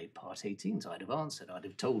way. He'd have made Part 18s. I'd have answered. I'd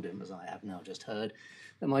have told him, as I have now just heard,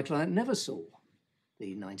 that my client never saw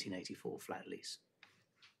the 1984 flat lease.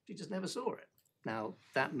 She just never saw it. Now,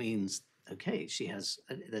 that means, okay,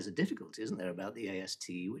 there's a difficulty, isn't there, about the AST,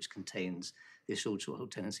 which contains the assured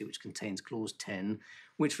short-hold tenancy, which contains clause 10,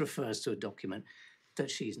 which refers to a document that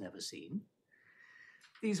she's never seen.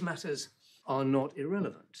 These matters are not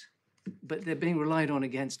irrelevant. but they're being relied on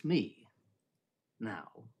against me now.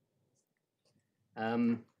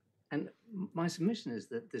 And my submission is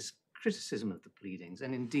that this criticism of the pleadings,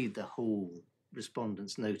 and indeed the whole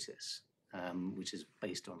respondent's notice, which is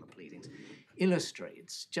based on the pleadings,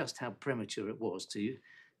 illustrates just how premature it was to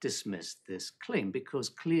dismiss this claim, because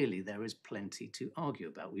clearly there is plenty to argue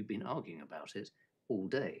about. We've been arguing about it all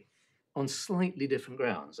day on slightly different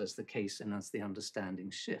grounds as the case and as the understanding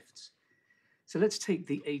shifts. So let's take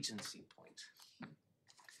the agency point.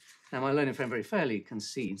 Now, my learned friend very fairly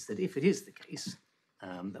concedes that if it is the case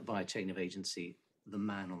that by a chain of agency, the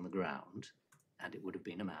man on the ground, and it would have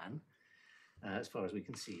been a man, as far as we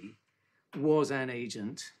can see, was an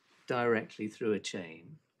agent directly through a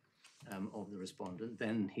chain of the respondent,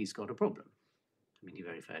 then he's got a problem. I mean, he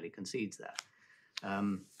very fairly concedes that.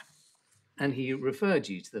 And he referred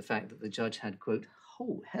you to the fact that the judge had, quote,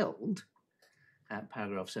 held, at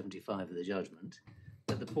paragraph 75 of the judgment,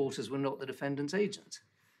 that the porters were not the defendant's agent.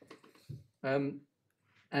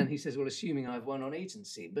 And he says, well, assuming I've won on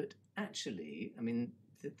agency, but actually, I mean,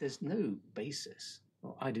 there's no basis,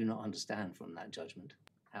 or I do not understand from that judgment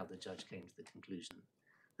how the judge came to the conclusion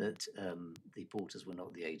that the porters were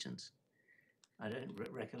not the agents. I don't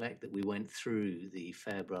recollect that we went through the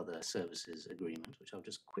Fairbrother Services Agreement, which I'll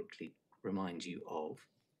just quickly remind you of.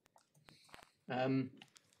 And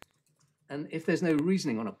if there's no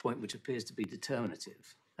reasoning on a point which appears to be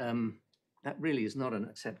determinative, that really is not an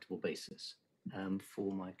acceptable basis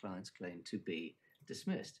for my client's claim to be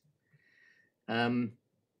dismissed. And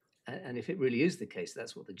if it really is the case,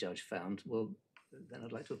 that's what the judge found, well, then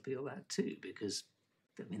I'd like to appeal that too, because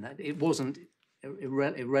I mean, it wasn't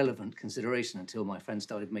irrelevant consideration until my friend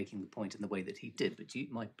started making the point in the way that he did. But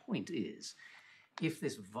my point is, if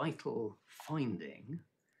this vital finding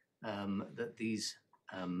that these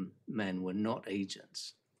men were not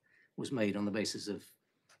agents was made on the basis of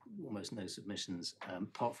almost no submissions,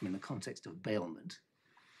 apart from in the context of bailment,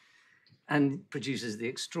 and produces the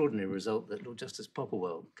extraordinary result that Lord Justice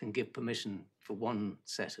Popplewell can give permission for one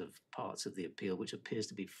set of parts of the appeal, which appears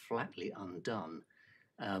to be flatly undone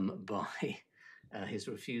by his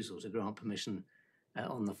refusal to grant permission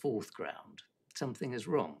on the fourth ground, something is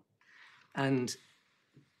wrong. And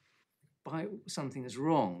by something is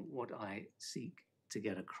wrong, what I seek to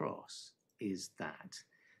get across is that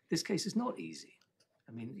this case is not easy.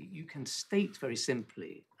 I mean, you can state very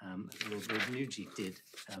simply, Lord Nugee did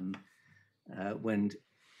when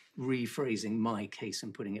rephrasing my case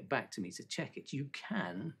and putting it back to me to check it, you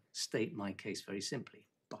can state my case very simply.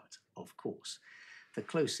 But, of course, the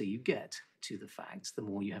closer you get to the facts, the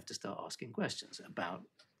more you have to start asking questions about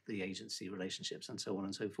the agency relationships and so on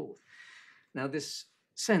and so forth. Now, this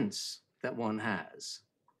sense that one has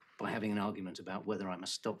by having an argument about whether I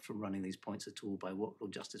must stop from running these points at all by what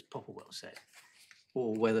Lord Justice Popplewell said,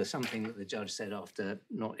 or whether something that the judge said after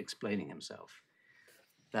not explaining himself,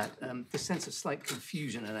 that the sense of slight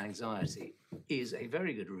confusion and anxiety is a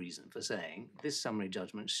very good reason for saying this summary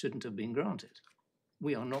judgment shouldn't have been granted.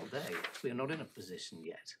 We are not there yet. We are not in a position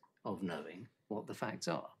yet of knowing what the facts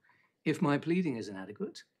are. If my pleading is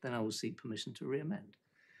inadequate, then I will seek permission to re-amend.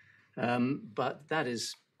 But that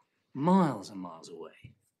is miles and miles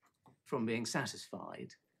away from being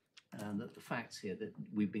satisfied that the facts here that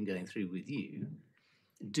we've been going through with you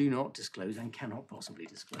do not disclose and cannot possibly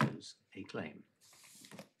disclose a claim.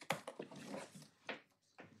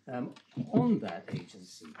 On that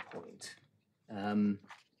agency point,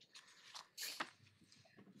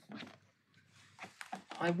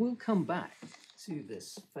 I will come back to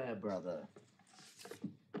this Fairbrother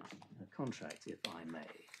contract, if I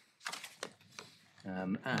may,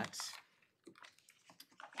 at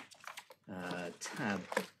tab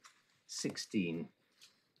 16,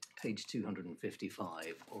 page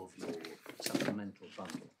 255 of your supplemental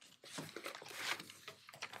bundle.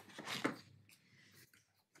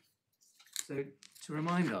 So, to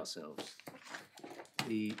remind ourselves,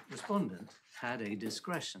 the respondent had a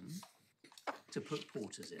discretion to put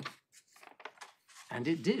porters in, and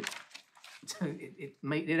it did. So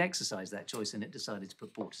it exercised that choice and it decided to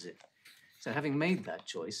put porters in. So having made that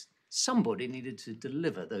choice, somebody needed to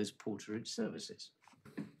deliver those porterage services.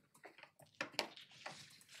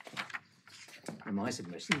 In my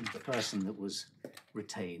submission, the person that was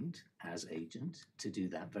retained as agent to do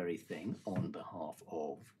that very thing on behalf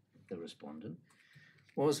of the respondent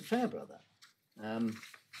was Fairbrother.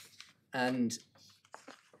 And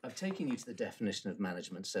I've taken you to the definition of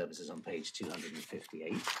management services on page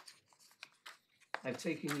 258. I've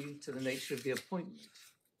taken you to the nature of the appointment,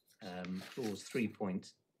 clause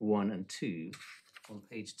 3.1 and 2 on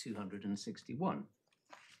page 261.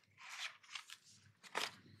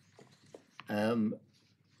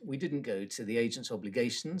 we didn't go to the agent's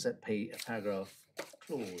obligations at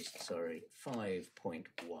clause 5.1.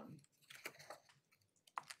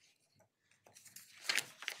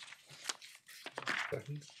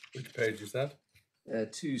 Second. Which page is that?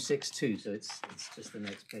 262, so it's just the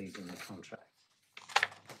next page in the contract.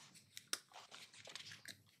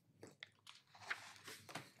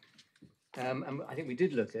 And I think we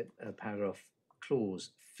did look at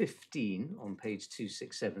clause 15 on page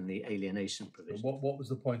 267, the alienation provision. What was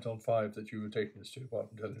the point on 5 that you were taking us to, apart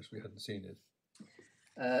from telling us we hadn't seen it?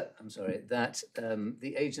 I'm sorry, that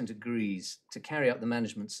the agent agrees to carry out the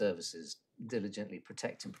management services, diligently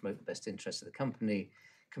protect and promote the best interests of the company,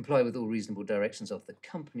 comply with all reasonable directions of the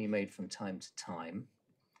company made from time to time.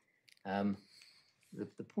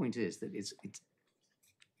 The point is that it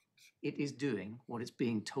is doing what it's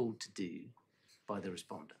being told to do by the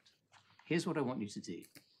respondent. Here's what I want you to do.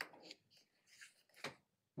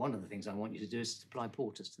 One of the things I want you to do is supply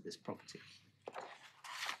porters to this property.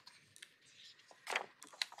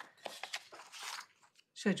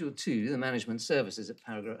 Schedule 2, the management services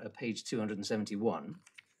at page 271.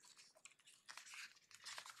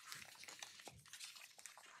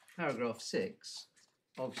 Paragraph 6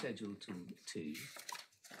 of Schedule 2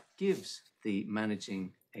 gives the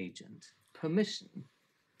managing agent permission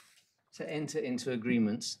to enter into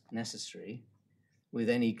agreements necessary with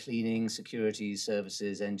any cleaning, security,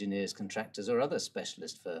 services, engineers, contractors, or other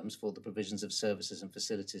specialist firms for the provisions of services and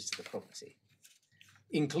facilities to the property,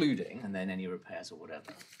 including, and then any repairs or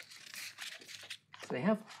whatever. So they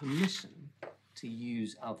have permission to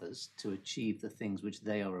use others to achieve the things which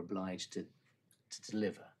they are obliged to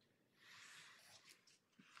deliver.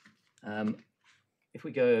 If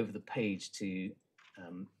we go over the page to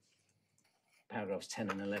paragraphs 10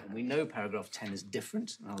 and 11, we know paragraph 10 is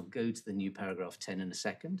different. I'll go to the new paragraph 10 in a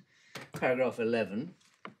second. Paragraph 11,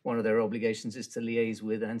 one of their obligations is to liaise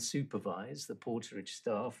with and supervise the porterage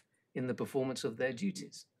staff in the performance of their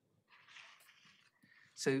duties.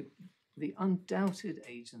 So the undoubted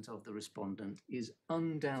agent of the respondent is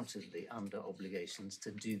undoubtedly under obligations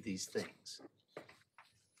to do these things.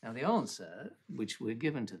 Now the answer which we're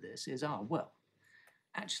given to this is, well,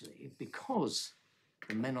 actually, because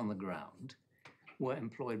the men on the ground were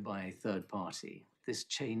employed by a third party, this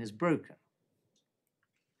chain is broken.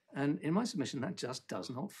 And in my submission, that just does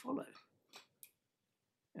not follow.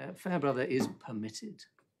 Fairbrother is permitted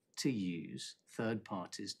to use third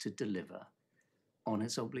parties to deliver on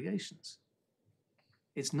its obligations.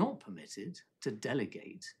 It's not permitted to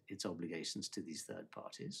delegate its obligations to these third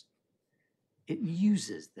parties. It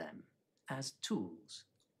uses them as tools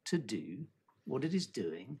to do what it is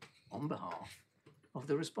doing on behalf of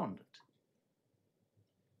the respondent.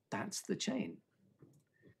 That's the chain.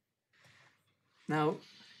 Now,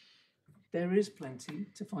 there is plenty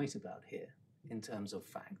to fight about here in terms of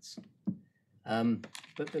facts.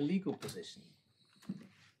 But the legal position,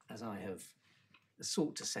 as I have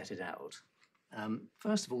sought to set it out,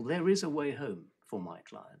 first of all, there is a way home for my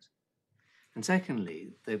client. And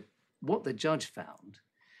secondly, what the judge found,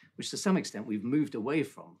 which to some extent we've moved away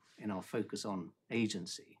from in our focus on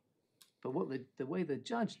agency, but the way the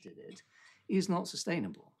judge did it is not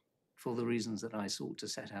sustainable for the reasons that I sought to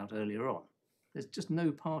set out earlier on. There's just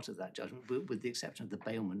no part of that judgment, with the exception of the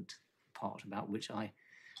bailment part, about which I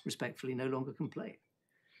respectfully no longer complain.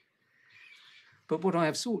 But what I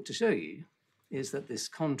have sought to show you is that this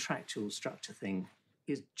contractual structure thing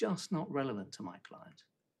is just not relevant to my client.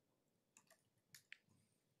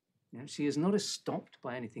 You know, she is not stopped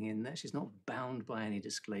by anything in there. She's not bound by any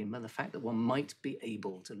disclaimer. The fact that one might be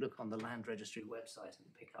able to look on the land registry website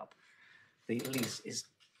and pick up the lease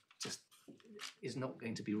is not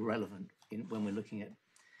going to be relevant when we're looking at,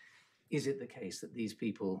 is it the case that these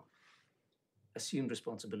people assumed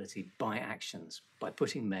responsibility by actions, by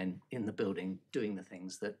putting men in the building doing the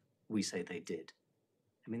things that we say they did?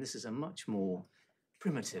 I mean, this is a much more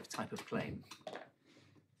primitive type of claim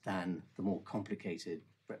than the more complicated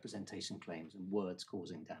representation claims and words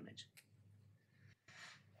causing damage.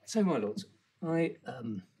 So, my lords, I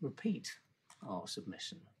repeat our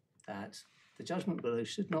submission that the judgment below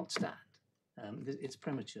should not stand. It's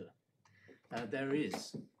premature. There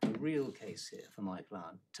is a real case here for my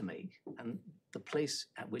client to make, and the place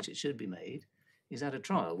at which it should be made is at a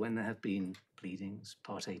trial when there have been pleadings,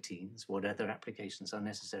 Part 18s, what other applications are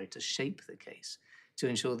necessary to shape the case to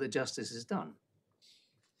ensure that justice is done.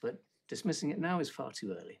 But dismissing it now is far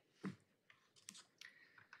too early.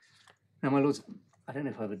 Now, my lords, I don't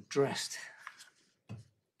know if I've addressed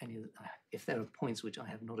any of the, if there are points which I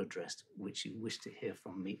have not addressed which you wish to hear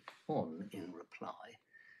from me on in reply.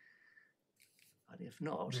 But if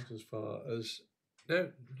not... Not as far as No,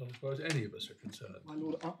 not as far as any of us are concerned. My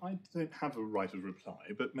lord, I don't have a right of reply,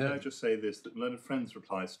 but may I just say this, that Learned Friend's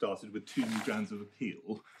reply started with 2 new grounds of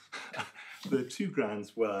appeal. The 2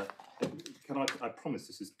 grounds were, I promise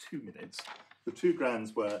this is 2 minutes. The 2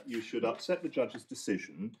 grounds were you should upset the judge's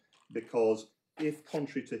decision because if,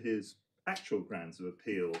 contrary to his actual grounds of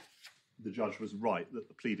appeal, the judge was right that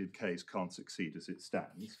the pleaded case can't succeed as it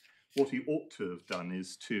stands, what he ought to have done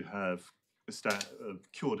is to have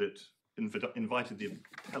cured it, invited the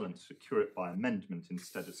appellant to cure it by amendment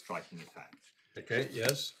instead of striking it out. Okay,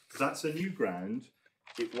 yes. That's a new ground.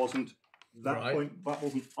 It wasn't that point. That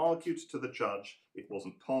wasn't argued to the judge. It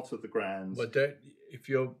wasn't part of the grounds. But I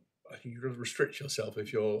think you've got to restrict yourself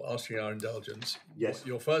if you're asking our indulgence. Yes.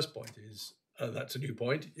 Your first point is that's a new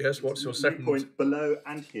point. Yes. What's your second point? Below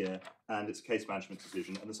and here, and it's a case management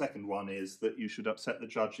decision. And the second one is that you should upset the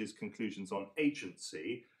judge's conclusions on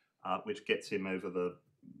agency, which gets him over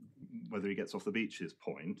whether he gets off the beach's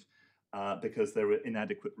point, because there are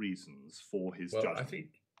inadequate reasons for his judgment. I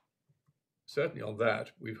think certainly on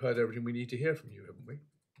that we've heard everything we need to hear from you, haven't we?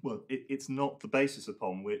 Well, it's not the basis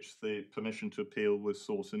upon which the permission to appeal was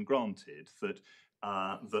sought and granted, that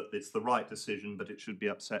it's the right decision, but it should be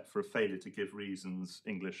upset for a failure to give reasons,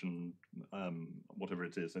 English and whatever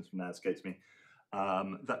it is, now escapes me.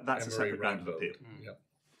 That's a separate ground of appeal. Yeah.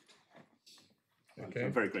 Okay.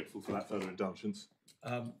 I'm very grateful for that further indulgence.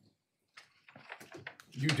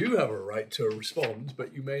 You do have a right to respond,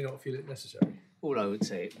 but you may not feel it necessary. All I would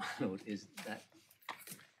say, my lord, is that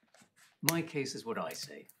my case is what I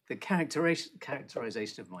say. The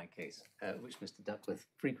characterization of my case, which Mr. Duckworth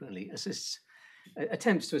frequently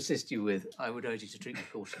attempts to assist you with, I would urge you to treat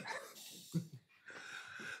with caution.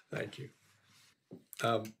 Thank you.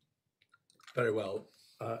 Very well.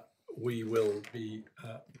 We will be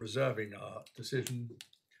reserving our decision.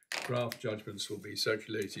 Draft judgments will be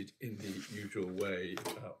circulated in the usual way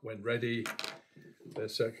when ready. They're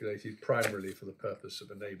circulated primarily for the purpose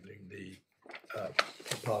of enabling the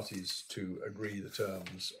parties to agree the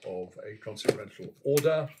terms of a consequential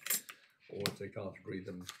order, or if they can't agree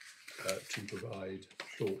them, to provide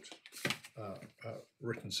short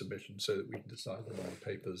written submissions so that we can decide them on the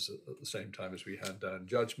papers at the same time as we hand down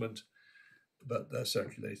judgment. But they're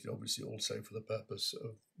circulated obviously also for the purpose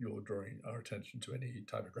of your drawing our attention to any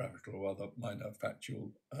typographical or other minor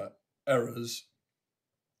factual errors.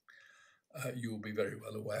 You will be very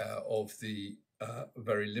well aware of the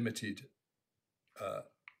very limited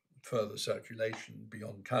further circulation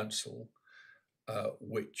beyond counsel,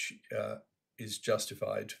 which is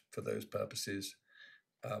justified for those purposes.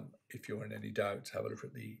 If you're in any doubt, have a look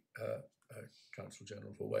at the Counsel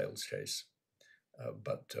General for Wales case.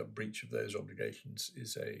 But breach of those obligations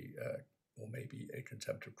is or maybe a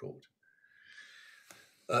contempt of court.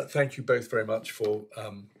 Thank you both very much for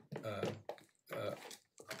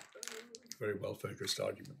very well focused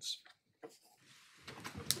arguments.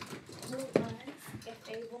 If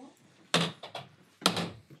they want